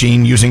snack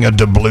machine using a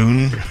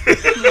doubloon?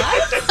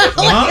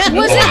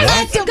 Was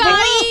it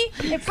Scotty?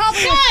 It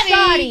probably was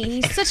Scotty.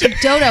 He's such a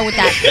dodo with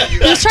that.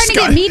 He's trying to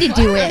get me to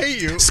do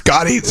it.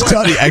 Scotty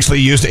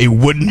actually used a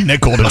wooden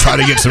nickel to try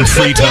to get some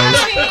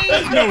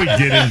Fritos. No, he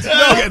didn't.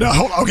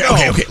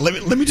 Okay.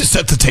 Let me just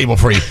set the table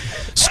for you.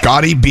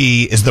 Scotty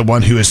B is the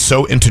one who is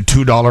so into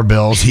 $2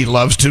 bills. He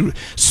loves to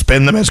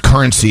spend them as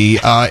currency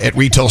at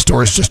retail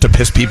stores just to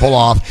piss people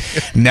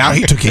off. Now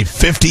he took a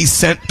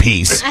 50-cent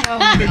piece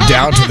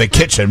down to the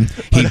kitchen.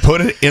 He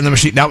put it in the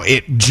machine. Now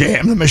it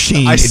jammed the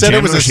machine. I said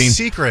it was a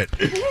secret.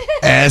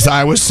 As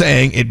I was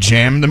saying, it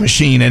jammed the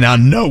machine, and now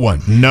no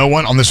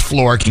one on this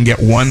floor can get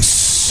one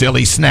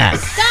silly snack.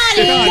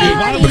 Scotty,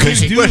 why would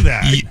Because you do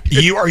that?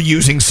 you are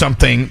using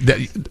something that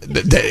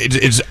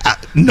is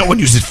no one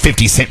uses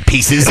 50-cent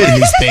pieces in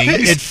these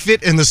things. It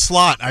fit in the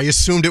slot. I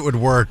assumed it would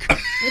work.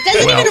 It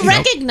doesn't even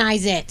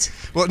recognize it.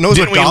 Well, it knows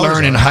Didn't what we dollars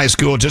learn in are. high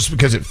school just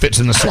because it fits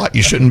in the slot,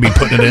 you shouldn't be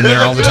putting it in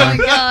there all the time?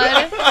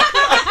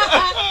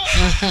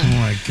 Oh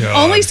my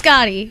God. Only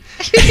Scotty.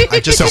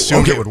 I just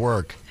assumed it would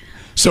work.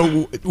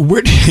 So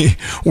where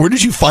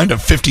did you find a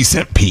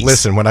 50-cent piece?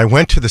 Listen, when I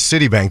went to the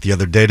Citibank the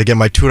other day to get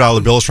my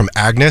 $2 bills from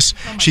Agnes,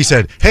 she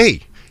said,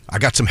 "Hey, I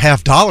got some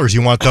 $50.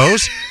 You want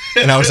those?"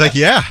 And I was like,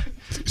 "Yeah."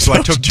 So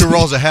I took 2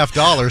 rolls of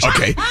 $50.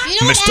 Okay. You know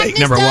what Mistake Agnes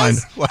number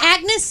does? one.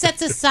 Agnes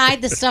sets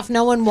aside the stuff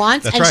no one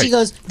wants, That's and right. she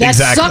goes, "That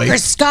Exactly. sucker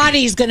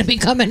Scotty's going to be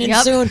coming in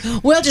Yep.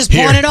 soon. We'll just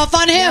Here. pawn it off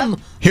on him."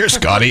 Here,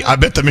 Scotty, I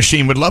bet the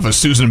machine would love a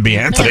Susan B.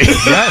 Anthony.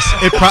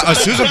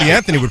 Yes, Susan B.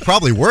 Anthony would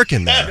probably work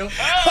in there.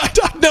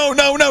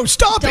 No,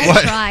 stop Don't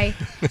it. try.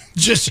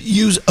 Just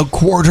use a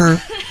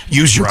quarter.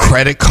 Use your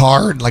credit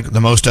card like the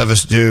most of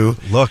us do.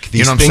 Look, these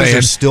you know what I'm things saying?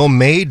 are still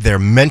made. They're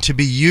meant to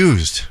be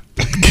used.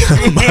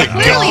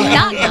 Really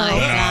not, though.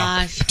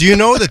 Gosh. Do you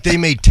know that they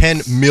made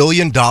 $10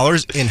 million in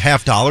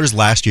 $50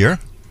 last year?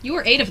 You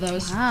were 8 of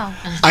those. Wow.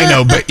 I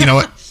know, but you know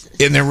what?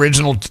 In the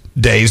original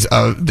days,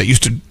 they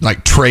used to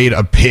like trade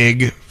a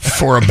pig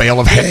for a bale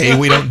of hay.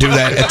 We don't do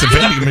that at the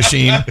vending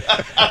machine.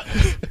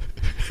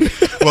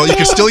 Well, you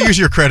can still use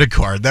your credit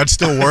card. That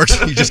still works.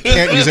 You just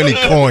can't use any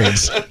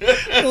coins.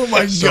 Oh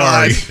my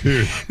Sorry.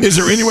 God! Is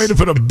there any way to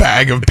put a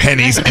bag of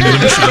pennies into the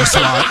machine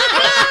slot?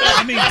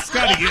 I mean,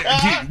 Scotty,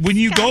 when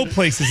you go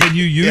places and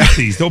you use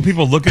these, don't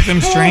people look at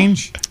them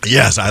strange?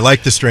 Yes, I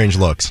like the strange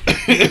looks.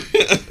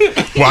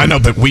 Well, I know,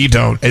 but we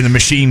don't, and the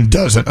machine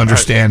doesn't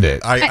understand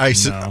it.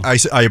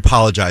 I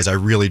apologize. I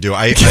really do.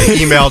 I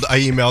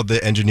emailed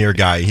the engineer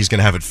guy. He's going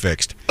to have it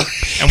fixed.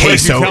 And what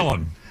did you tell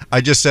him? I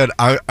just said,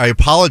 I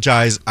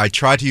apologize. I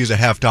tried to use a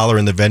 $50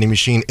 in the vending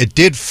machine. It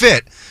did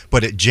fit,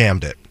 but it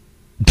jammed it.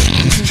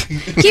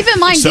 Keep in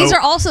mind, these are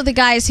also the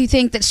guys who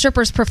think that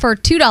strippers prefer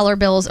 $2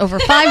 bills over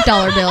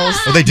 $5 bills.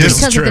 Oh, they do.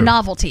 Because This is of the true.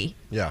 novelty.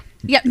 Yeah.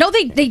 Yeah. No,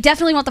 they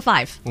definitely want the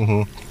 5.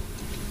 Mm-hmm.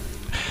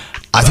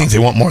 I think they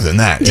want more than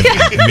that.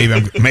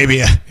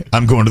 Maybe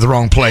I'm going to the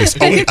wrong place.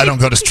 Oh, I don't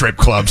go to strip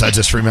clubs. I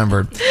just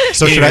remembered.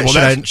 So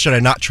Anyway, should I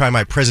not try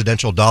my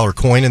presidential dollar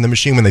coin in the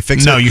machine when they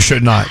fix it? No, you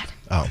should not.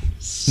 Oh.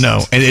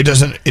 No, and it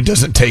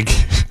doesn't take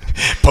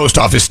post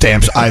office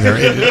stamps either.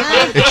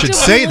 It should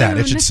say that.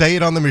 It should say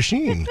it on the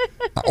machine.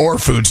 Or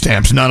food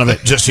stamps. None of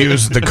it. Just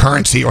use the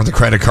currency or the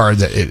credit card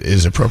that it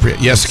is appropriate.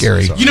 Yes,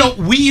 Gary. You know,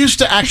 we used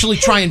to actually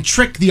try and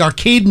trick the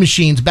arcade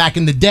machines back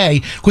in the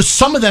day because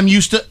some of them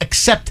used to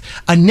accept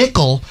a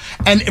nickel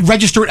and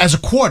register it as a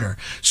quarter.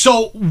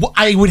 So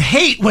I would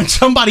hate when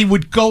somebody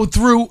would go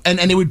through and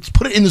they would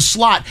put it in the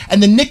slot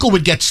and the nickel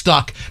would get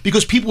stuck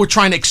because people were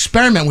trying to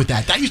experiment with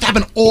that. That used to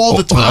happen all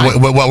the time.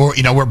 Well,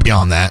 we're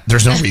beyond that.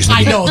 There's no reason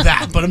to I be know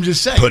that, but I'm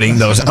just saying. putting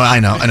those. I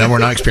know we're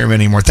not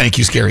experimenting anymore. Thank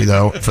you, Scary,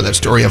 though, for that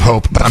story of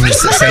hope. But I'm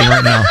just saying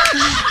right now.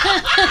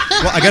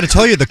 Well, I got to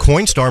tell you, the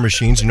Coinstar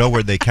machines, you know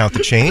where they count the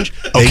change?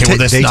 They Okay,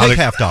 well, take not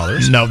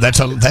 $50. No,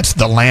 that's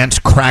the Lance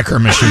Cracker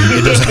machine.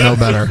 It doesn't know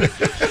better.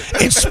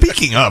 And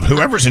speaking of,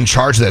 whoever's in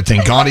charge of that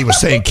thing, Gandhi was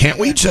saying, can't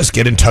we just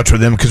get in touch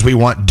with them because we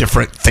want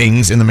different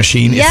things in the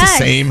machine? Yes. It's the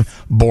same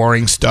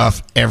boring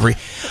stuff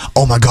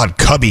Oh my God,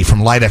 Cubby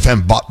from Light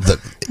FM bought the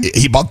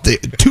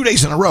 2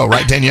 days in a row,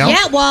 right, Danielle?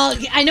 Yeah, well,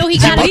 I know he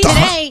got it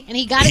today, and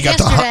he got it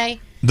yesterday.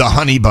 The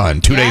honey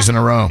bun, 2 days in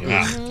a row.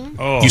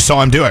 Mm-hmm. You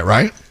saw him do it,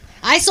 right?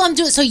 I saw him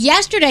do it. So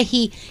yesterday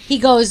he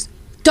goes,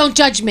 "Don't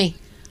judge me."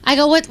 I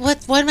go, "What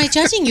am I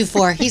judging you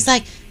for?" He's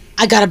like,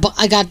 I got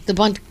the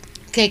bun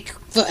cake,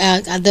 for,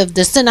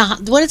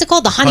 what is it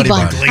called? The honey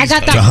bun. I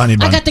got the honey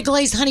bun. I got the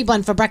glazed honey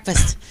bun for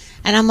breakfast.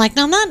 And I'm like,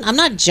 no, I'm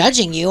not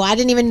judging you. I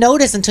didn't even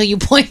notice until you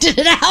pointed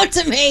it out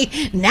to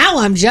me. Now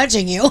I'm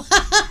judging you.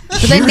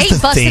 But then Nate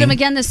busted him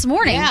again this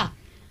morning.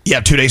 Yeah,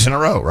 2 days in a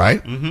row,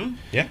 right? Mm-hmm.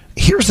 Yeah.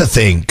 Here's the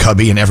thing,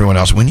 Cubby and everyone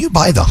else. When you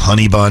buy the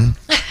honey bun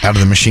out of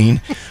the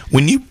machine,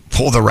 when you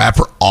pull the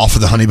wrapper off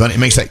of the honey bun, it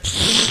makes that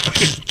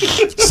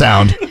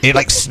sound. It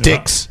like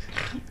sticks.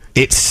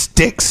 It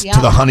sticks to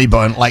the honey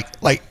bun like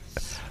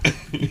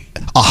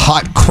a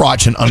hot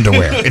crotch in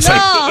underwear. It's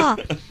like...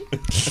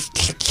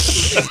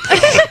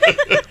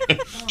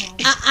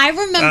 I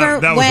remember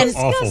when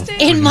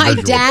in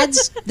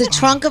the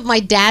trunk of my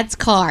dad's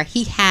car,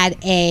 he had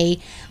a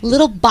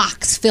little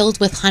box filled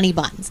with honey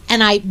buns,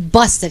 and I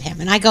busted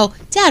him, and I go,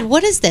 "Dad,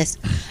 what is this?"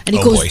 And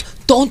he goes,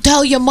 "Don't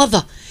tell your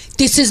mother.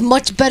 This is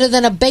much better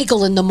than a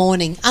bagel in the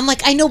morning." I'm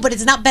like, "I know, but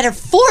it's not better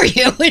for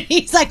you." And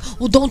he's like,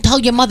 "Well, don't tell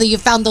your mother you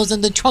found those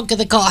in the trunk of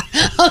the car."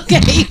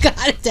 Okay, you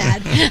got it,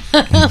 Dad.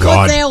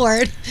 What's their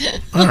word?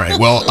 All right.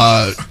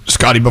 Well,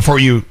 Scotty, before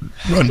you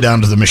run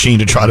down to the machine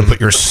to try to put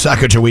your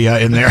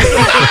Sacagawea in there,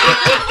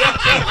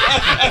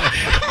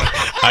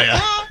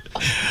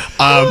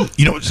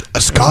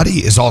 Scotty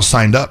is all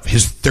signed up.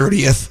 His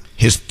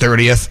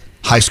 30th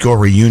high school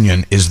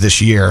reunion is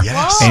this year.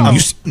 Yes.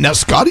 And now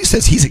Scotty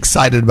says he's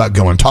excited about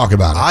going. Talk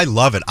about it. I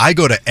love it. I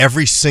go to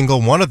every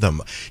single one of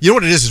them. You know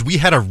what it is we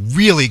had a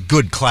really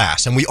good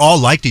class, and we all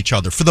liked each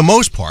other for the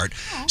most part.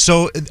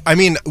 So, I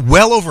mean,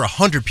 well over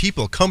 100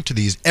 people come to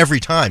these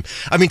every time.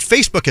 I mean,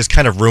 Facebook has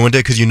kind of ruined it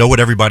because you know what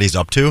everybody's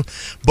up to,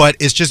 but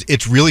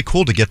it's really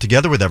cool to get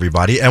together with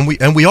everybody, and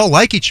we all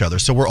like each other,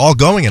 so we're all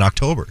going in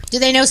October. Do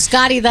they know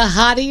Scotty the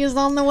Hottie is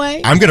on the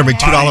way? I'm going to bring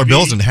 $2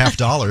 bills and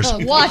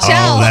 $50. Watch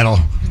out.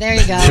 There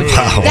you go.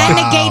 Wow, that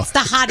wow. negates the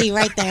hottie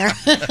right there.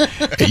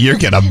 You're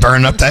going to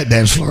burn up that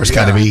dance floor. It's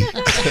got to be.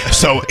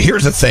 So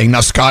here's the thing.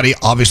 Now, Scotty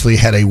obviously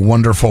had a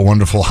wonderful,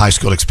 wonderful high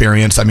school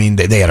experience. I mean,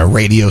 they had a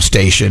radio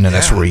station, and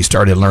that's where he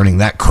started learning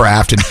that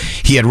craft. And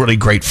he had really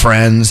great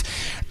friends.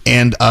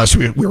 And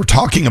so we were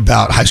talking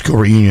about high school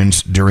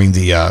reunions during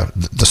the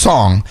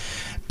song.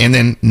 And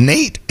then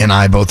Nate and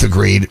I both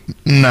agreed,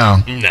 no,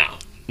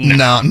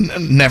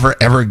 never,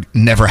 ever,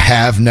 never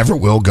have, never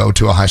will go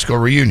to a high school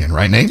reunion,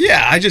 right, Nate?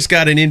 Yeah, I just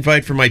got an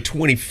invite for my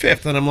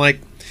 25th, and I'm like,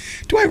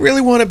 do I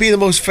really want to be the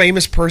most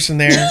famous person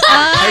there?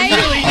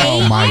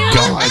 Oh my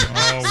God!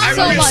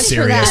 So much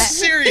for that.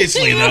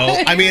 Seriously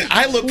though, I mean,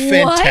 I look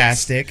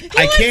fantastic.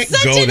 I can't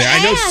go there.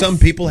 I know some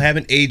people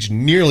haven't aged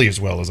nearly as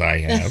well as I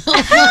have,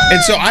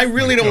 and so I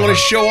really don't want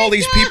to show all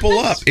these people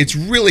up. It's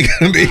really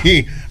going to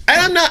be.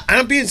 And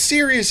I'm being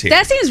serious here.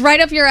 That seems right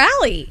up your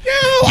alley.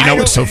 No, you know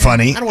what's so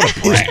funny? I don't want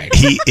to brag.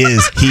 He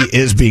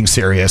is being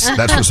serious.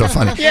 That's what's so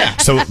funny. Yeah.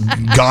 So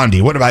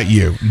Gandhi, what about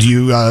you? Do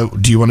you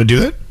want to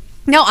do it?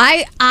 No,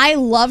 I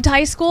loved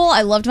high school.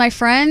 I loved my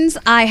friends.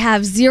 I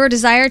have zero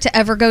desire to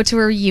ever go to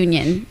a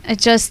reunion. It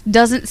just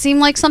doesn't seem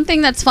like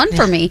something that's fun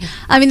for me.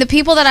 I mean, the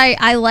people that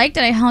I liked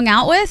and I hung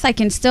out with, I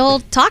can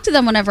still talk to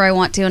them whenever I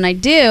want to, and I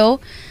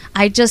do.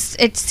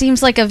 It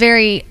seems like a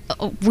very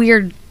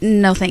weird,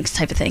 no thanks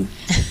type of thing.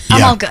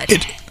 I'm all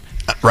good.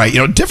 Right.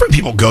 Different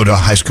people go to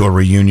high school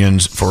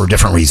reunions for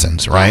different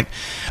reasons, right?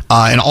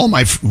 And all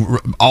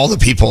the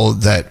people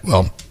that,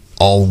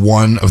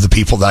 one of the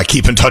people that I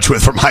keep in touch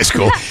with from high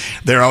school,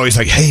 they're always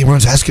like, hey,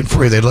 everyone's asking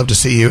for you. They'd love to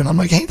see you. And I'm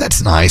like, hey,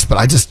 that's nice. But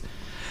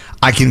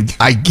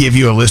I give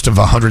you a list of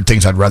 100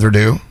 things I'd rather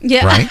do.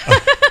 Yeah. Right.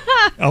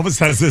 Elvis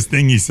has this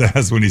thing he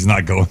says when he's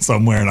not going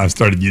somewhere, and I've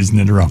started using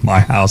it around my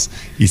house.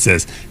 He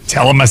says,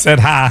 tell him I said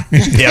hi.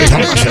 Yeah, tell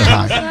him I said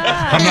hi.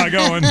 I'm not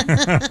going.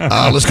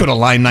 Let's go to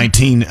line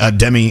 19.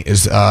 Demi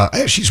is,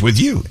 she's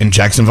with you in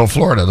Jacksonville,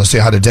 Florida. Let's say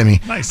hi to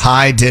Demi. Nice.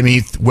 Hi,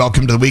 Demi.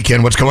 Welcome to the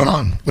weekend. What's going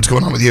on? What's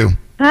going on with you?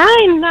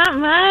 Hi, not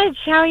much.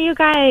 How are you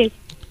guys?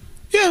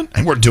 Yeah,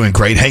 and we're doing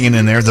great, hanging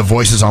in there. The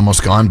voice is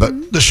almost gone,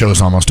 but the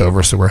show's almost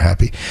over, so we're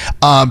happy.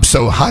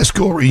 So high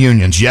school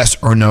reunions, yes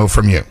or no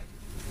from you?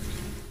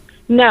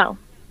 No,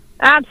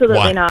 absolutely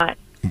Why? not.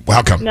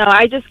 How come? No,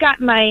 I just got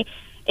my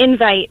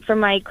invite for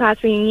my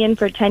class reunion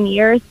for 10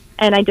 years,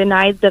 and I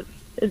denied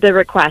the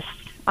request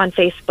on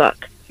Facebook.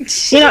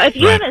 If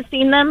you haven't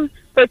seen them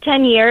for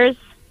 10 years,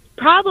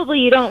 probably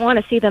you don't want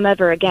to see them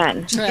ever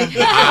again.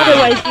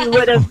 Otherwise,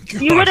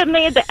 you would have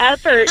made the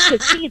effort to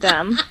see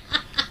them.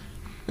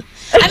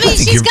 I mean,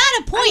 she's got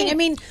a point. I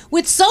mean,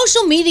 with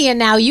social media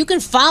now, you can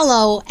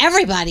follow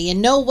everybody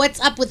and know what's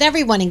up with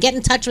everyone and get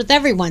in touch with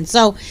everyone.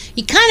 So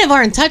you kind of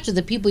are in touch with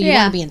the people you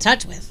want to be in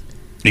touch with.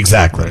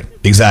 Exactly.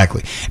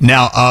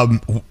 Now,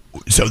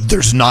 so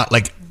there's not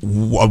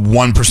a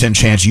 1%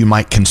 chance you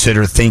might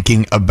consider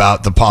thinking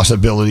about the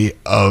possibility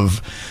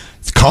of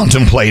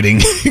contemplating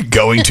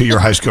going to your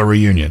high school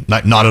reunion?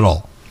 Not at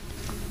all.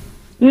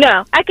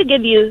 No, I could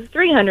give you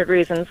 300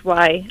 reasons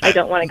why I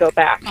don't want to go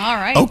back. All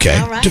right. Okay.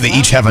 All right. Do they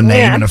each have a name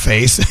Yeah. and a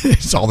face?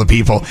 It's all the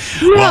people.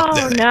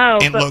 No.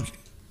 And but- look,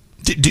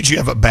 did you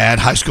have a bad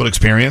high school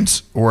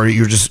experience, or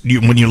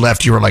when you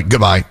left, you were like,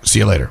 goodbye, see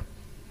you later?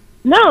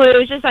 No, it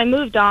was just I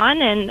moved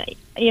on, and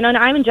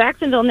I'm in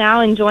Jacksonville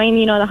now, enjoying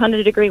the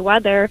 100-degree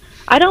weather.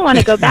 I don't want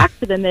to go back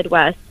to the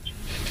Midwest.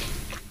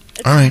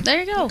 All right.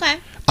 There you go. Okay.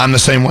 I'm the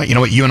same way. You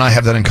know what? You and I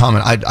have that in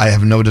common. I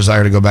have no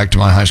desire to go back to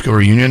my high school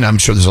reunion. I'm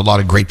sure there's a lot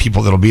of great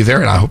people that'll be there,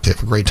 and I hope they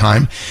have a great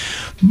time.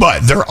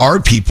 But there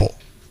are people,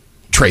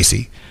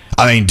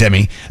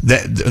 Demi,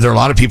 there are a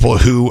lot of people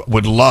who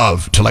would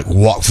love to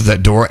walk through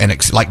that door and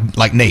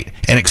like Nate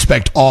and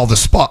expect all the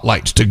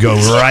spotlights to go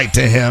right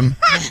to him.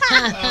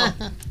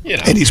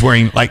 And he's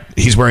wearing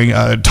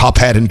a top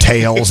hat and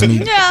tails,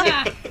 and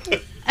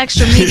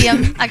Extra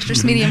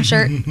medium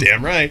shirt.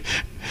 Damn right.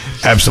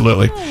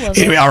 Absolutely.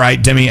 Anyway, all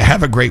right, Demi,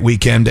 have a great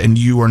weekend, and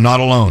you are not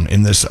alone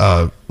in this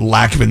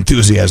lack of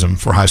enthusiasm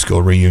for high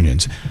school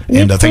reunions.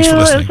 And thanks for It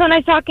listening. was so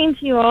nice talking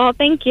to you all.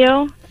 Thank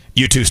you.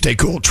 You too, stay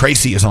cool.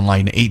 Tracy is on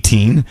line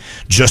 18.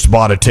 Just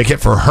bought a ticket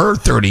for her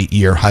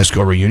 30-year high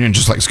school reunion,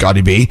 just like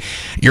Scotty B.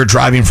 You're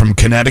driving from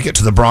Connecticut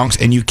to the Bronx,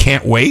 and you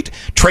can't wait.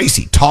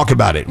 Tracy, talk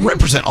about it.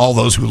 Represent all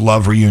those who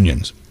love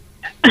reunions.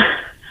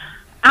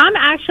 I'm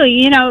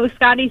actually,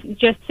 Scotty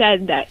just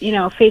said that,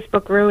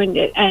 Facebook ruined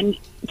it. And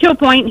to a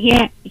point,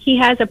 he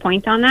has a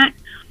point on that.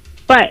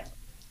 But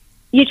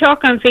you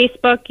talk on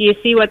Facebook, you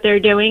see what they're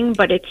doing,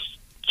 but it's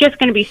just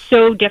going to be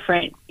so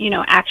different,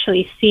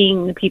 actually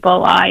seeing the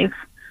people live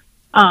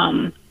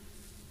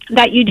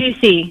that you do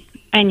see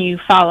and you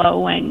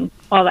follow and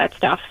all that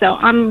stuff. So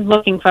I'm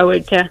looking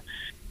forward to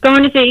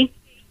going to see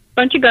a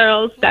bunch of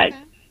girls that,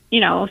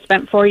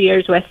 spent 4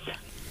 years with.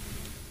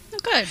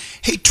 Good.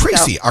 Hey,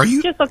 Tracy, So,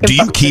 do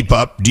you keep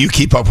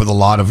up with a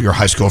lot of your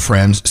high school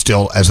friends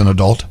still as an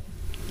adult?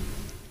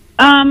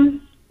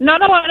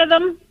 Not a lot of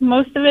them.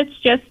 Most of it's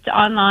just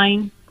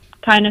online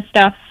kind of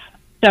stuff.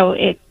 So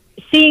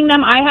seeing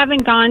them, I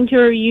haven't gone to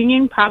a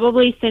reunion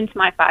probably since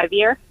my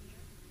 5-year.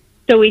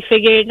 So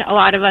a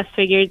lot of us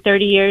figured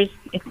 30 years,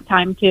 it's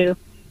time to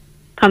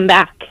come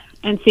back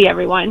and see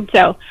everyone.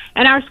 So,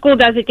 and our school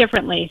does it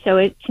differently. So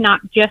it's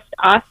not just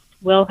us.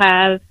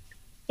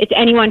 It's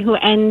anyone who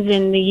ends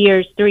in the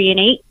years 3 and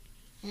 8.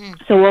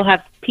 So we'll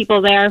have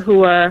people there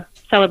who are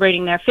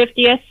celebrating their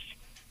 50th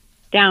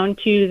down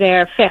to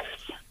their 5th.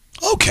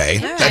 Okay,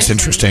 that's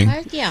interesting.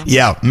 Yeah.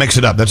 Yeah, mix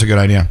it up. That's a good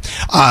idea.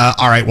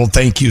 All right, well,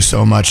 thank you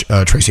so much,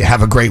 Tracy.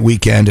 Have a great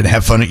weekend and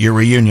have fun at your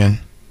reunion.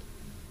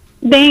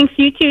 Thanks,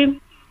 you too.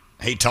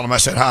 Hey, tell them I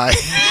said hi.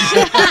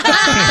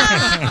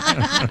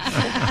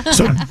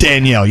 So,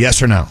 Danielle,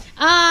 yes or no?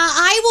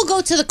 I will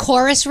go to the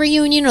chorus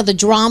reunion or the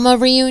drama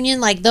reunion,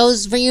 like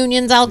those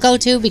reunions I'll go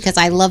to because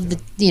I love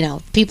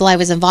the people I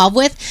was involved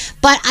with.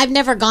 But I've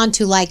never gone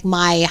to like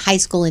my high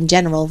school in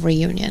general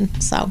reunion.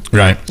 So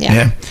Right.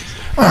 Yeah.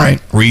 All right.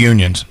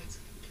 Reunions.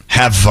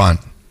 Have fun.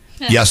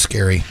 Yes,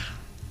 Scary.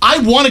 I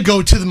want to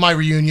go to my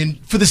reunion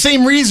for the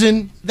same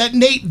reason that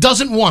Nate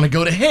doesn't want to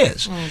go to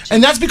his,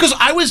 and that's because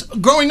I was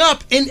growing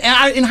up in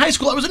high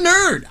school. I was a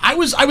nerd. I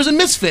was a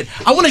misfit.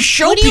 I want to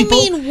show What do you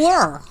people. mean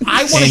were?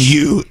 I want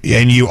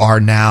And you are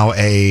now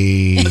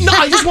a. No,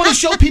 I just want to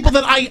show people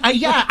that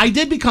I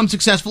did become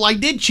successful. I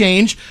did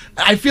change.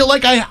 I feel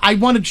like I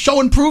want to show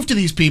and prove to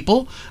these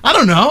people. I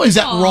don't know. Is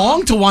that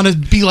wrong to want to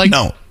be like?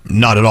 No.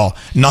 Not at all.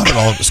 Not at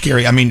all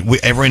scary. I mean,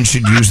 everyone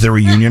should use their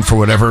reunion for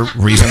whatever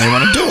reason they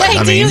want to do it. Wait,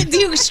 I do mean,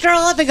 you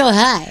stroll up and go,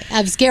 "Hi,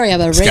 I'm Scary. I'm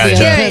a Scary radio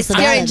Jones.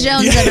 personality."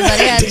 Scary Jones,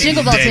 everybody. Yeah,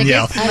 Jingle Bell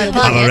Danielle, tickets. in my I'm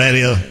pocket. a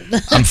radio.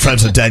 I'm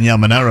friends with Danielle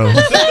Monero.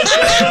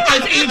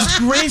 I've aged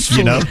gracefully.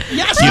 You know?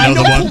 Yes, You I know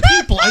know the one- cool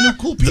people. I know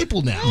cool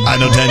people now. I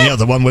know Danielle,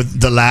 the one with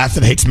the laugh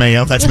that hates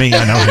mayo. That's me.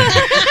 I know her.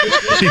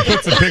 He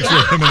puts a picture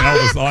of him and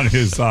Elvis on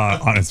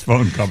his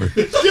phone cover.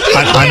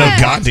 I know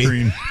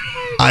Gandhi.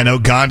 I know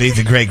Gandhi,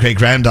 the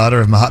great-great-granddaughter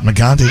of Mahatma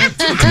Gandhi.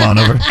 Come on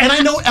over. And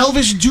I know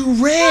Elvis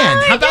Duran.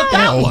 How about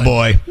that Oh, one?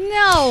 boy.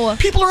 No.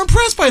 People are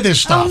impressed by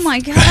this stuff. Oh my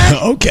God.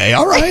 Okay,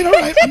 all right.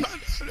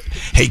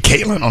 Hey,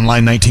 Caitlin on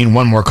line 19.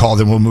 One more call,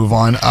 then we'll move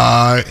on.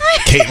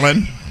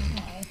 Caitlin,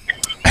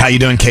 how you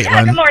doing, Caitlin?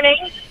 Yeah, good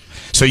morning.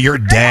 So your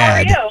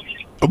dad. How are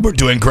you? We're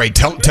doing great.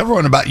 Tell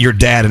everyone about your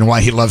dad and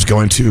why he loves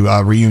going to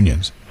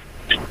reunions.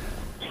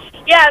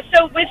 Yeah,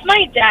 so with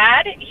my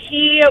dad,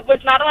 he was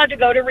not allowed to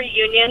go to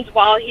reunions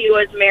while he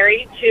was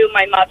married to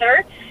my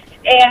mother.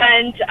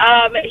 And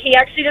he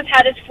actually just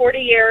had his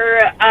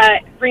 40-year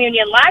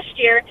reunion last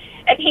year,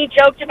 and he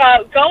joked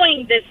about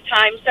going this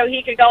time so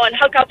he could go and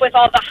hook up with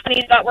all the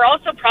honeys that were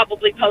also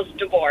probably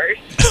post-divorce.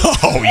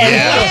 Oh,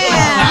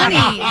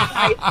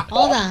 yeah.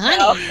 All the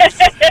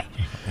honey.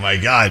 My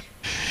God.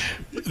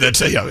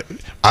 That's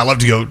I love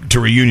to go to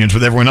reunions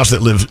with everyone else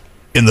that lives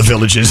in the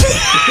villages.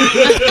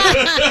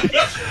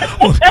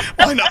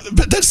 Why not?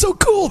 But that's so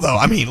cool, though.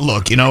 I mean,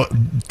 look,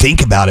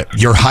 think about it.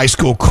 Your high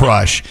school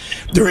crush.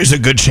 There is a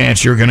good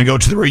chance you're going to go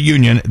to the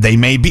reunion. They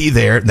may be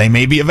there. They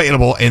may be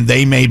available, and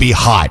they may be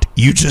hot.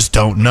 You just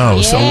don't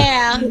know.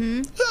 Yeah.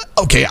 So,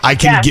 okay, I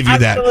can give you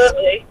that.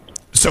 Absolutely.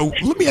 So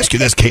let me ask you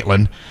this,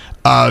 Caitlin.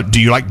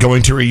 Do you like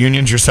going to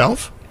reunions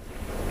yourself?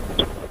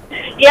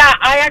 Yeah,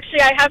 I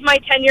have my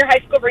 10-year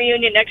high school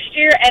reunion next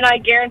year, and I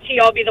guarantee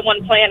I'll be the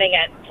one planning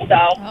it.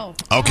 So.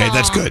 Okay,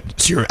 that's good.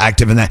 So you're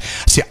active in that.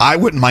 See, I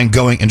wouldn't mind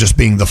going and just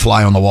being the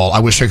fly on the wall. I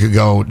wish I could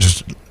go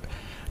just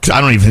because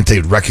I don't even think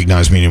they would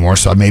recognize me anymore.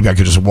 So maybe I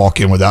could just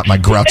walk in without my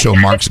Groucho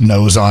Marx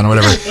nose on or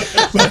whatever.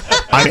 But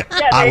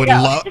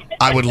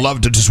I would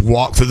love to just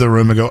walk through the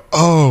room and go,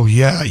 "Oh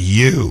yeah,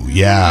 you,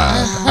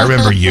 yeah, I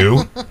remember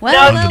you."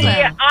 No,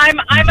 see, I'm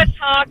a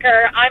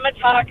talker. I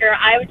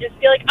would just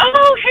be like,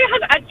 "Oh, hey,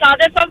 I saw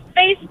this on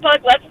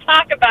Facebook. Let's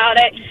talk about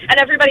it." And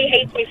everybody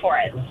hates me for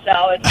it,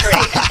 so it's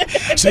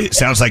great. See, it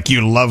sounds like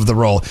you love the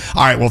role.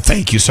 All right, well,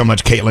 thank you so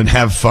much, Caitlin.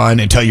 Have fun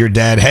and tell your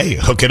dad, "Hey,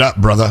 hook it up,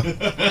 brother."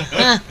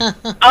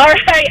 All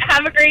right,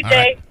 have a great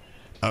day. Right.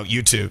 Oh,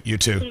 you too. You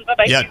too.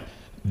 Bye-bye. Yeah,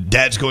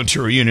 Dad's going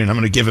to a reunion. I'm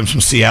going to give him some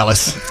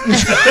Cialis.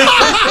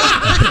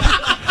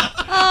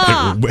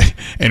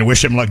 And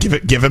wish him luck.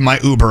 Give him my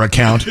Uber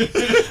account.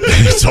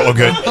 It's all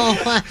good.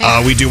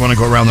 We do want to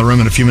go around the room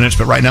in a few minutes,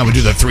 but right now we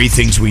do the 3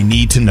 things we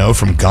need to know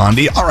from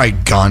Gandhi. All right,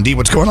 Gandhi,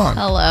 what's going on?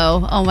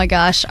 Hello. Oh my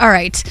gosh. All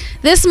right.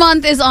 This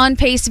month is on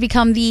pace to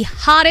become the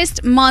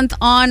hottest month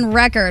on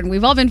record.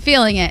 We've all been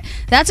feeling it.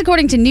 That's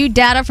according to new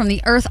data from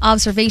the Earth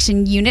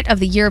Observation Unit of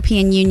the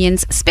European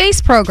Union's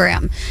space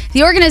program.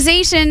 The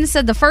organization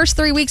said the first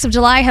 3 weeks of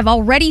July have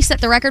already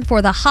set the record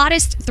for the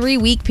hottest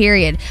 3-week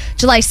period.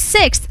 July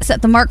 6th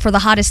set the mark for the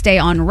hottest day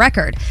on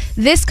record.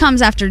 This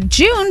comes after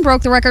June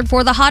broke the record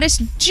for the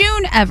hottest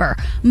June ever.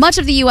 Much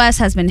of the U.S.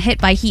 has been hit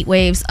by heat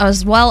waves,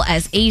 as well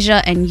as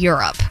Asia and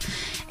Europe.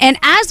 And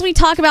as we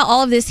talk about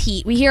all of this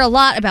heat, we hear a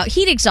lot about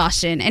heat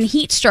exhaustion and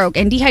heat stroke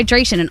and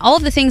dehydration and all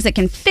of the things that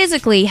can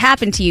physically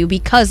happen to you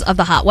because of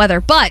the hot weather.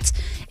 But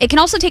it can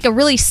also take a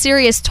really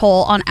serious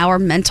toll on our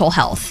mental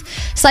health.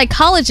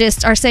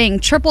 Psychologists are saying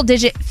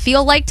triple-digit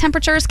feel-like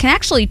temperatures can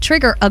actually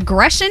trigger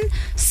aggression,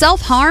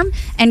 self-harm,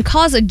 and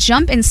cause a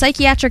jump in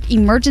psychiatric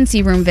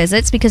emergency room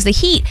visits because the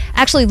heat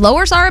actually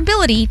lowers our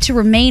ability to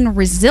remain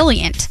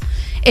resilient.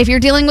 If you're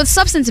dealing with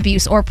substance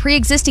abuse or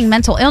pre-existing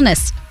mental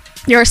illness,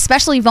 you're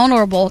especially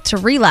vulnerable to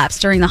relapse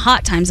during the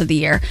hot times of the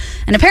year.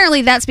 And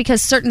apparently that's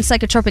because certain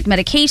psychotropic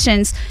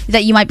medications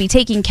that you might be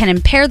taking can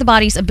impair the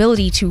body's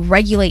ability to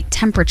regulate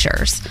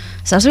temperatures.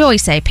 So as we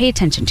always say, pay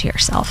attention to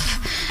yourself.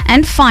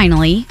 And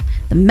finally,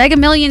 the Mega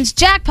Millions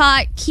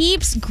jackpot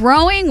keeps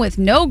growing with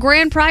no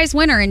grand prize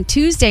winner in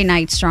Tuesday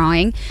night's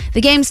drawing.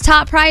 The game's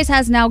top prize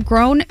has now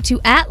grown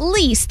to at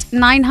least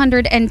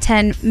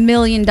 $910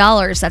 million.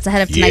 That's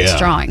ahead of tonight's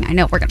drawing. I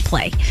know we're going to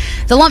play.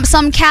 The lump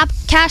sum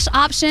cash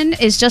option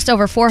is just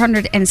over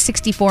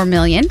 $464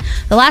 million.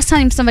 The last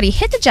time somebody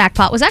hit the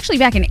jackpot was actually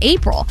back in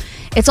April.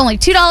 It's only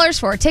 $2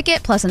 for a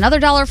ticket plus another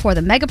 $1 for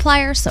the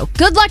Megaplier. So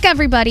good luck,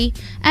 everybody.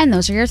 And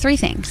those are your 3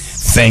 things.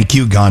 Thank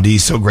you, Gandhi.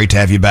 So great to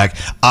have you back.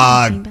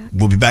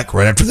 We'll be back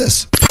right after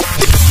this.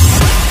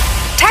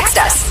 Text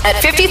us at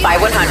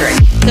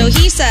 55100. So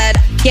he said,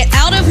 "Get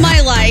out of my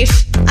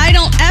life. I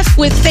don't F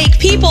with fake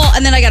people."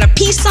 And then I got a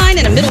peace sign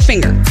and a middle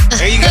finger.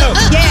 There you go.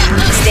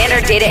 Yeah.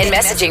 Standard data and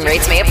messaging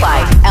rates may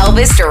apply.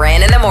 Elvis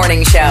Duran in the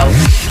Morning Show.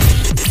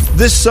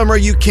 This summer,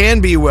 you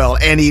can be well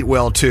and eat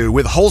well, too,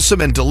 with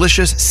wholesome and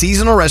delicious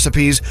seasonal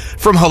recipes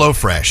from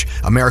HelloFresh,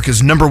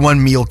 America's #1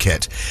 meal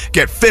kit.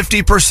 Get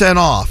 50%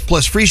 off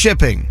plus free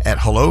shipping at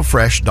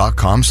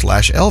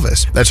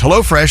HelloFresh.com/Elvis. That's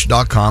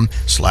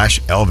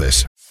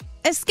HelloFresh.com/Elvis.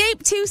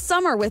 Escape to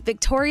summer with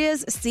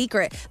Victoria's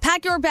Secret.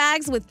 Pack your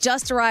bags with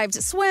just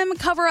arrived swim,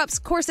 cover-ups,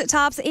 corset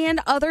tops, and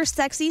other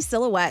sexy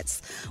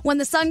silhouettes. When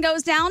the sun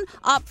goes down,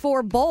 opt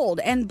for bold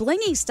and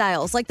blingy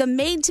styles like the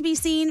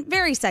made-to-be-seen,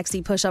 very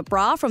sexy push-up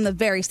bra from the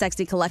Very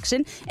Sexy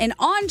collection and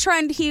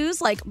on-trend hues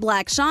like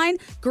black shine,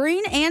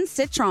 green, and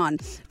citron.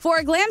 For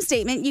a glam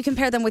statement, you can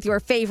pair them with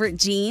your favorite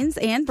jeans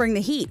and bring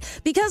the heat.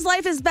 Because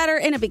life is better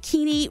in a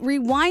bikini,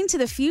 rewind to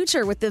the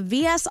future with the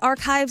VS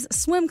Archives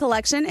swim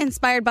collection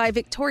inspired by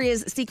Victoria's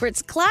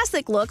Secret's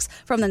classic looks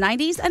from the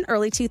 90s and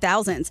early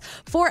 2000s.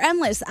 For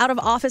endless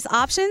out-of-office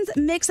options,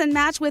 mix and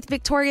match with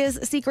Victoria's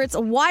Secret's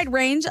wide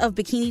range of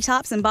bikini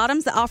tops and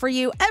bottoms that offer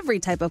you every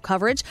type of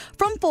coverage,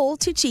 from full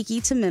to cheeky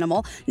to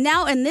minimal,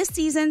 now in this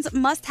season's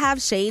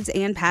must-have shades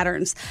and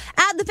patterns.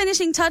 Add the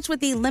finishing touch with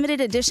the limited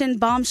edition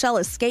Bombshell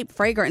Escape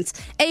fragrance,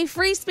 a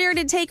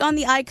free-spirited take on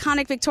the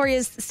iconic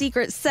Victoria's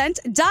Secret scent.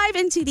 Dive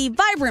into the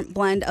vibrant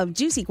blend of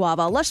juicy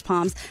guava, lush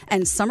palms,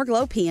 and summer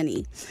glow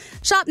peony.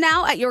 Shop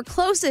now at your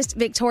closest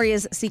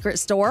Victoria's Secret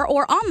store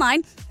or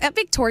online at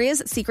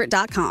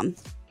victoriassecret.com.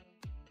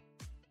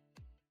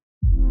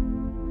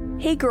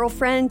 Hey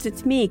girlfriends,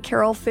 it's me,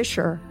 Carol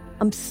Fisher.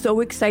 I'm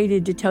so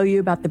excited to tell you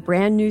about the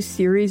brand new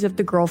series of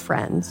The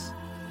Girlfriends.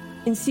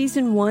 In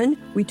season 1,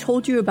 we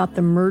told you about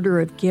the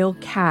murder of Gail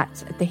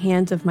Katz at the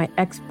hands of my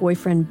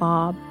ex-boyfriend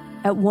Bob.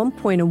 At one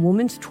point, a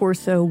woman's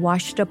torso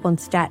washed up on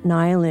Staten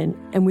Island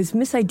and was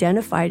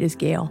misidentified as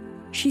Gail.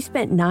 She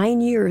spent 9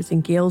 years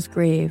in Gail's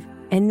grave,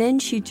 and then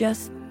she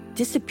just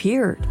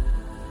disappeared.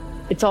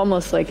 It's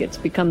almost like it's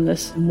become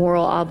this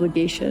moral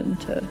obligation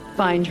to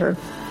find her.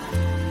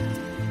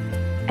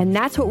 And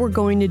that's what we're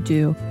going to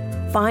do.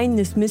 Find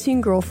this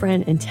missing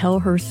girlfriend and tell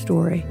her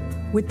story.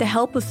 With the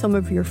help of some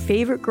of your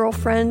favorite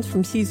girlfriends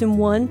from season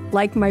 1,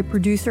 like my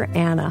producer,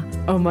 Anna.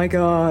 Oh my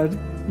God.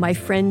 My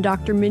friend,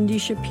 Dr. Mindy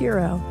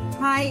Shapiro.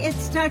 Hi,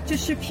 it's Dr.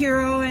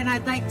 Shapiro, and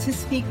I'd like to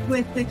speak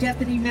with the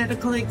Deputy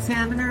Medical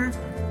Examiner.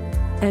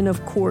 And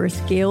of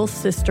course, Gail's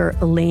sister,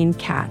 Elaine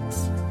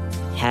Katz.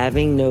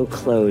 Having no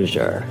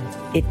closure,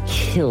 it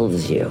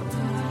kills you.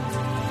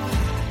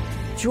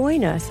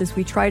 Join us as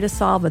we try to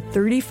solve a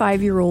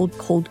 35-year-old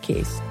cold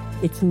case.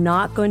 It's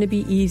not going to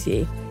be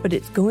easy, but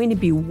it's going to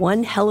be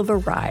one hell of a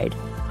ride.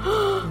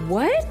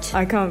 What?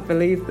 I can't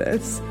believe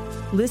this.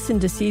 Listen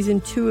to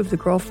season 2 of The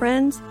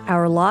Girlfriends,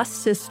 Our Lost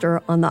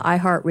Sister on the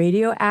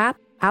iHeartRadio app,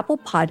 Apple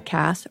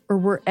Podcasts, or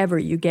wherever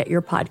you get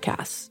your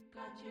podcasts.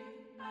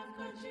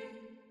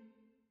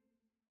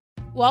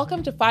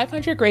 Welcome to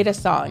 500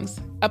 Greatest Songs,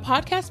 a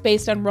podcast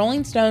based on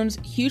Rolling Stone's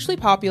hugely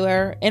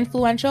popular,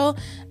 influential,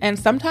 and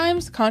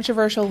sometimes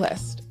controversial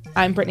list.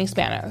 I'm Brittany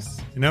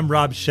Spanos. And I'm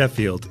Rob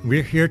Sheffield.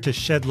 We're here to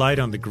shed light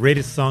on the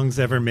greatest songs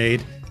ever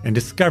made and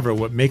discover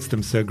what makes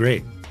them so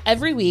great.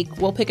 Every week,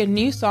 we'll pick a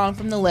new song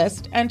from the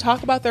list and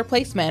talk about their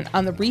placement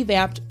on the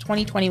revamped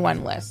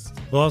 2021 list.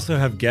 We'll also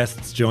have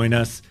guests join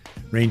us,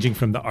 ranging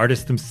from the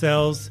artists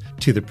themselves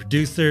to the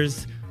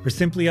producers, or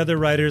simply other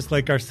writers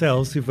like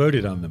ourselves who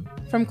voted on them.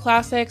 From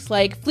classics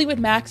like Fleetwood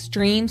Mac's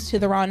Dreams to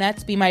the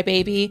Ronettes' Be My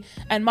Baby,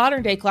 and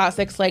modern-day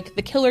classics like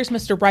The Killer's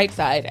Mr.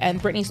 Brightside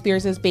and Britney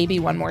Spears' Baby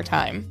One More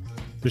Time.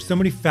 There's so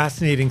many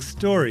fascinating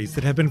stories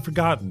that have been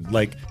forgotten,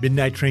 like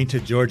Midnight Train to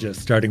Georgia,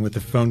 starting with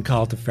a phone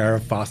call to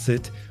Farrah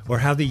Fawcett, or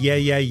how the Yeah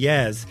Yeah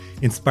Yeahs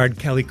inspired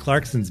Kelly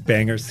Clarkson's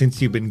banger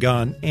Since You've Been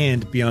Gone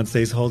and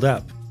Beyoncé's Hold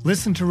Up.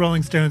 Listen to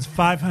Rolling Stone's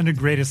 500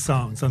 Greatest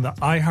Songs on the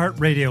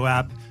iHeartRadio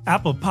app,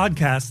 Apple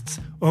Podcasts,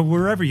 or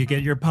wherever you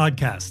get your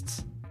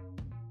podcasts.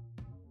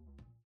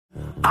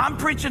 I'm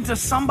preaching to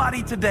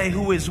somebody today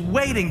who is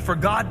waiting for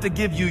God to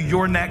give you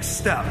your next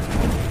step.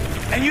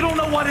 And you don't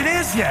know what it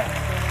is yet.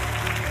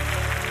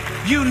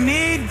 You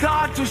need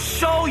God to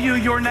show you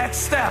your next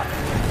step.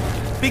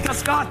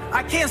 Because God,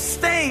 I can't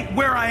stay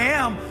where I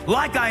am,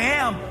 like I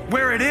am,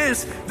 where it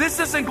is. This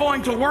isn't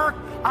going to work.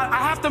 I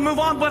have to move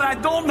on, but I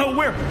don't know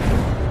where.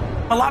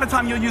 A lot of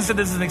time you'll use it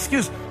as an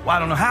excuse. Well, I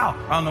don't know how.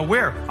 I don't know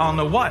where. I don't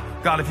know what.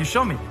 God, if you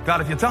show me. God,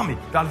 if you tell me.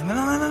 God, if...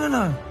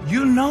 No.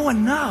 You know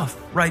enough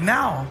right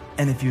now.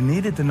 And if you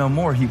needed to know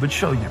more, he would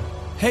show you.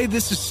 Hey,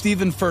 this is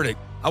Stephen Furtick.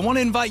 I want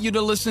to invite you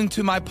to listen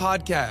to my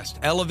podcast,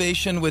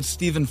 Elevation with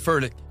Stephen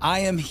Furtick. I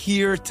am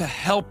here to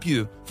help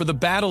you for the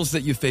battles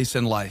that you face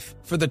in life,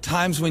 for the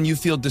times when you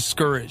feel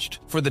discouraged,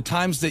 for the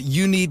times that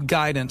you need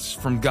guidance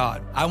from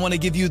God. I want to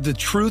give you the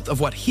truth of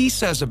what he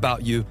says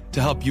about you to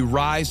help you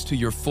rise to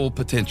your full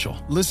potential.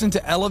 Listen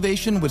to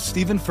Elevation with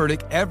Stephen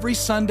Furtick every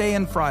Sunday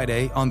and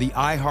Friday on the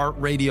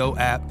iHeartRadio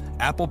app,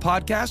 Apple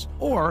Podcasts,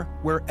 or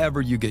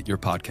wherever you get your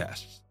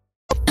podcasts.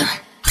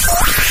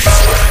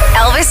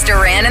 Elvis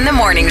Duran in the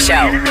Morning Show.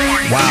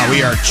 Wow,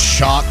 we are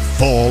chock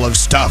full of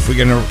stuff. We're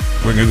gonna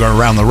go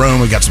around the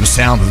room. We got some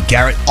sound with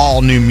Garrett.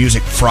 All new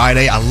music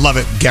Friday. I love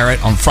it,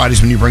 Garrett. On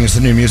Fridays when you bring us the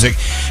new music,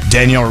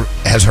 Danielle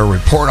has her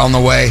report on the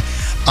way.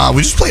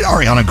 We just played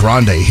Ariana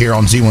Grande here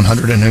on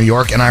Z100 in New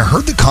York, and I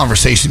heard the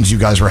conversations you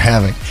guys were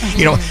having. Mm-hmm.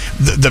 You know,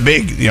 the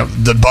big,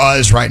 the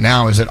buzz right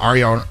now is that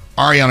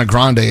Ariana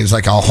Grande is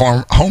like a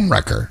home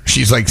wrecker.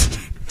 She's like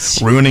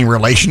ruining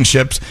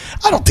relationships.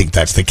 I don't think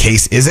that's the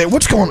case, is it?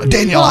 What's going on?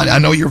 Danielle, I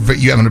know you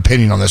have an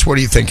opinion on this. What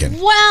are you thinking?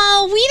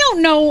 Well, we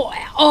don't know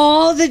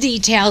all the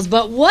details,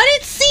 but what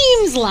it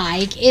seems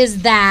like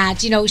is that,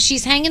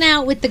 she's hanging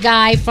out with the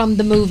guy from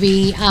the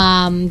movie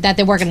that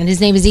they're working on. His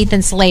name is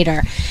Ethan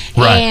Slater.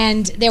 Right.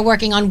 And they're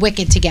working on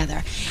Wicked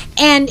together.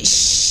 And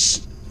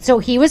so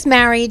he was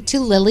married to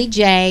Lily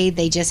J.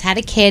 They just had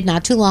a kid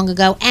not too long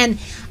ago. And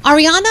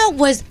Ariana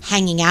was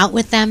hanging out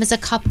with them as a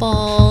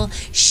couple.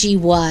 She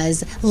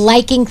was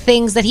liking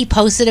things that he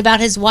posted about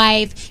his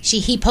wife.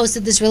 He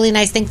posted this really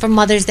nice thing for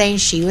Mother's Day,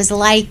 and she was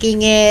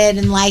liking it.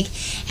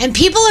 And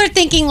people are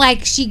thinking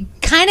like she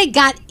kind of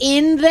got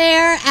in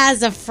there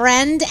as a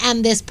friend,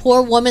 and this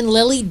poor woman,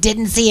 Lily,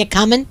 didn't see it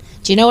coming.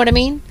 Do you know what I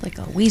mean? Like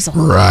a weasel.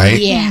 Right.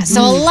 Yeah.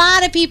 So a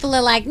lot of people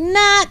are like,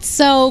 not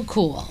so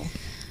cool.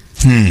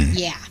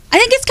 Yeah. I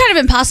think it's kind of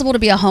impossible to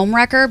be a home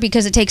wrecker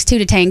because it takes two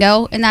to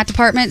tango in that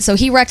department. So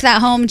he wrecked that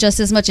home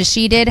just as much as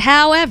she did.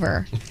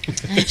 However,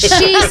 she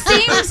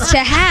seems to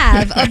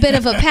have a bit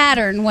of a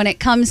pattern when it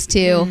comes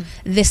to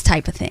this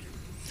type of thing.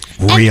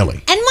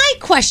 Really? And my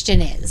question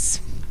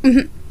is...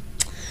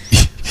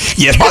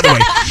 Yes, by the way,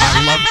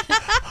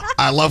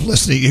 I love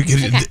listening.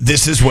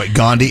 This is what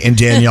Gandhi and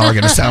Danielle are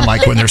going to sound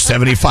like when they're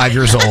 75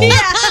 years old. Yeah,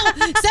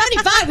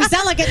 75. We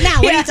sound like it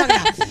now. What are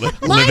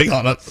you talking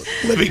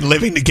about?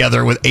 Living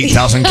together with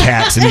 8,000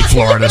 cats in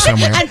Florida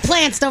somewhere. And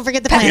plants. Don't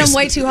forget the plants. plants. Them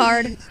way too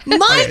hard.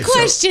 My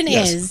question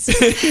is,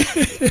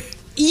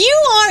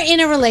 you are in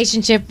a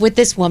relationship with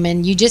this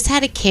woman. You just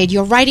had a kid.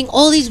 You're writing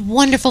all these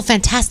wonderful,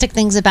 fantastic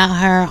things about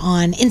her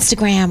on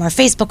Instagram or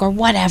Facebook or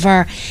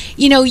whatever.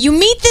 You know, you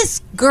meet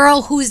this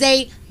girl who's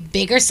a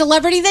bigger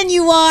celebrity than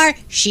you are.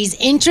 She's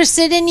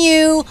interested in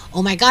you.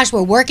 Oh my gosh,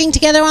 we're working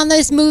together on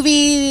this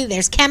movie.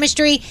 There's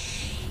chemistry.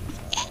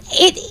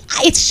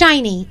 It's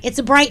shiny. It's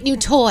a bright new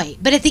toy.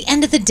 But at the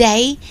end of the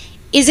day,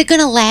 is it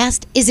going to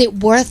last? Is it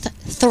worth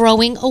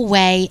throwing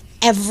away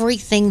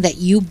everything that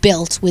you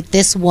built with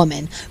this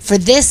woman for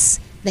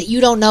this that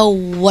you don't know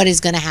what is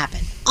going to happen?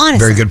 Honestly.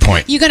 Very good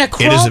point. You're going to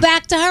crawl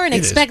back to her and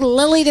expect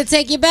Lily to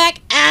take you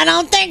back? I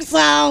don't think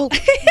so.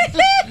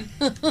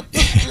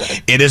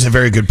 It is a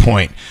very good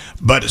point.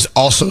 But it's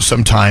also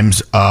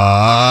sometimes,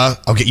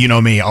 okay, you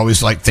know me,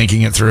 always like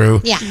thinking it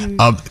through. Yeah.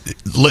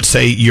 Let's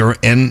say you're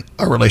in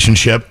a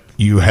relationship.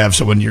 You have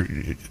someone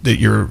that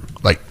you're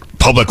like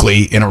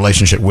publicly in a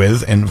relationship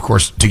with, and of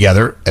course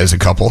together as a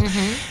couple.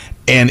 Mm-hmm.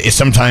 And it's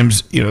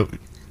sometimes, you know,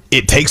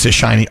 it takes a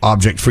shiny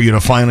object for you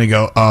to finally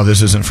go, oh,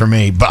 this isn't for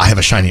me, but I have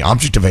a shiny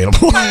object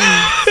available.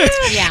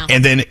 Yeah.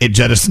 And then it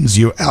jettisons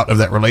you out of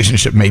that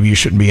relationship maybe you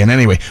shouldn't be in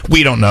anyway.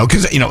 We don't know,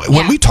 because, you know,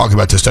 when we talk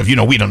about this stuff, you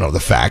know, we don't know the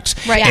facts,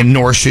 Right. and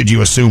nor should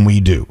you assume we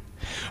do.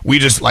 We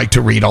just like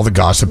to read all the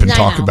gossip and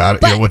talk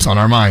about you know, what's on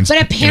our minds. But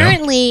you know?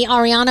 apparently,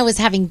 Ariana was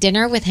having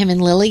dinner with him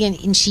and Lily,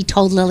 and she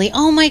told Lily,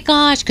 oh my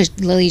gosh, because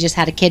Lily just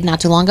had a kid not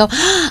too long ago.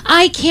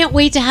 I can't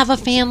wait to have a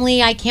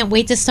family. I can't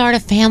wait to start a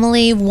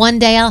family. One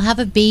day I'll have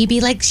a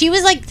baby. Like, she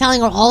was like telling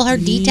her all her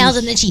details,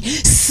 and then she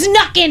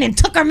snuck in and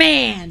took her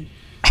man.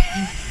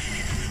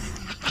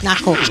 Not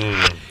cool.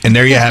 And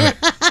there you have it.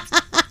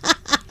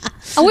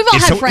 Oh, we've all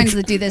had friends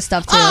that do this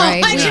stuff too,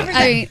 right? 100%.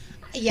 I mean,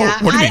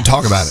 yeah. What do you mean?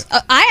 Talk about it.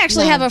 I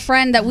actually have a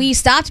friend that we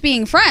stopped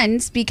being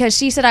friends because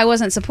she said I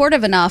wasn't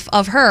supportive enough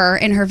of her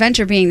in her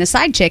venture being the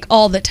side chick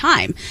all the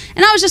time.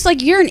 And I was just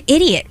like, you're an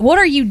idiot. What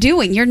are you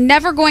doing? You're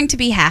never going to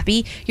be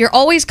happy. You're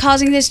always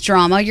causing this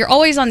drama. You're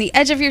always on the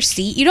edge of your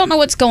seat. You don't know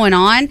what's going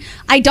on.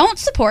 I don't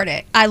support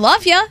it. I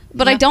love you,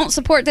 but I don't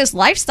support this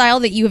lifestyle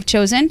that you have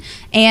chosen.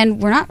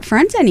 And we're not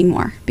friends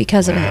anymore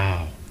because of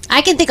it.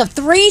 I can think of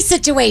 3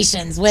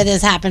 situations where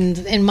this happened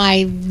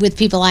with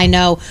people I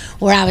know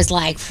where I was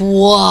like,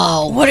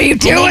 whoa. What are you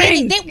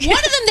doing? One of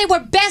them, they were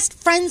best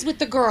friends with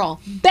the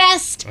girl.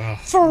 Best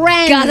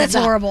friends. God, that's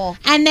horrible.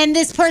 And then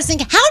this person,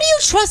 how do you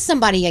trust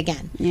somebody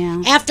again?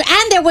 Yeah.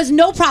 And there was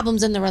no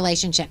problems in the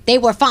relationship. They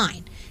were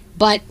fine.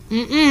 But,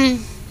 hello,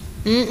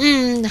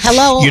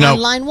 You know- on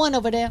line 1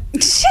 over there.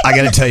 I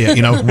got to tell you,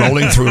 you know,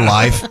 rolling through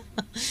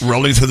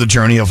the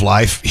journey of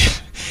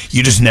life,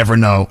 you just never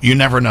know. You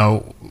never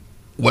know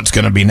what's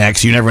going to be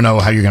next. You never know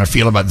how you're going to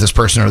feel about this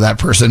person or that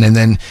person. And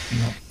then,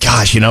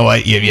 gosh, you know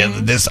what?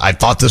 I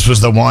thought this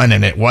was the one,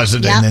 and it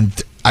wasn't. Yep. And then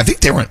I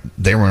think they were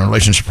in a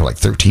relationship for like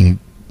 13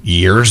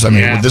 years. I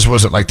mean, this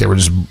wasn't like they were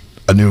just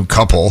a new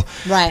couple.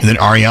 Right. And then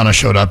Ariana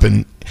showed up,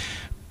 and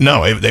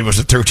no, it was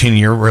a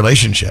 13-year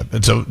relationship.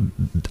 And so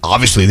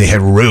obviously they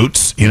had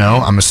roots, you know,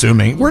 I'm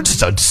assuming. We're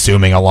just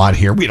assuming a lot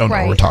here. We don't know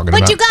what we're talking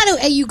about. But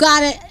you got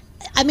to.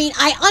 I mean,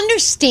 I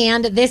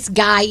understand this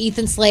guy,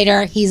 Ethan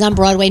Slater, he's on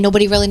Broadway.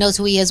 Nobody really knows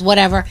who he is,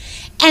 whatever.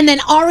 And then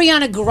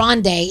Ariana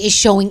Grande is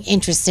showing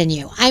interest in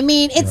you. I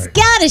mean, it's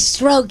got to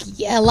stroke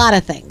a lot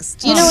of things.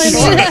 Do you know what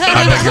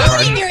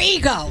I mean? Including your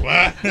ego.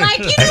 Like,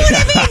 you know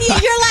what I mean?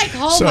 You're like,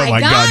 oh So, my my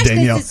God, gosh,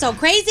 Danielle. this is so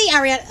crazy.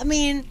 Ariana, I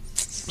mean,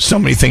 So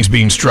many things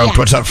being stroked. Yeah.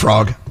 What's up,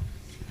 Frog?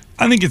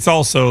 I think it's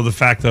also the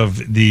fact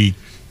of the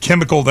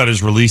chemical that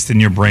is released in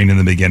your brain in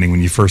the beginning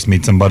when you first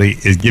meet somebody.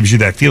 It gives you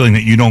that feeling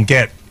that you don't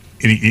get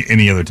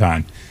any other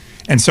time.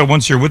 And so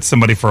once you're with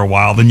somebody for a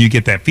while, then you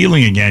get that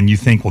feeling again. You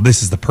think, well,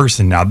 this is the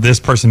person now. This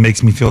person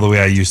makes me feel the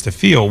way I used to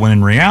feel. When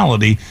in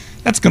reality,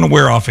 that's going to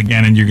wear off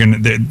again, and you're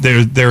going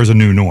to there's a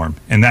new norm,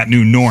 and that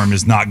new norm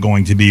is not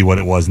going to be what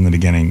it was in the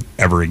beginning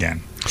ever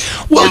again.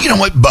 Well, you know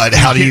what, Bud?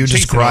 How do you can't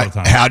chase it all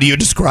the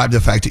describe time.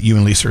 the fact that you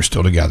and Lisa are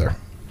still together?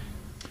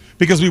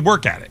 Because we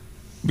work at it.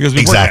 Because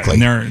we Exactly.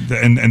 work at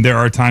it. And there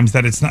are times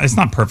that it's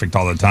not perfect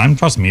all the time.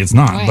 Trust me, it's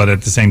not. Right. But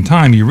at the same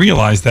time, you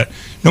realize that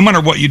no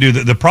matter what you do,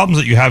 the problems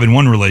that you have in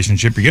one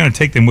relationship, you're going to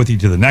take them with you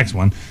to the next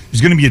one.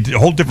 There's going to be a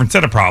whole different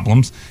set of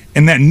problems,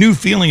 and that new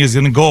feeling is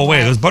going to go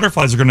away. Those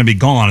butterflies are going to be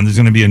gone, and there's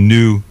going to be a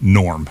new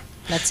norm.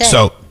 that's it.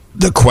 So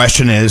the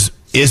question is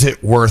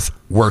it worth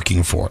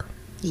working for?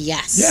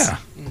 yes. Yeah.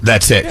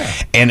 That's it.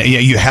 And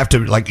you have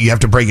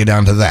to break it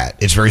down to that.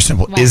 It's very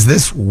simple. Right. Is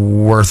this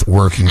worth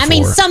working for? I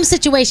mean, some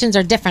situations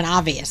are different,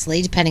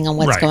 obviously, depending on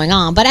what's Right. going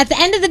on. But at the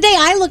end of the day,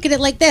 I look at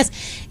it like this: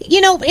 you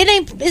know,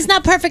 it's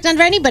not perfect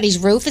under anybody's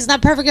roof. It's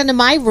not perfect under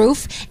my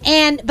roof.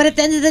 But at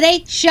the end of the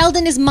day,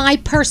 Sheldon is my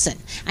person.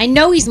 I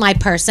know he's my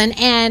person,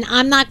 and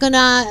I'm not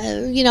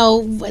gonna,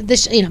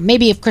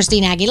 maybe if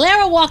Christina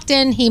Aguilera walked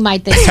in, he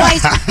might think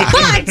twice.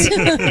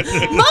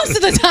 But most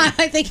of the time,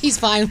 I think he's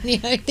fine. He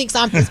thinks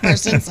I'm his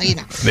person, so you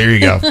know. There you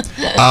go.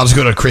 Let's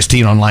go to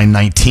Christine on line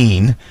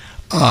 19,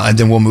 and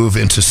then we'll move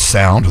into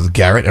sound with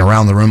Garrett and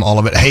around the room, all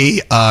of it. Hey,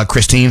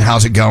 Christine,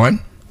 how's it going?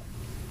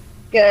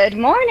 Good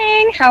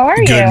morning. How are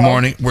you? Good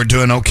morning. We're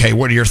doing okay.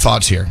 What are your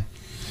thoughts here?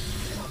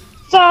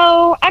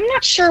 So I'm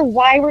not sure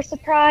why we're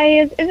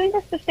surprised. Isn't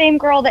this the same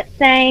girl that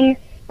sang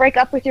 "Break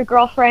Up with Your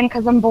Girlfriend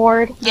because I'm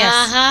bored"?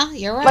 Yes.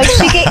 You're right.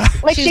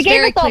 Like she gave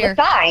very us all clear.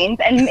 the signs,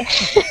 and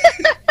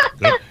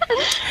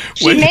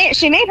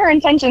she made her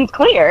intentions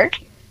clear.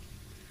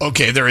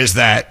 Okay, there is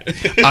that.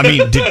 I mean,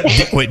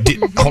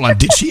 hold on.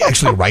 Did she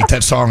actually write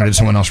that song, or did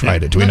someone else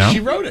write it? Do we know? She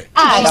wrote it.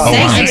 I don't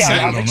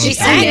wow. know. She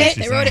sang it.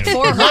 They wrote it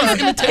for her.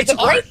 It's a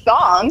great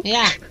song.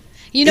 Yeah.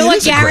 You know It what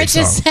is a great Garrett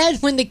just song.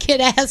 said when the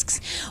kid asks,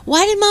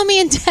 "Why did mommy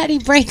and daddy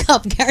break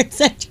up?" Garrett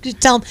said, "You could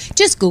tell him,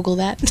 just Google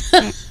that."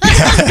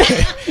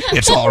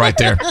 It's all right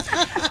there.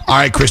 All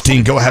right,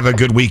 Christine, go have a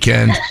good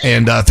weekend,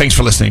 and thanks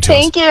for listening to us.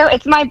 Thank you.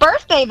 It's my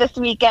birthday this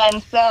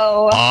weekend,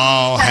 so.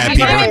 Oh, happy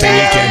birthday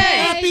weekend.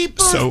 Happy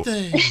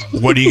birthday. So,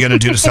 what are you going to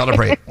do to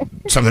celebrate?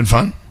 Something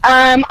fun?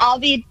 I'll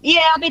be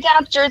down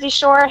at the Jersey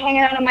Shore,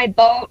 hanging out on my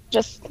boat,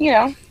 just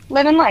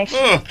living life.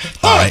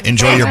 All right,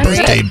 enjoy your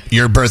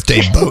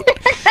birthday boat.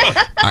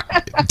 All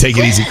right, take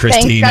it easy,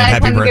 Christine, Thanks, guys.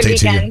 and happy Have a good birthday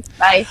to you.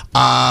 weekend.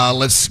 Bye.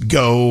 Let's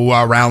go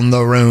around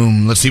the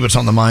room. Let's see what's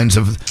on the minds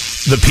of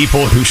the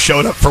people who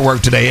showed up for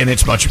work today, and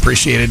it's much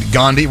appreciated.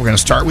 Gandhi, we're going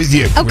to start with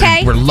you.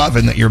 Okay. We're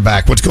loving that you're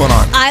back. What's going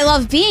on? I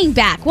love being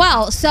back.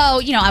 Well, so,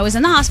 I was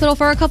in the hospital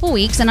for a couple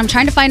weeks, and I'm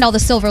trying to find all the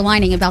silver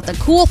lining about the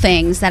cool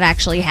things that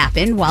actually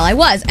happened while I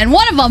was. And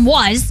one of them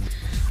was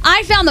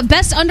I found the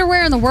best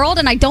underwear in the world,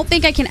 and I don't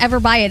think I can ever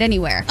buy it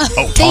anywhere.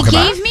 Oh, They talk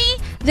about gave me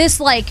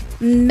this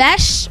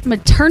mesh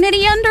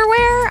maternity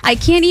underwear. I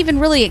can't even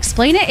really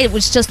explain it. It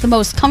was just the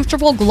most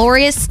comfortable,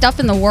 glorious stuff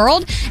in the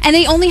world, and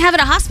they only have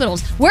it at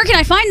hospitals. Where can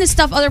I find this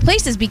stuff other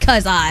places?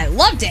 Because I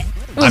loved it.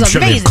 It was I'm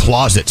sure they amazing. have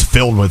closets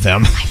filled with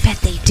them. I bet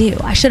they do.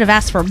 I should have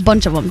asked for a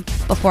bunch of them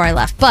before I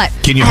left, but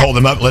Can you hold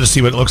them up? Let us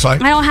see what it looks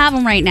like. I don't have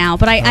them right now,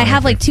 but I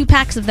have 2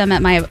 packs of them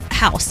at my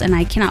house, and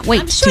I cannot wait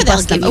I'm sure to they'll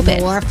bust them give you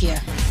open. more if you.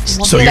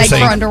 So you're Like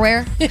saying for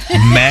underwear?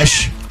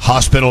 mesh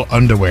hospital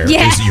underwear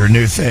Yeah. is your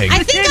new thing.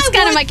 I think It's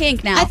kind of my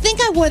kink now. I think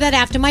I wore that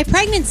after my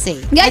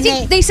pregnancy. Yeah, I And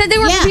think they said they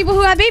were for people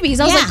who have babies.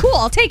 I was Yeah. like, cool,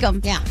 I'll take them.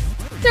 Yeah.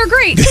 They're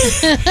great.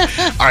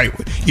 All right,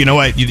 you know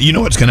what? You know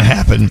what's going to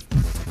happen.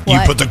 You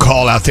What? put the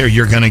call out there,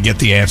 you're going to get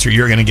the answer.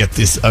 You're going to get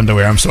this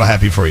underwear. I'm so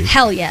happy for you.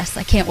 Hell yes.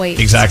 I can't wait.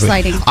 Exactly.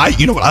 It's exciting.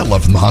 You know what I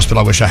love from the hospital?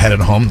 I wish I had at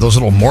home. Those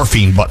little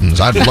morphine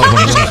buttons. I'd love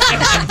one of those.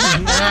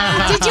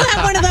 Did you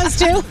have one of those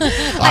too?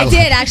 I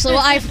did, actually.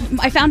 Well,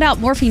 I found out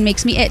morphine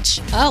makes me itch.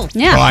 Oh.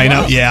 Yeah. Well, I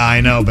know. Yeah,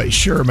 I know. But it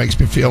sure makes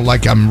me feel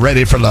like I'm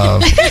ready for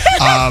love.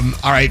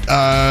 All right,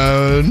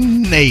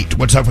 Nate,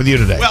 what's up with you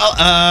today?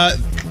 Well,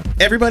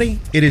 everybody,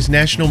 it is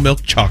National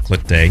Milk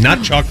Chocolate Day.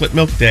 Not Chocolate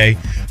Milk Day,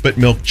 but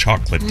Milk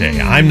Chocolate Day.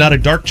 I'm not a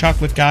dark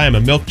chocolate guy. I'm a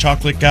milk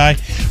chocolate guy.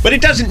 But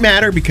it doesn't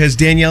matter because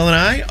Danielle and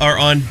I are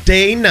on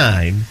day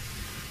 9.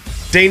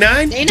 Day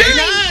 9? Day 9.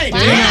 Day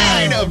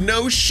Wow. 9 of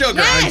no sugar.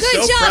 Yeah, I'm good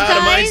so job, proud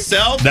of guys.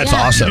 myself. That's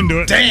Yeah. awesome. You can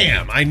do it.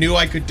 Damn, I knew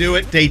I could do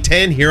it. Day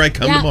 10, here I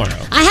come Yeah. tomorrow.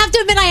 I have to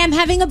admit, I am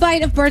having a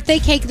bite of birthday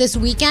cake this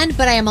weekend,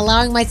 but I am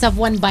allowing myself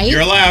one bite. You're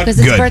allowed. because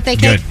it's Good, birthday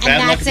good. cake, Bad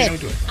and luck that's if you it.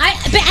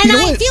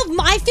 don't do it.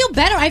 I feel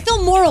better. I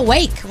feel more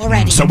awake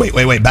already. So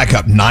wait, back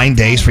up. 9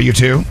 days for you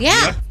two?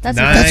 Yeah, That's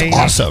That's 9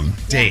 awesome.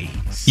 days.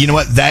 You know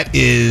what? That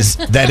is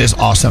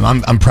awesome.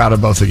 I'm proud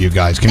of both of you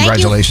guys.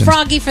 Congratulations.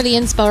 Thank you, Froggy, for the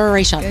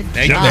inspiration.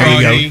 Thank you, There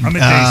you Froggy. go. I'm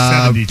at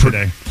day 70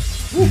 today.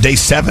 Day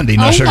 70,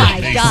 no Oh sugar.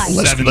 my God.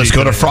 Let's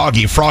go to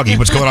Froggy. Froggy,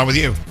 what's going on with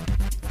you?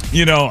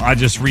 I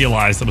just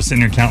realized I was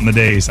sitting here counting the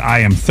days. I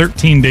am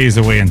 13 days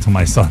away until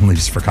my son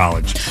leaves for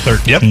college.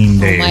 13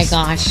 days. Oh my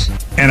gosh.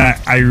 And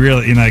I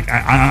really,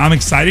 I'm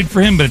excited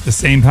for him, but at the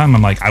same time,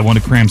 I'm like, I want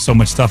to cram so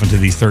much stuff into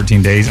these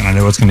 13 days, and I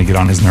know it's going to get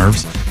on his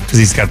nerves because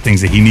he's got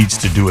things that he needs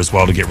to do as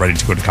well to get ready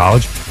to go to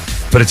college.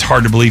 But it's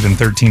hard to believe in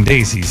 13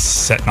 days he's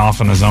setting off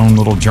on his own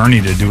little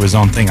journey to do his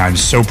own thing. I'm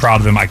so proud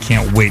of him. I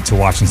can't wait to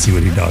watch and see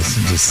what he does.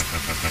 It's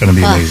just going to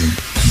be amazing.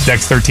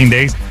 Next 13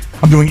 days,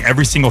 I'm doing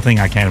every single thing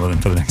I can with him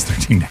for the next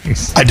 13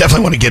 days. I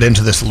definitely want to get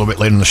into this a little bit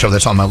later in the show.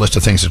 That's on my list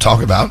of things to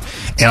talk about.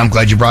 And I'm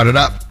glad you brought it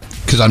up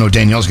because I know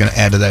Danielle's going to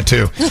add to that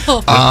too.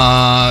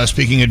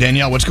 Speaking of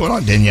Danielle, what's going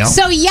on, Danielle?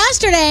 So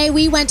yesterday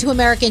we went to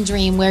American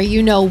Dream, where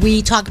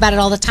we talk about it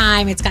all the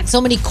time. It's got so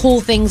many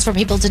cool things for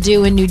people to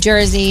do in New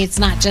Jersey. It's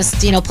not just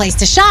place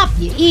to shop.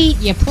 You eat,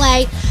 you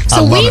play.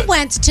 So we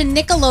went to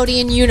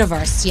Nickelodeon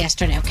Universe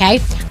yesterday. Okay,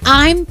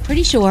 I'm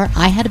pretty sure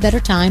I had a better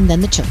time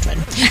than the children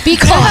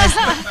because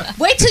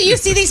wait till you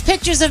see these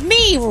pictures of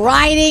me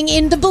riding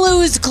in the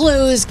Blue's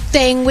Clues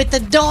thing with the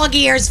dog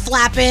ears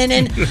flapping,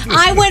 and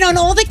I went on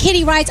all the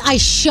kiddie rides. I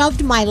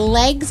shoved my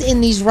legs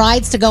in these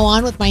rides to go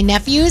on with my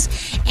nephews,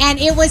 and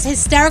it was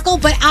hysterical,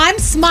 but I'm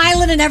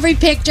smiling in every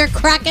picture,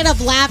 cracking up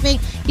laughing.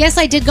 Yes,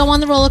 I did go on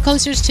the roller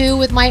coasters too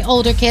with my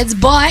older kids,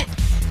 but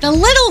the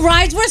little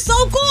rides were so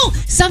cool.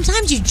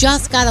 Sometimes you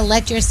just gotta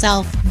let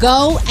yourself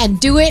go and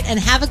do it and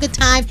have a good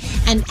time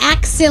and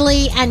act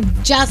silly and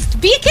just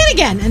be a kid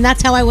again. And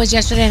that's how I was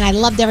yesterday, and I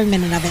loved every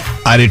minute of it.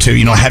 I do too.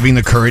 Having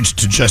the courage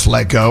to just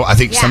let go. I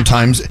think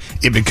sometimes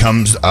it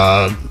becomes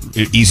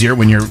easier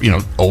when you're,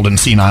 old and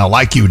senile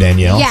like you,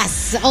 Danielle.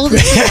 Yes, old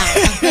and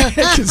senile.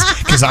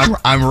 Because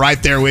I'm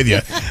right there with you.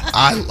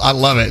 I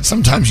love it.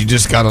 Sometimes you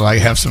just got to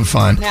have some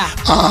fun. Yeah.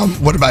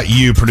 What about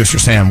you, Producer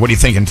Sam? What are you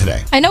thinking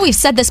today? I know we've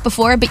said this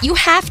before, but you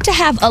have to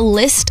have a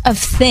list of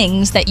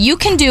things that you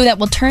can do that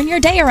will turn your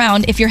day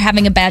around if you're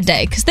having a bad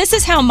day. Because this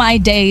is how my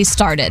day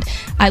started.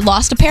 I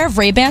lost a pair of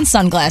Ray-Ban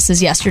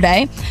sunglasses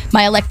yesterday.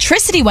 My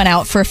electricity went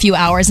out for a few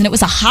hours, and it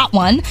was a hot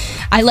one.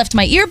 I left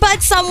my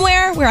earbuds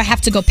somewhere where I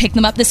have to go pick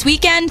them up this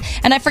weekend,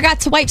 and I forgot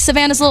to wipe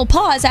Savannah's little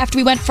paws after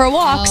we went for a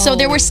walk, so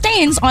there were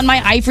stains on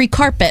my ivory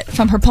carpet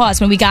from her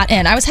paws when we got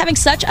in. I was having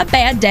such a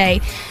bad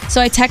day,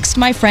 so I texted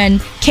my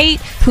friend Kate,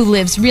 who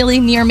lives really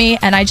near me,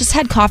 and I just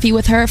had coffee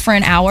with her for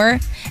an hour,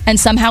 and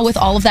somehow with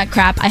all of that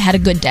crap, I had a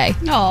good day.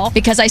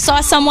 Because I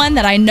saw someone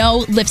that I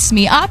know lifts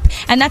me up,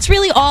 and that's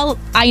really all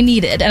I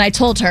needed. And I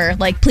told her,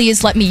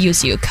 please let me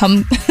use you.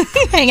 Come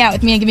hang out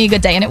with me and give me a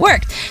good day, and it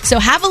worked. So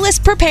have a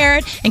list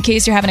prepared in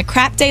case you're having a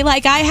crap day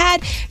like I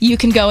had. You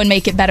can go and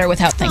make it better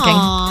without thinking.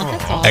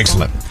 That's awesome.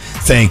 Excellent.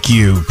 Thank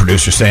you,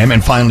 Producer Sam.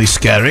 And finally,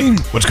 Scary.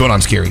 What's going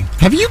on, Scary?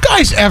 Have you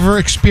guys ever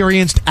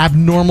experienced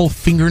abnormal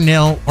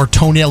fingernail or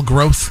toenail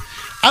growth?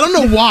 I don't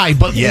know why,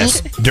 but yes,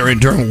 during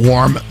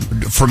warm,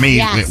 for me,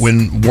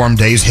 when warm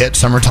days hit,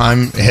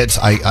 summertime hits,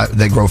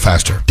 they grow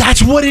faster.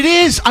 That's what it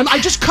is. I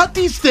just cut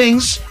these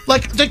things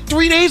like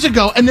 3 days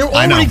ago, and they're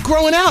already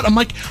growing out. I'm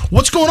like,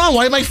 what's going on?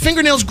 Why are my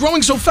fingernails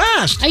growing so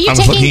fast? Are you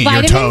taking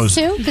vitamins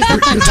too?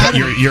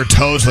 Your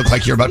toes look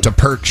like you're about to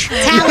perch.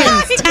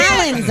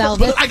 Talons,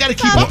 Elvis. I got to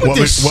keep up with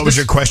this. What was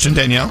your question,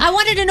 Danielle? I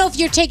wanted to know if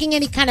you're taking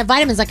any kind of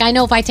vitamins. I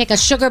know if I take a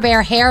Sugar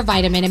Bear hair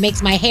vitamin, it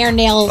makes my hair,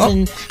 nails,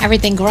 and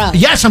everything grow.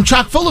 Yes, I'm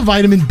chock full of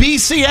vitamin B,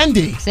 C, and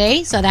D.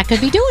 See? So that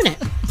could be doing it.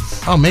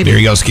 Oh, maybe. There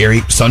you go,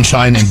 Scary.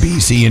 Sunshine and B,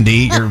 C, and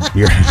D.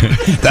 You're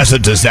that's a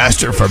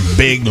disaster for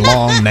big,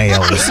 long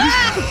nails.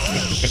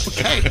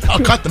 Okay, I'll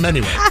cut them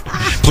anyway.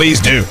 Please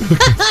do.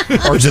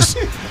 Or just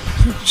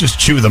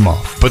chew them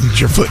off. Put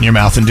your foot in your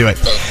mouth and do it.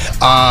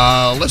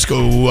 Let's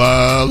go.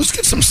 Let's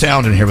get some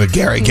sound in here with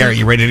Gary. Gary,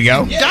 you ready to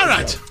go? Yeah. All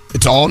right.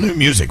 It's all new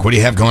music. What do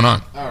you have going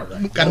on? All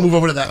right. Got to move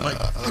over to that mic.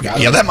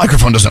 Yeah, that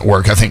microphone doesn't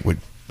work. I think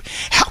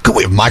how could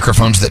we have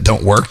microphones that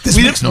don't work? This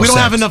makes no sense. We don't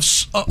have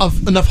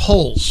enough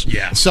holes.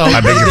 Yeah. So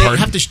I beg your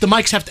pardon? the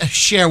mics have to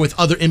share with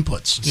other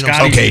inputs.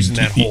 Scotty's using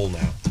that hole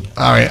now.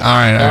 All right.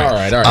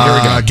 Here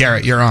we go.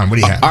 Garrett, you're on. What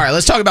do you have? All right,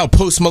 let's talk about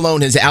Post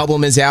Malone. His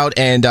album is out,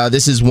 and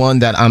this is one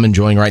that I'm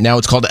enjoying right now.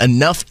 It's called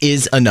Enough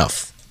Is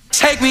Enough.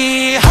 Take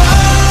me home,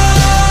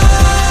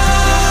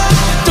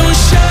 don't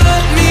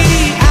shut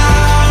me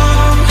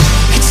out.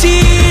 It's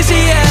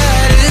easier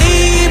to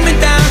leave me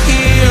down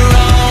here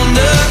on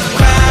the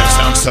ground. That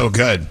sounds so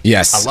good.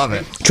 Yes. I love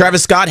it.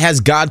 Travis Scott has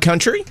God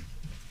Country.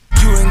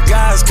 You in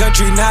God's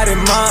country, not in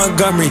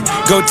Montgomery.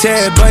 Go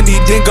Ted Bundy,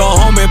 then go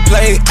home and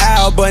play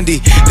Al Bundy.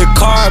 The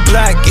car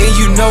black, and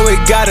you know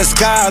it got a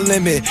sky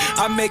limit.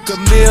 I make a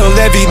meal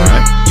every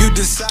night. You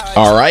decide.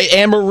 All right,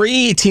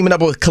 Anne-Marie teaming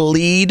up with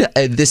Khalid.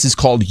 This is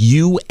called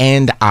You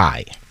and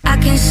I. I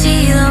can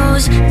see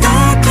those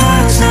dark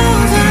clouds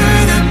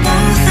over the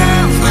both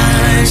of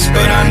us,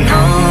 but I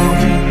know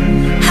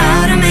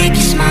how to make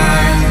you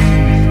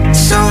smile,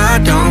 so I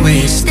don't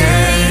waste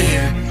day.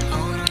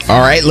 All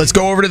right, let's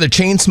go over to the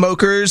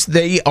Chainsmokers.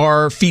 They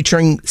are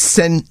featuring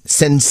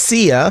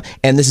Sensia,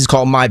 and this is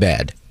called My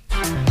Bad.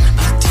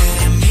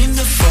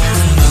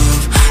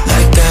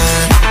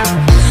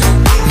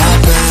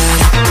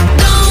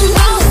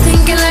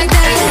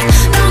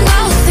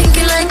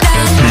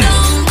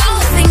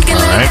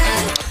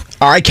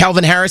 All right,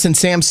 Calvin Harris and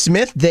Sam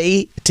Smith,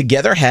 they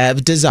together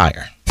have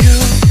Desire. You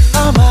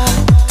are my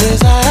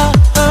desire.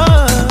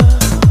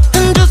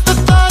 And just the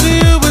thought of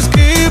you was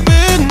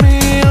keeping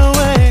me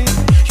away.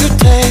 You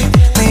take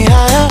me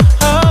higher.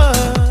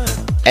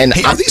 And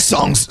hey, are these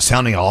songs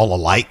sounding all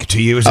alike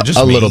to you? Is it just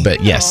a me? little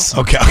bit? Yes.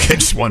 Okay,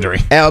 just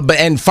wondering.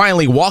 And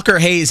finally, Walker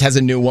Hayes has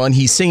a new one.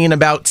 He's singing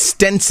about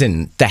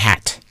Stenson the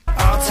hat.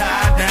 All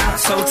tied down,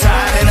 so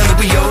tied in, it'll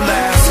be your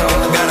last. So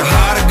got a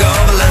heart of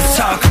gold, but let's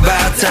talk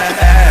about that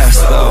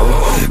ass, though.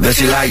 Bet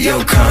you like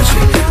your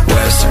country,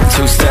 western,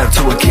 two-step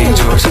to a King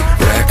George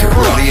record,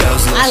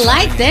 rodeos. I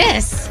like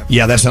this.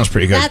 Yeah, that sounds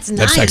pretty good. That's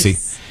That's nice. sexy.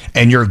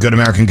 And you're a good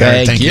American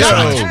guy. Thank you so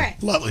you. much. All right.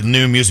 Lovely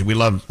new music. We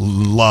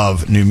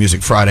love New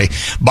Music Friday.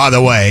 By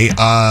the way,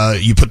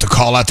 you put the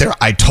call out there.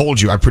 I told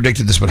you. I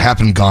predicted this would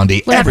happen,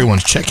 Gandhi. Whatever.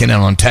 Everyone's checking in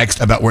on text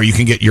about where you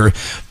can get your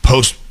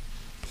postpartum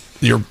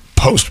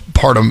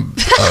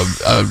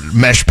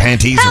mesh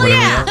panties or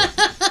whatever they are.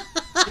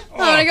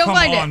 I go Come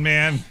find on, it.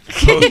 man.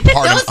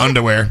 Postpartum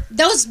underwear.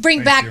 Those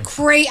bring back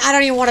great. I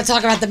don't even want to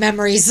talk about the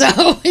memories.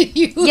 So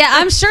Yeah,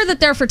 I'm sure that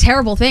they're for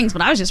terrible things,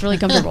 but I was just really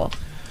comfortable.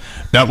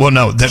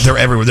 No, they're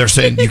everywhere. They're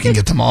saying you can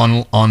get them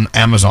on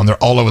Amazon. They're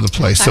all over the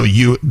place. So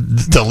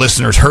the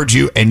listeners heard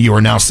you, and you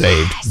are now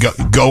saved.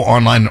 Go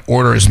online and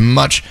order as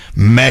much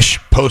mesh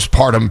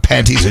postpartum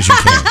panties as you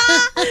can.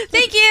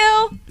 Thank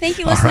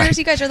you, All listeners. right.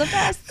 You guys are the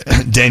best.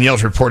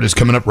 Danielle's report is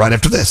coming up right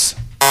after this.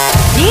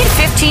 Need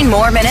 15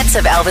 more minutes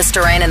of Elvis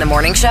Duran in the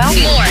Morning Show? More.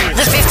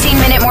 The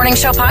 15-Minute Morning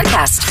Show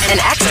podcast. An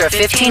extra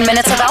 15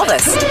 minutes of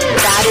Elvis.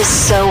 That is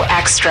so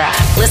extra.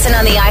 Listen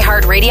on the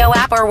iHeartRadio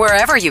app or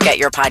wherever you get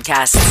your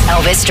podcasts.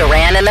 Elvis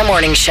Duran in the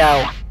Morning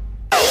Show.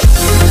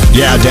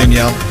 Yeah,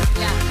 Danielle.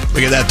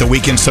 Look at that. The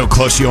weekend's so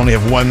close, you only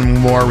have one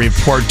more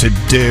report to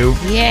do.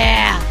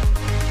 Yeah.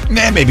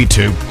 Maybe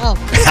two. Oh.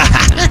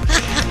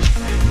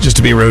 Just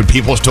to be rude,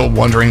 people are still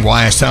wondering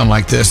why I sound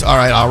like this. All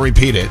right, I'll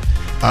repeat it.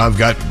 I've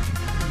got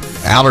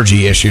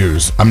allergy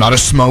issues. I'm not a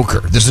smoker.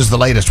 This is the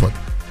latest one.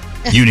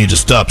 You need to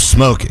stop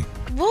smoking.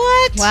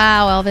 What?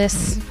 Wow,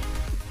 Elvis.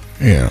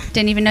 Yeah.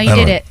 Didn't even know you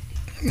did it.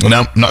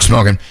 No, not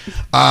smoking.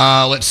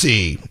 Let's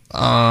see.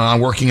 I'm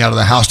working out of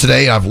the house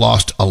today. I've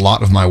lost a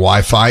lot of my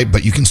Wi-Fi,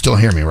 but you can still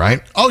hear me,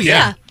 right? Oh,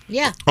 yeah.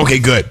 Yeah. Okay,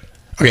 good.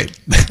 Okay,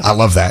 I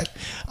love that.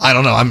 I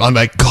don't know. I'm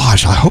like,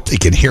 gosh, I hope they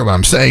can hear what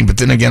I'm saying. But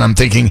then again, I'm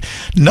thinking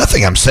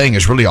nothing I'm saying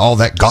is really all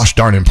that gosh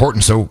darn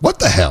important. So what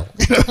the hell?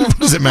 What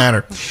does it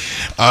matter?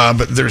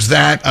 But there's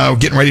that.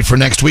 Getting ready for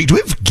next week. Do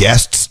we have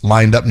guests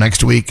lined up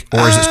next week?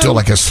 Or is it still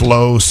like a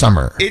slow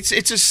summer? It's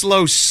a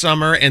slow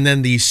summer, and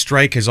then the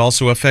strike has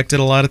also affected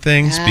a lot of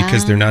things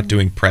because they're not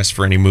doing press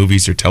for any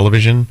movies or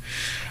television.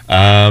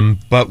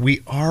 But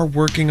we are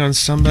working on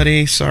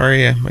somebody.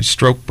 Sorry, my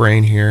stroke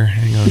brain here.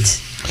 Hang on.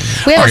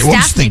 We have All right, a we'll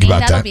staff just think meeting.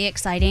 about That'll that. be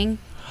exciting.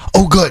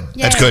 Oh, good.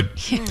 That's good.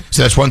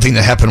 So that's one thing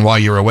that happened while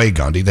you were away,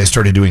 Gandhi. They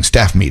started doing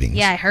staff meetings.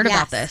 Yeah, I heard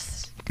about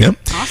this. Yep.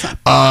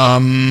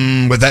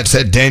 Awesome. With that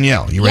said,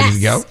 Danielle, you ready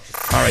to go?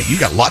 All right, you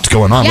got lots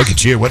going on. Yeah. Look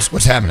at you.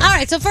 What's happening? All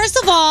right, so first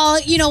of all,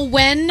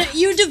 when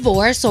you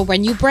divorce or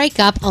when you break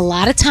up, a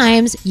lot of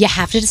times you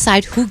have to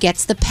decide who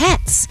gets the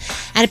pets.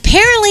 And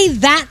apparently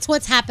that's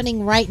what's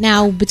happening right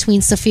now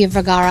between Sofia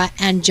Vergara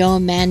and Joe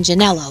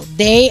Manganiello.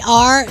 They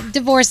are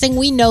divorcing,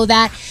 we know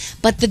that.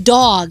 But the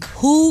dog,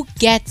 who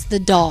gets the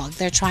dog?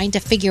 They're trying to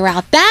figure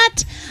out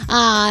that.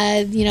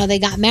 They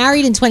got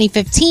married in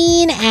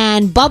 2015,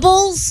 and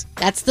Bubbles,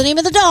 that's the name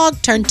of the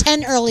dog, turned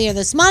 10 earlier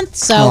this month.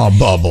 So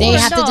Bubbles. they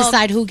have to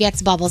decide who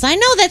gets Bubbles. I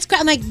know that's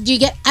I'm like, do you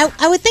get?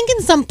 I would think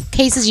in some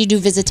cases you do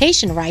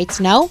visitation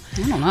rights. No,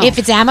 I don't know. if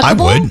it's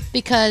amicable. I would.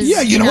 Because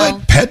Yeah, you know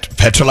what?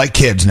 Pets are like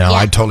kids now. Yeah.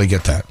 I totally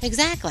get that.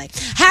 Exactly.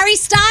 Harry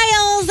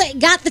Styles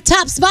got the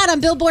top spot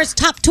on Billboard's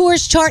Top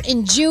Tours chart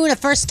in June, a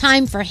first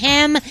time for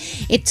him.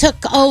 It took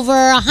over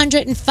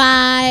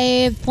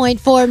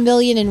 $105.4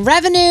 million in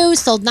revenue,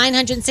 sold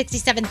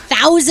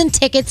 967,000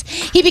 tickets.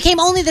 He became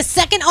only the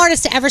second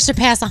artist to ever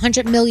surpass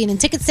 100 million in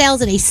ticket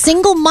sales in a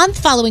single month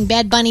following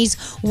Bad Bunny's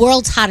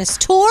World's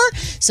Hottest Tour.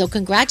 So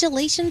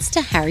congratulations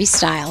to Harry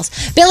Styles.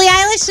 Billie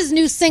Eilish's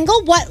new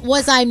single, What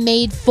Was I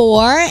Made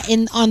For,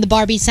 on the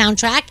Barbie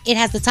soundtrack. It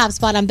has the top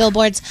spot on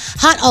Billboard's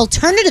Hot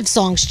Alternative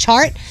Songs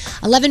chart.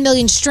 11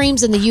 million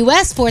streams in the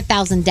U.S.,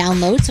 4,000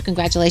 downloads, so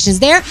congratulations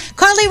there.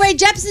 Carly Rae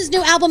Jepsen's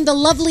new album, The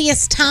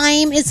Loveliest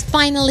Time, is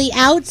finally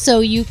out, so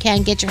you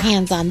can get your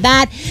hands on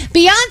that.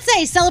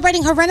 Beyonce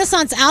celebrating her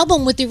Renaissance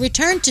album with the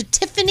return to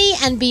Tiffany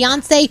and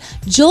Beyonce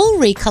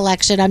jewelry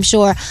collection. I'm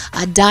sure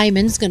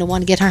Diamond's going to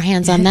want to get her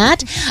hands on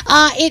that.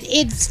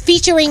 It's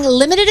featuring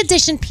limited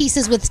edition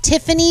pieces with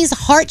Tiffany's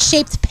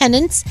heart-shaped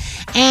pendants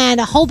and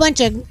a whole bunch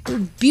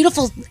of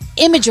beautiful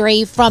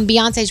imagery from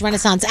Beyonce's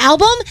Renaissance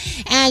album.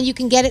 And you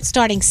can get it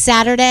starting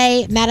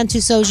Saturday. Madame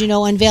Tussauds,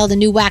 unveiled a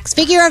new wax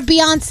figure of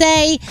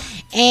Beyonce.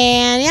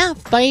 And yeah,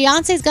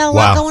 Beyonce's got a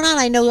lot going on.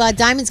 I know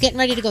Diamond's getting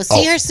ready to go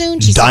see her soon.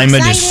 She's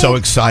Diamond so is so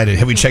excited.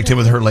 Have we checked in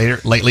with her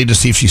lately to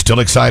see if she's still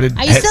excited?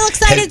 Are you still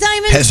excited,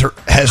 Diamond?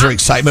 Has her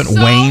excitement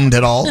waned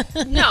at all?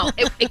 No,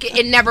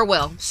 it never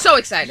will. So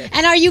excited.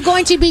 And are you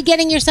going to be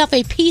getting yourself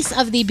a piece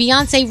of the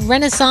Beyonce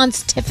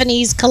Renaissance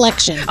Tiffany's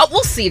collection? Oh,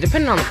 we'll see,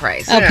 depending on the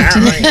price. Okay.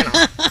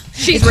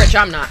 She's rich,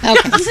 I'm not.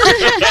 Okay.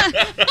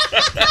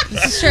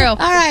 This is true. All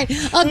right.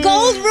 A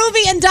gold,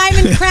 ruby, and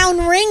diamond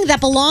crown ring that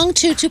belonged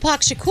to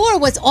Tupac Shakur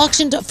was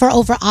auctioned for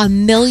over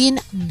 $1 million.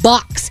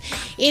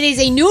 It is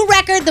a new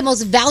record, the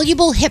most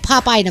valuable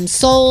hip-hop item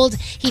sold.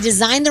 He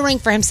designed the ring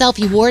for himself.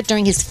 He wore it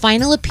during his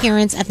final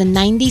appearance at the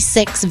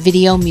 96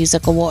 Video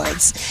Music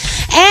Awards.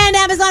 And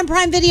Amazon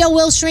Prime Video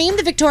will stream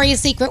the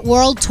Victoria's Secret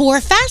World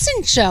Tour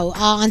Fashion Show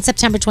on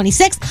September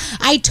 26th.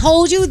 I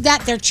told you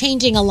that they're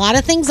changing a lot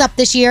of things up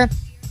this year.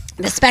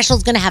 The special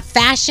is going to have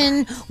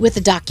fashion with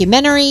a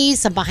documentary,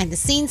 some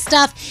behind-the-scenes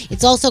stuff.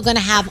 It's also going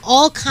to have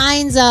all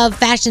kinds of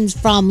fashions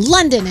from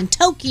London and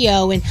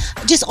Tokyo and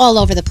just all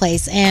over the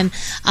place. And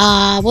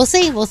we'll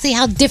see. We'll see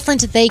how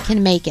different they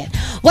can make it.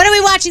 What are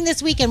we watching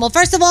this weekend? Well,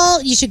 first of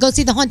all, you should go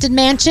see The Haunted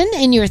Mansion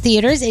in your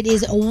theaters. It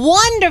is a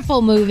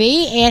wonderful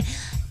movie, and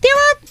there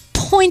are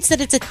points that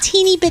it's a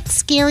teeny bit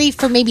scary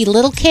for maybe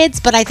little kids,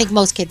 but I think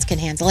most kids can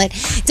handle it.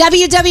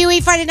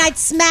 WWE Friday Night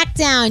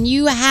SmackDown.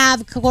 You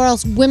have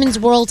Women's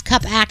World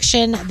Cup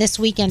action this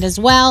weekend as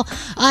well.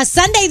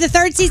 Sunday, the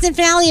third season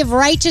finale of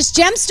Righteous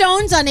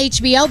Gemstones on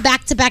HBO.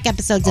 Back-to-back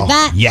episodes of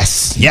that.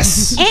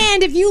 Yes.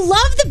 And if you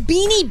love the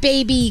Beanie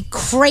Baby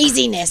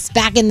craziness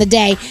back in the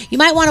day, you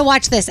might want to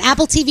watch this.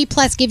 Apple TV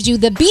Plus gives you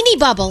The Beanie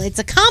Bubble. It's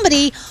a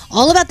comedy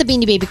all about the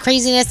Beanie Baby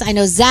craziness. I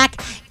know Zach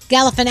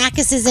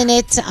Galifianakis is in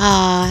it,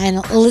 and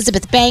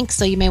Elizabeth Banks,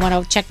 so you may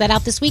want to check that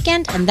out this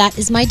weekend. And that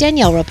is my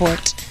Danielle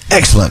report.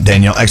 Excellent,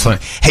 Danielle.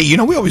 Excellent. Hey,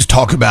 we always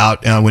talk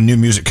about when new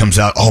music comes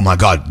out, oh my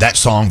God, that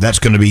song, that's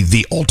going to be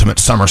the ultimate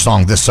summer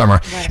song this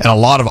summer. Right. And a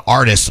lot of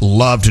artists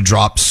love to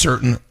drop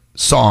certain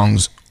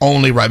songs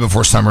only right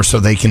before summer so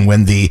they can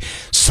win the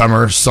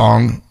summer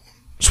song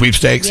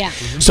sweepstakes. Yeah.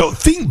 So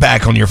think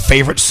back on your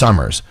favorite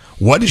summers.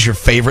 What is your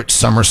favorite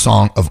summer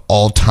song of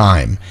all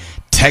time?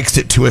 Text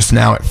it to us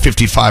now at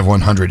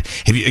 55100.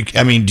 Do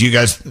you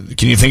guys,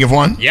 can you think of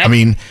one? Yeah.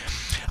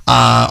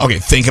 Okay,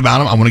 think about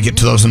them. I want to get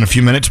to those in a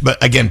few minutes.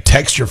 But again,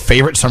 text your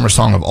favorite summer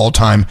song of all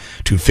time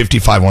to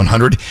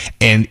 55100.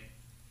 And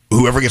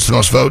whoever gets the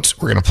most votes,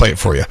 we're going to play it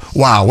for you.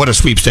 Wow, what a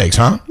sweepstakes,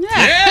 huh?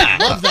 Yeah.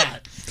 Love that.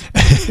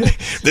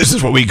 This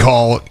is what we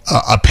call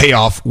a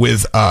payoff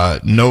with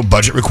no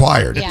budget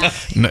required. Yeah.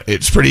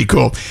 It's pretty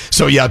cool.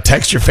 So yeah,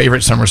 text your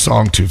favorite summer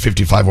song to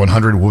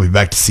 55100. We'll be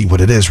back to see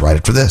what it is right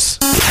after this.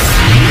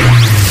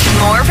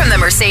 More from the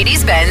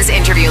Mercedes-Benz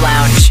Interview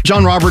Lounge.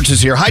 John Roberts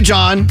is here. Hi,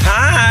 John.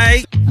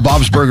 Hi.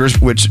 Bob's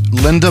Burgers, which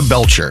Linda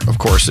Belcher, of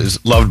course,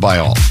 is loved by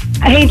all.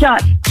 Hey, John.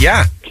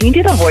 Yeah. Can you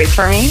do the voice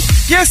for me?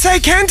 Yes, I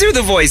can do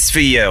the voice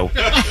for you.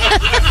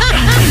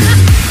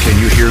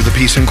 Can you hear the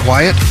peace and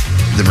quiet?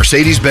 The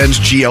Mercedes-Benz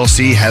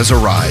GLC has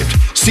arrived.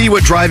 See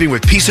what driving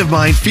with peace of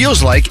mind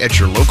feels like at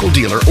your local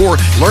dealer, or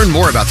learn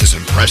more about this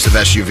impressive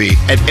SUV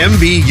at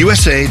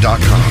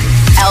MBUSA.com.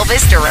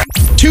 Elvis Duran.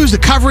 Choose the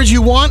coverage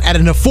you want at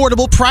an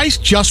affordable price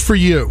just for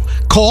you.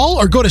 Call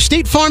or go to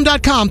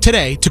statefarm.com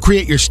today to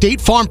create your State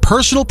Farm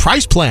personal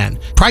price plan.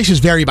 Prices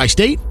vary by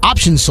state.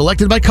 Options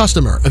selected by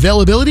customer.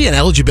 Availability and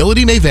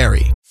eligibility may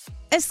vary.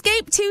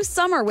 Escape to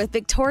summer with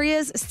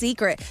Victoria's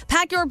Secret.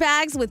 Pack your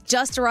bags with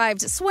just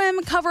arrived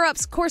swim,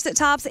 cover-ups, corset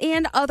tops,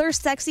 and other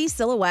sexy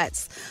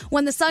silhouettes.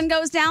 When the sun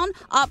goes down,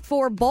 opt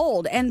for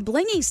bold and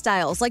blingy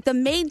styles like the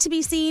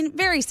made-to-be-seen,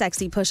 very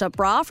sexy push-up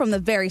bra from the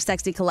Very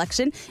Sexy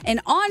collection,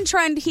 and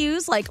on-trend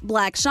hues like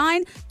black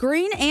shine,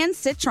 green, and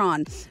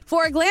citron.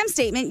 For a glam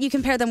statement, you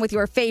can pair them with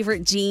your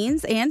favorite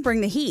jeans and bring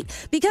the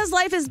heat. Because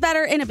life is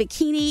better in a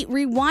bikini,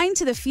 rewind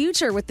to the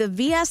future with the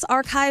VS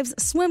Archives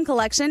swim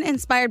collection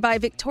inspired by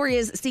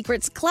Victoria's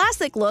Secret's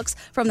classic looks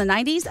from the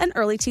 90s and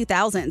early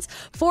 2000s.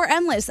 For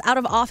endless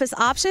out-of-office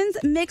options,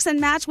 mix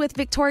and match with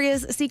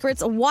Victoria's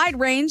Secret's wide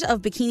range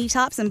of bikini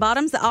tops and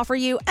bottoms that offer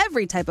you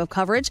every type of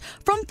coverage,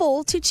 from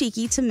full to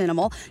cheeky to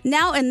minimal,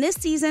 now in this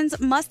season's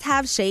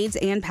must-have shades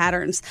and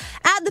patterns.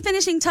 Add the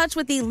finishing touch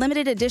with the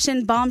limited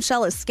edition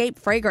Bombshell Escape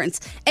fragrance,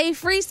 a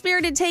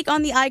free-spirited take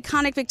on the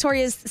iconic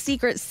Victoria's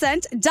Secret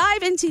scent.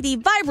 Dive into the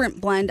vibrant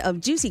blend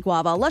of juicy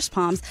guava, lush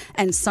palms,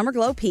 and summer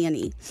glow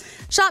peony.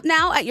 Shop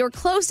now at your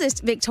closest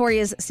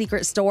Victoria's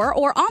Secret store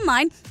or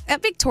online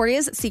at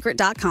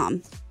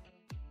victoriassecret.com.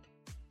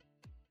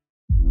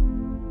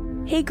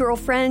 Hey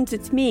girlfriends,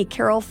 it's me,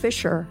 Carol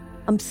Fisher.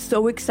 I'm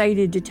so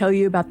excited to tell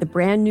you about the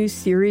brand new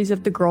series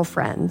of The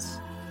Girlfriends.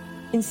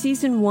 In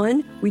season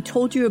 1, we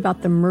told you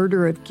about the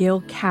murder of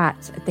Gail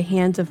Katz at the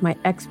hands of my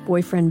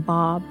ex-boyfriend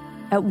Bob.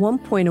 At one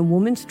point, a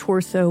woman's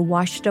torso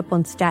washed up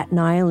on Staten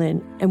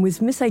Island and was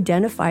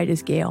misidentified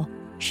as Gail.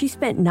 She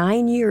spent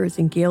 9 years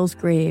in Gail's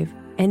grave,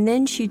 and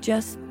then she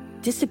just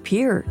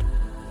disappeared.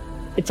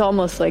 It's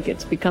almost like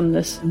it's become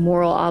this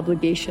moral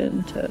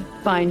obligation to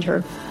find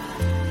her.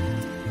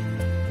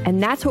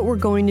 And that's what we're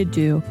going to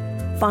do.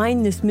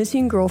 Find this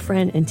missing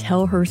girlfriend and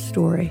tell her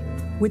story.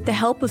 With the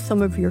help of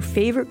some of your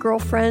favorite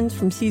girlfriends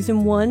from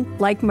season 1,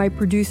 like my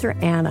producer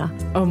Anna.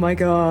 Oh my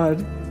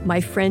God.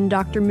 My friend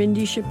Dr.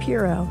 Mindy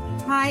Shapiro.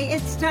 Hi,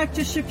 it's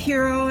Dr.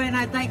 Shapiro, and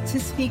I'd like to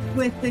speak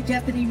with the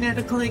deputy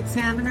medical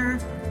examiner.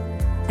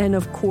 And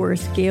of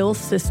course, Gail's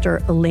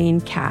sister,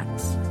 Elaine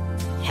Katz.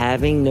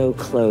 Having no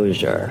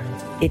closure,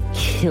 it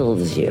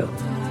kills you.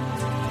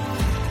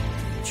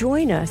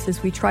 Join us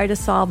as we try to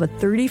solve a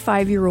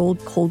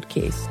 35-year-old cold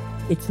case.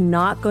 It's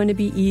not going to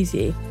be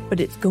easy, but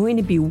it's going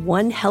to be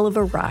one hell of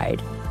a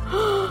ride.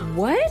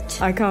 What?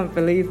 I can't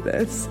believe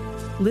this.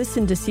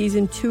 Listen to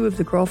season 2 of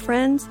The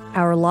Girlfriends,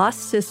 Our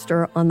Lost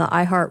Sister on the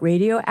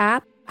iHeartRadio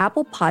app,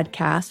 Apple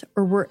Podcasts,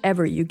 or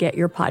wherever you get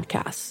your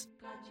podcasts.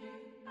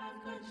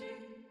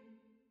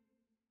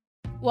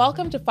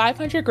 Welcome to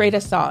 500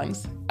 Greatest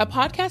Songs, a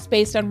podcast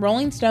based on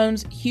Rolling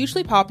Stone's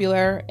hugely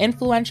popular,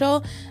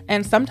 influential,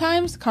 and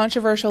sometimes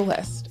controversial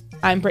list.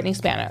 I'm Brittany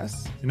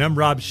Spanos. And I'm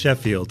Rob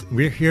Sheffield.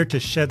 We're here to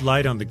shed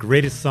light on the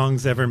greatest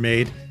songs ever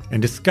made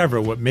and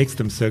discover what makes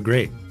them so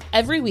great.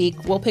 Every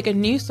week, we'll pick a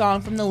new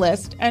song from the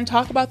list and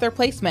talk about their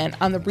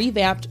placement on the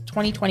revamped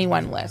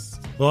 2021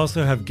 list. We'll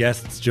also have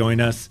guests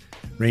join us,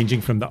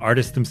 ranging from the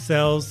artists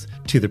themselves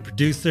to the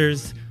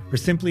producers, or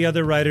simply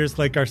other writers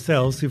like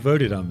ourselves who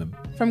voted on them.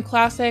 From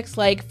classics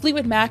like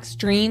Fleetwood Mac's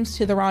Dreams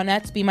to the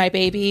Ronettes' Be My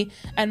Baby,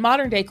 and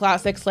modern-day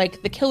classics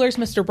like The Killer's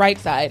Mr.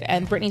 Brightside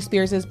and Britney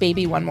Spears'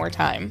 Baby One More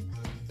Time.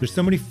 There's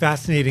so many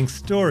fascinating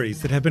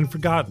stories that have been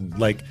forgotten,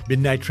 like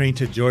Midnight Train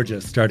to Georgia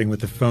starting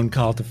with a phone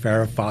call to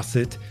Farrah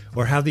Fawcett,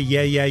 or how the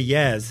Yeah Yeah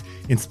Yeahs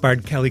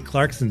inspired Kelly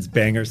Clarkson's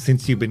banger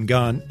Since You've Been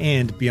Gone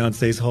and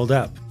Beyoncé's Hold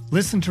Up.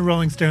 Listen to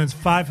Rolling Stone's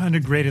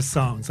 500 Greatest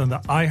Songs on the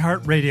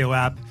iHeartRadio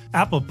app,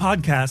 Apple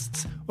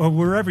Podcasts, or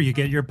wherever you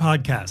get your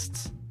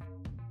podcasts.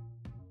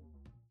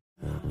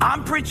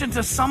 I'm preaching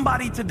to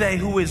somebody today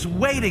who is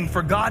waiting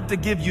for God to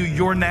give you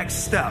your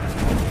next step.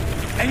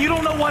 And you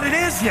don't know what it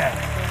is yet.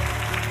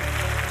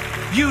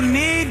 You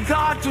need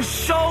God to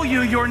show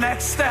you your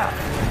next step.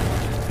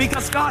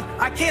 Because God,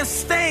 I can't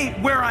stay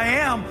where I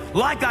am,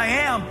 like I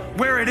am,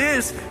 where it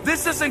is.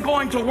 This isn't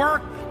going to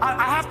work.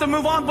 I have to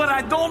move on, but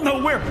I don't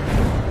know where.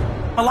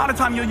 A lot of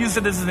time you'll use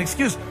it as an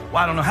excuse. Well,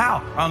 I don't know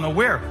how. I don't know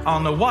where. I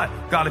don't know what.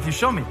 God, if you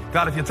show me.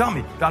 God, if you tell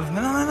me. God, if...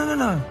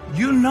 No.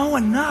 You know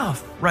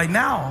enough right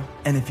now.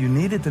 And if you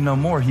needed to know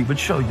more, he would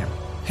show you.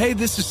 Hey,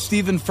 this is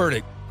Stephen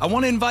Furtick. I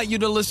want to invite you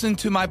to listen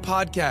to my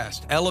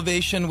podcast,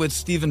 Elevation with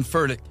Stephen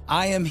Furtick.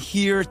 I am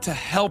here to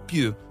help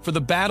you for the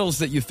battles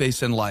that you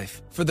face in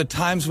life, for the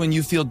times when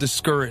you feel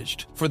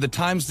discouraged, for the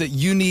times that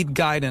you need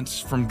guidance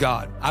from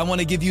God. I want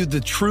to give you the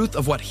truth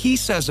of what he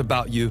says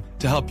about you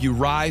to help you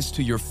rise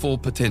to your full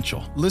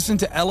potential. Listen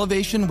to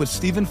Elevation with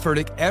Stephen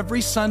Furtick every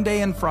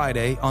Sunday and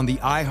Friday on the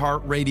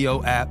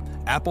iHeartRadio app,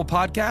 Apple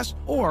Podcasts,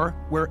 or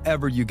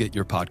wherever you get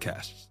your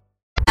podcasts.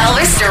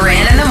 Elvis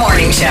Duran in the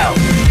Morning Show.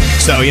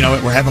 So,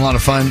 we're having a lot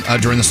of fun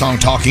during the song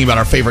talking about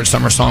our favorite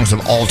summer songs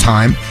of all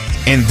time.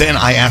 And then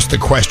I asked the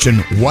question,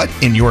 what,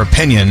 in your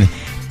opinion,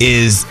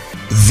 is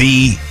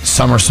the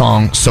summer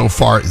song so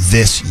far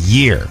this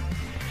year?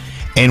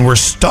 And we're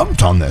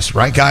stumped on this,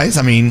 right, guys?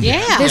 I mean...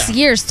 Yeah. This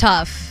year's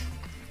tough.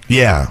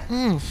 Yeah.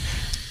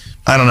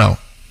 I don't know.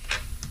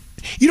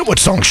 You know what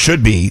song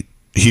should be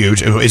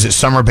huge? Is it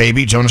Summer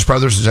Baby, Jonas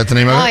Brothers? Is that the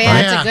name of it? Oh, yeah,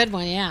 Right? that's a good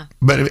one, yeah.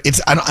 But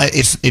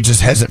it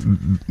just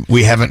hasn't.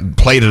 We haven't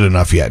played it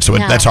enough yet, so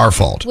No. that's our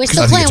fault. We're 'Cause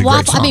still I think playing it's a great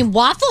Waffle. I song. mean,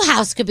 Waffle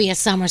House could be a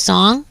summer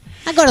song.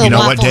 I go to the You know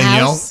Waffle what,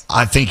 Danielle? House.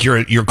 I think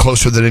you're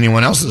closer than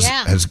anyone else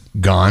has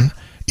gone,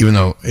 even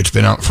though it's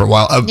been out for a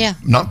while. Yeah.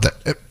 Not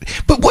that.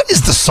 But what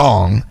is the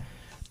song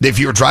that if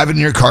you were driving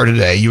in your car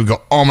today, you would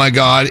go, "Oh my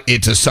God,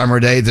 it's a summer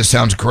day. This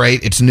sounds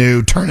great. It's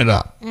new. Turn it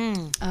up."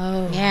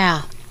 Oh,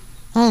 yeah.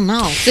 Oh,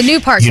 no. The new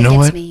part You that know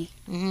gets what? me.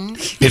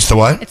 It's the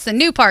what? It's the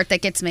new part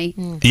that gets me.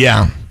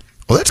 Yeah.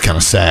 Well, that's kind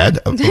of sad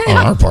on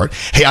our part.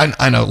 Hey,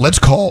 I know. Let's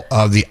call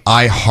the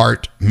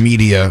iHeart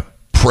Media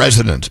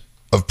president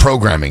of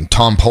programming,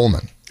 Tom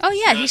Pullman. Oh,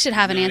 yeah, he should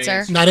have an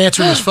answer. Not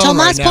answering his phone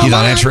Tomas right now. He's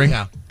not answering?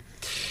 Yeah.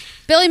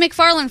 Billy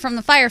McFarland from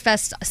the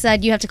Firefest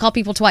said you have to call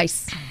people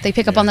twice. They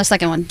pick up on the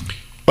second one.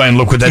 And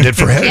look what that did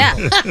for him. Yeah.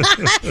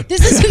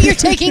 This is who you're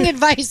taking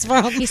advice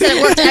from. He said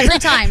it worked every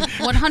time,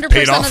 100%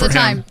 Paid off of the for him.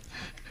 time.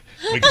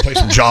 We can play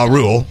some Ja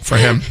Rule for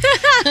him.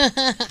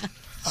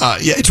 Yeah,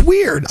 it's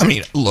weird. I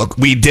mean, look,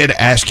 we did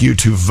ask you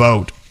to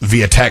vote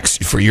via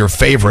text for your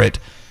favorite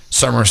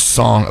summer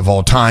song of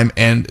all time,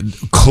 and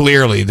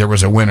clearly there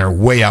was a winner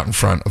way out in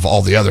front of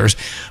all the others,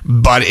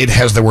 but it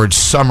has the word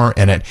summer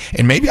in it.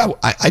 And maybe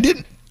I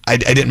didn't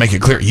make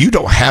it clear. You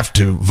don't have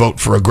to vote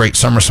for a great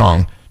summer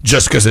song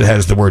just because it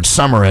has the word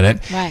summer in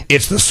it. Right.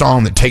 It's the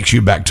song that takes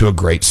you back to a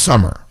great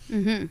summer.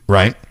 Mm-hmm.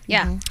 Right?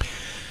 Yeah.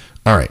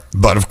 All right.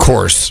 But of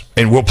course,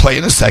 and we'll play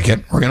in a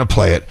second. We're going to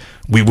play it.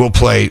 We will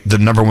play the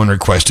number one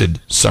requested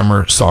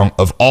summer song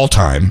of all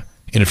time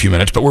in a few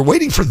minutes. But we're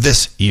waiting for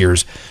this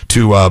year's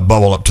to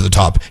bubble up to the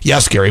top. Yeah,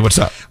 Scary, what's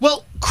up?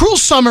 Well, Cruel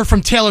Summer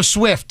from Taylor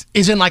Swift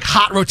is in like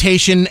hot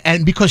rotation,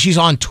 and because she's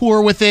on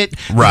tour with it,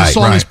 Right, the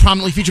song right. is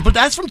prominently featured. But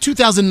that's from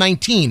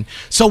 2019.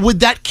 So would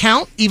that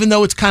count, even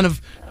though it's kind of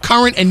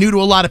current and new to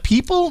a lot of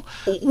people?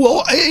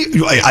 Well,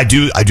 I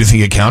do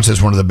think it counts as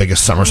one of the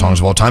biggest summer songs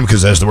of all time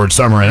because there's the word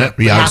summer in it.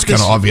 Yeah, Not it's kind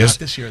this- of obvious. not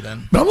this year,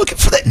 then. But I'm looking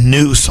for that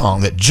new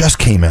song that just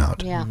came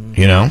out. Yeah.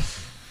 You know?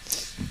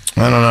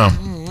 I don't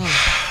know.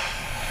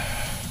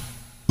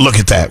 Look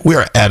at that.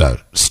 We're at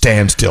a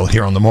standstill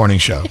here on the morning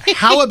show.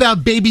 How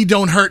about Baby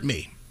Don't Hurt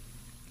Me?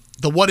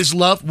 The What Is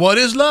Love? What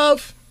Is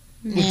Love?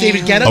 With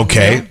David Guetta?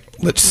 Okay,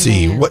 let's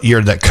see. What year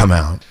did that come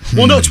out?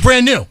 Well, no, it's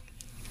brand new.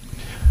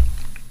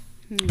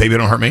 Baby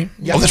Don't Hurt Me?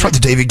 Yeah. Oh, that's right, the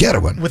David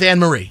Guetta one. With Anne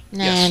Marie.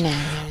 No.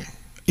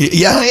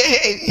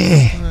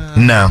 Yeah.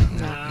 No.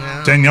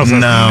 Danielle says,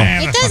 No.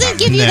 It doesn't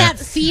give you Nah. that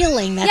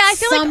feeling, that I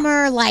feel like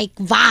summer like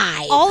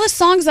vibe. All the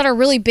songs that are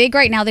really big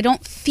right now, they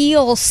don't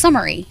feel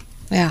summery.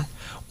 Yeah.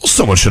 Well,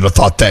 someone should have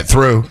thought that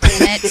through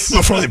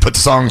before they put the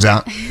songs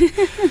out.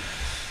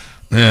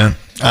 Yeah,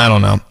 I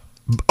don't know.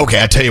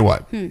 Okay, I tell you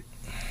what.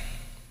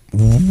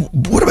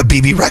 What about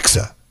BB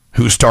Rexa,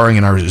 who's starring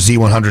in our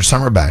Z100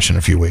 Summer Bash in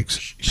a few weeks?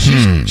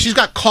 She's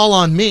got Call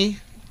on Me.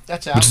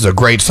 That's out. Which is a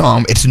great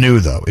song. It's new,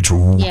 though. It's too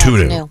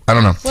new. I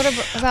don't know. What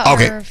about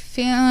Okay. her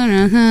feeling?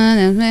 I'm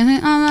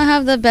gonna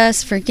have the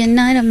best freaking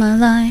night of my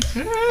life.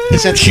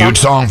 It's a huge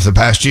song for the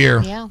past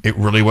year. Yeah. It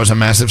really was a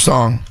massive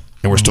song,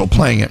 and we're still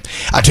playing it.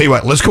 I tell you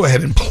what, let's go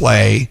ahead and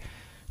play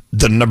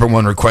the number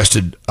one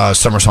requested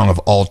summer song of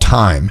all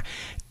time.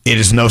 It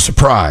is no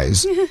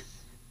surprise.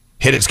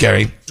 Hit it,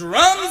 Scary.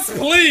 Drums,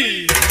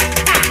 please.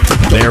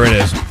 There it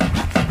is.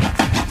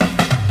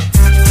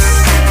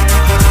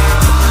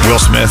 Will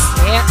Smith.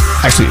 Yeah.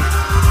 Actually,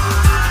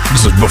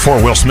 this is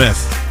before Will Smith.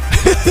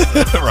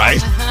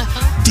 Right?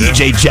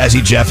 DJ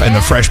Jazzy Jeff and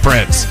the Fresh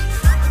Prince.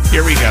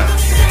 Here we go.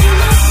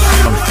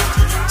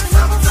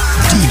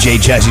 DJ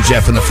Jazzy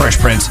Jeff and the Fresh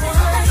Prince.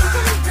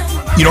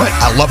 You know what?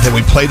 I love that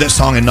we played that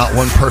song and not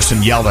one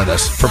person yelled at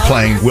us for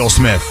playing Will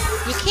Smith.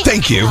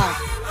 Thank you.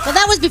 Well,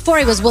 that was before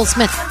he was Will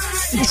Smith.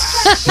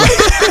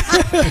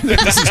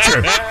 This is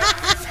true.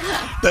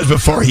 That's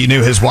before he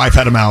knew his wife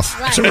had a mouth.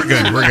 Right. So we're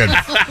good. We're good.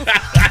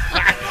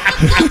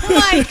 Oh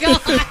my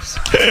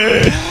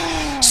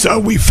gosh. So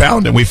we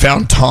found him. We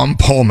found Tom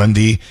Pullman,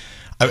 the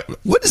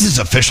what is his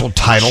official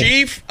title?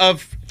 Chief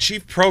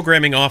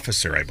Programming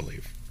Officer, I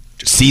believe.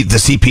 The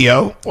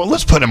CPO? Well,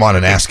 let's put him on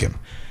and ask him.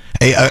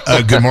 Hey,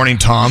 good morning,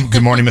 Tom.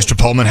 Good morning, Mr.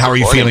 Pullman. How are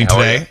you feeling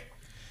today?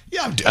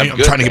 Yeah, I'm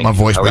trying to get my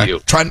voice back.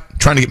 Trying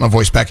to get my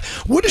voice back.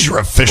 What is your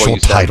official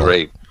title?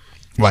 Great.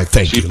 Why,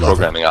 thank Chief you.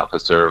 Programming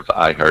Officer of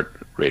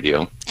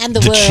iHeartRadio. And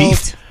the world.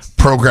 Chief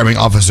Programming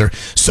Officer.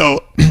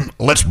 So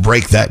let's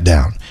break that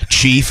down.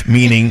 Chief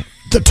meaning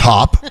the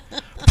top.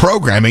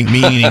 Programming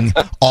meaning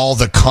all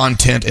the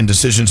content and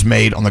decisions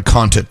made on the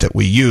content that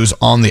we use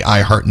on the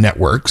iHeart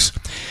networks.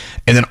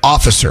 And then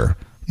officer.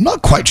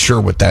 Not quite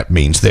sure what that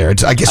means there.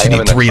 I guess you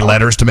need 3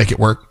 letters to make it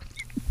work.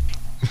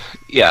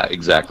 Yeah,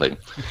 exactly.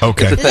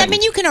 Okay. Does that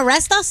mean you can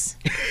arrest us?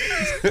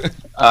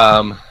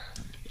 I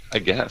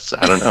guess.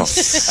 I don't know.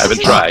 I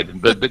haven't tried,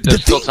 but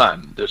there's still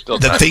time. There's still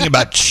time. The thing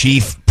about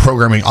Chief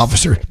Programming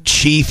Officer,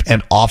 Chief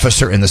and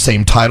Officer in the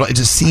same title, it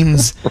just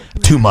seems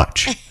too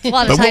much. A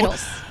lot of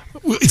titles.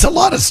 It's a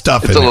lot of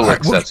stuff. It's a little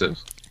excessive.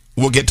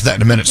 We'll get to that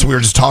in a minute. So we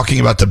were just talking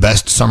about the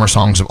best summer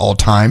songs of all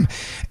time,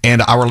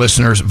 and our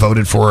listeners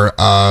voted for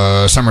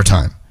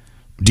Summertime.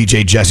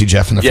 DJ Jazzy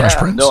Jeff and the Fresh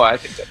Prince. No, I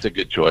think that's a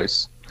good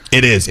choice.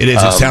 It is. It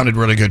sounded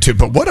really good, too.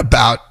 But what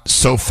about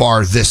so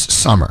far this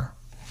summer?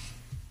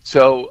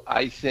 So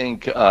I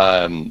think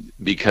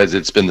because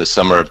it's been the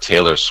summer of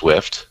Taylor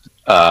Swift,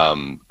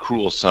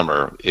 Cruel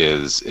Summer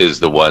is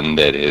the one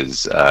that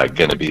is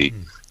going to be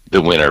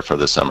the winner for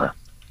the summer.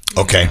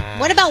 Okay.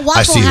 What about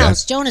Waffle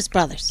House, Jonas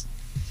Brothers?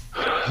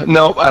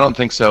 No, I don't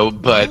think so,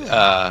 but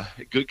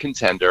good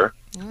contender.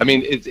 I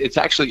mean, it's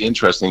actually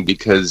interesting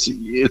because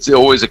it's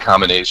always a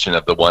combination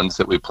of the ones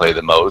that we play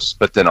the most,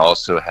 but then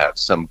also have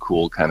some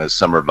cool kind of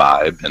summer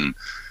vibe. And,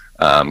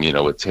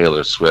 with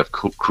Taylor Swift,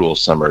 Cruel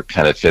Summer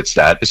kind of fits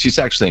that. She's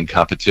actually in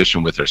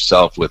competition with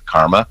herself with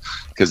Karma,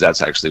 because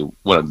that's actually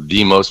one of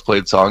the most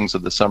played songs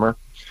of the summer.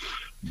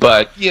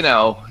 But,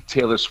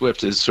 Taylor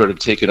Swift is sort of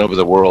taking over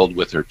the world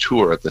with her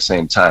tour at the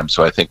same time.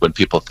 So I think when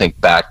people think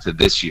back to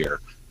this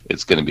year,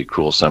 it's going to be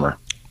Cruel Summer.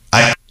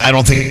 I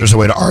don't think there's a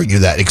way to argue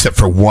that, except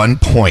for one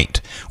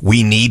point.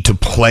 We need to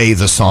play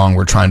the song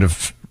we're trying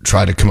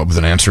to come up with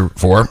an answer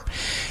for.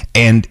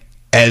 And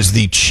as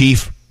the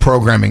Chief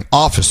Programming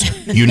Officer,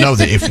 you know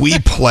that if we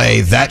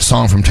play that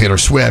song from Taylor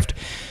Swift,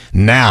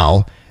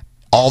 now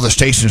all the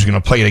stations are going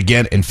to play it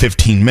again in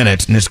 15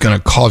 minutes, and it's going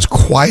to cause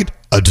quite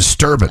a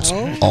disturbance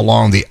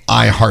along the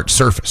iHeart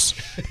surface.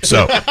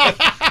 So, I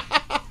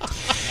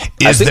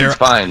think it's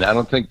fine. I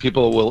don't think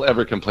people will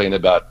ever complain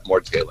about more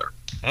Taylor.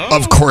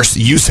 Of course,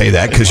 you say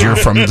that because you're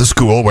from the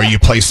school where you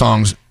play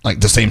songs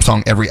like the same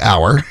song every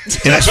hour, and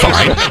that's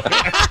fine.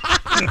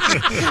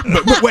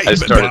 but wait, you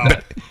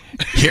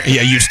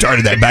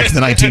started that back in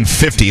the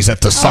 1950s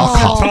at the sock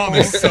hop. Tom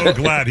is so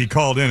glad he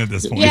called in at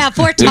this point. Yeah,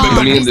 poor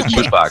Tom. Me in the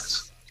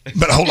jukebox.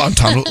 But hold on,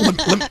 Tom.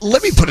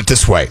 Let me put it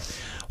this way.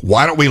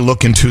 Why don't we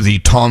look into the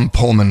Tom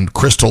Pullman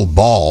crystal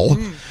ball?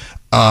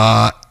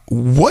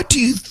 What do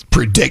you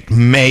predict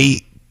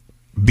may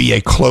be a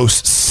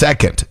close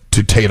second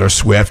to Taylor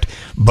Swift,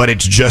 but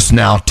it's just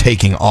now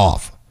taking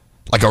off?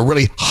 Like a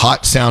really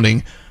hot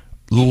sounding,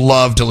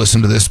 love to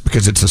listen to this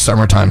because it's a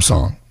summertime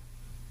song.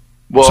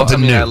 Well,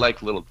 Something new. I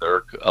like Little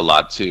Dirk a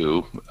lot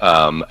too,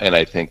 and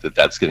I think that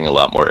that's getting a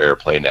lot more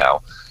airplay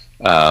now.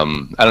 I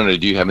don't know.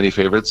 Do you have any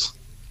favorites?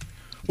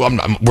 Well,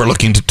 we're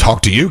looking to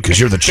talk to you because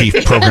you're the Chief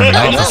Programming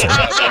Officer.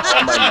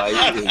 All my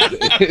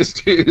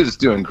life is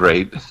doing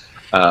great.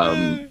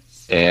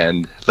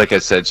 And like I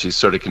said, she's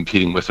sort of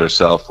competing with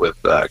herself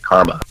with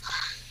Karma.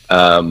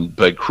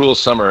 But Cruel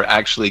Summer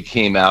actually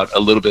came out a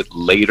little bit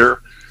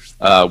later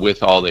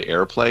with all the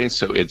airplay,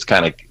 so it's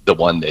kind of the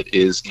one that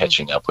is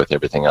catching up with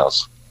everything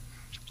else.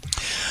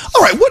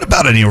 All right, what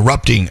about an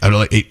erupting,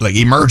 like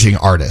emerging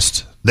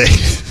artist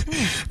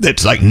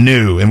that's like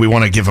new, and we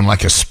want to give them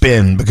like a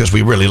spin because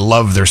we really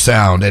love their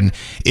sound, and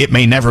it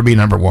may never be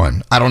number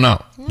one. I don't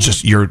know.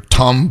 Just your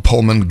Tom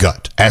Pullman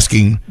gut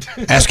asking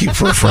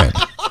for a friend.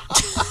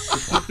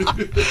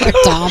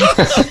 Tom.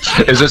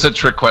 Is this a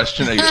trick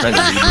question? Are you trying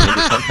to read me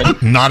into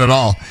something? Not at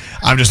all.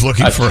 I'm just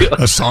looking for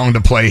a song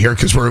to play here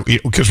because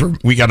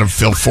we got to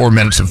fill 4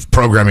 minutes of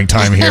programming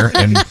time here.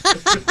 And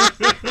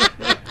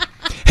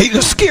hey,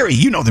 Scary,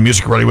 you know the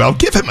music really well.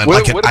 Give him an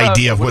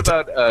idea of what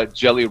about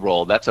Jelly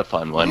Roll? That's a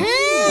fun one.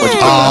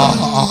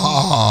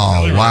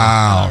 Oh,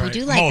 wow. We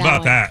do like all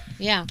about that.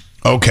 Yeah.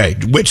 Okay,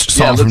 which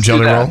song from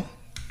Jelly Roll?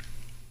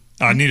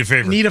 Need a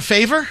favor. Need a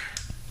favor?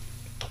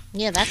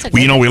 Yeah, that's a good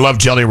Well, you know, we love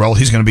Jelly Roll.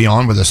 He's going to be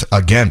on with us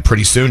again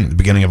pretty soon at the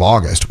beginning of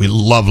August. We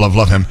love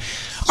him.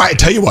 All right,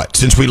 tell you what,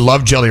 since we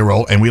love Jelly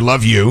Roll and we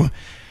love you,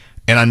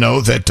 And I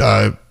know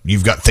that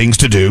you've got things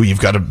to do. You've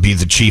got to be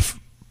the chief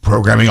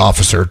programming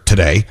officer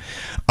today.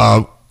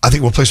 I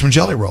think we'll play some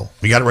Jelly Roll.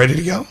 We got it ready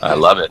to go? I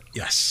love it.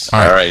 Yes.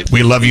 All right.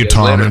 We love you,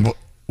 Tom, later. and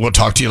we'll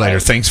talk to you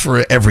later. Thanks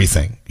for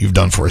everything you've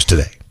done for us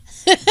today.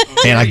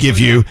 And I give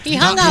you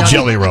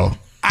Jelly Roll.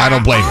 I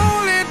don't blame him.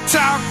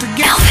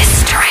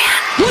 Elvis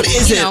Duran. What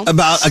is it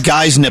about a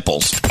guy's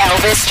nipples?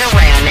 Elvis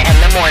Duran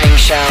and the Morning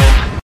Show.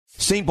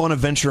 St.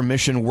 Bonaventure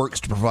Mission works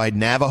to provide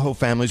Navajo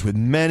families with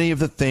many of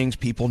the things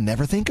people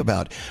never think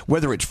about.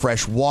 Whether it's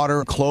fresh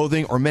water,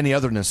 clothing, or many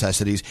other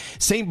necessities,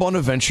 St.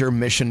 Bonaventure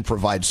Mission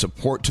provides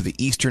support to the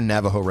Eastern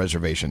Navajo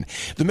Reservation.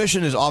 The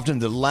mission is often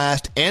the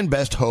last and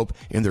best hope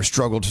in their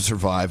struggle to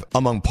survive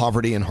among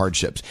poverty and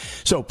hardships.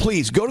 So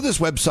please go to this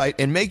website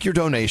and make your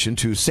donation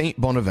to St.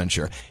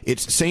 Bonaventure.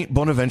 It's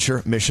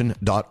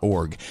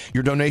stbonaventuremission.org.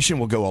 Your donation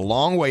will go a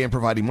long way in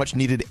providing much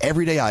needed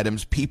everyday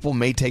items people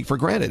may take for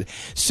granted.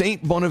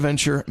 St. Bonaventuremission.org.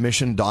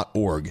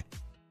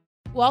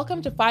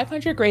 Welcome to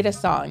 500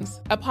 Greatest Songs,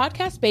 a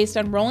podcast based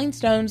on Rolling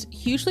Stone's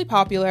hugely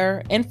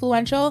popular,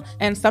 influential,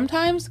 and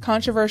sometimes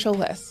controversial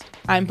list.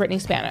 I'm Brittany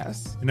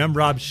Spanos. And I'm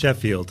Rob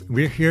Sheffield.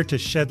 We're here to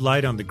shed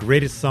light on the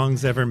greatest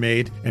songs ever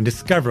made and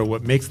discover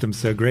what makes them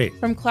so great.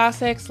 From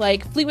classics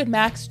like Fleetwood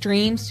Mac's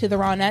Dreams to the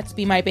Ronettes'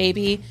 Be My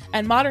Baby,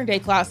 and modern-day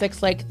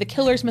classics like The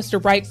Killers' Mr.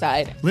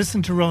 Brightside.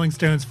 Listen to Rolling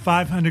Stone's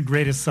 500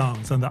 Greatest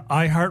Songs on the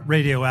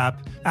iHeartRadio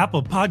app,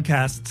 Apple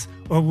Podcasts,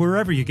 or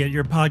wherever you get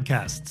your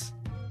podcasts.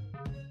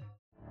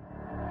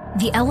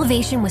 The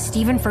Elevation with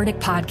Stephen Furtick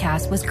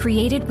podcast was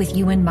created with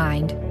you in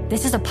mind.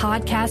 This is a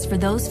podcast for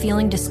those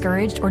feeling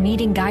discouraged or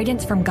needing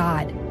guidance from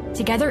God.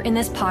 Together in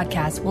this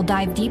podcast, we'll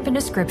dive deep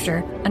into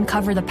Scripture,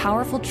 uncover the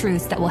powerful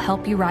truths that will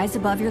help you rise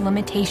above your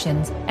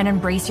limitations and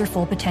embrace your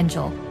full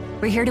potential.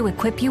 We're here to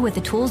equip you with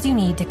the tools you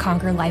need to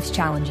conquer life's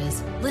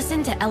challenges.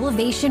 Listen to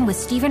Elevation with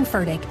Stephen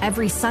Furtick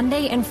every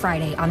Sunday and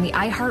Friday on the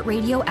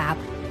iHeartRadio app,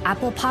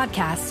 Apple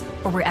Podcasts,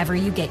 or wherever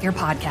you get your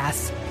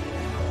podcasts.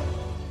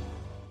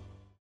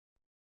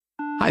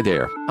 Hi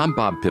there, I'm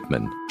Bob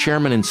Pittman,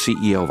 Chairman and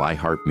CEO of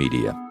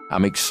iHeartMedia.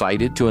 I'm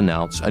excited to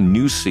announce a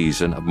new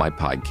season of my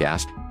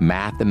podcast,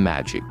 Math and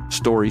Magic,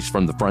 Stories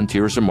from the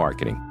Frontiers of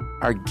Marketing.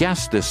 Our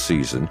guests this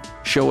season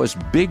show us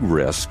big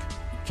risk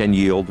can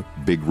yield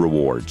big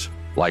rewards,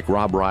 like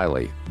Rob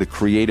Riley, the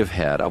creative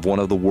head of one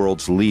of the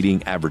world's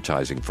leading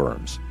advertising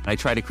firms. I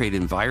try to create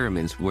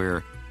environments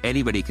where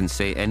anybody can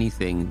say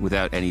anything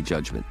without any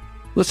judgment.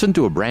 Listen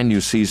to a brand new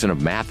season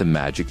of Math and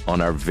Magic on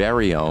our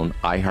very own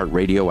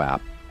iHeartRadio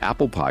app,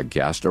 Apple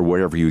Podcast, or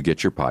wherever you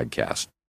get your podcast.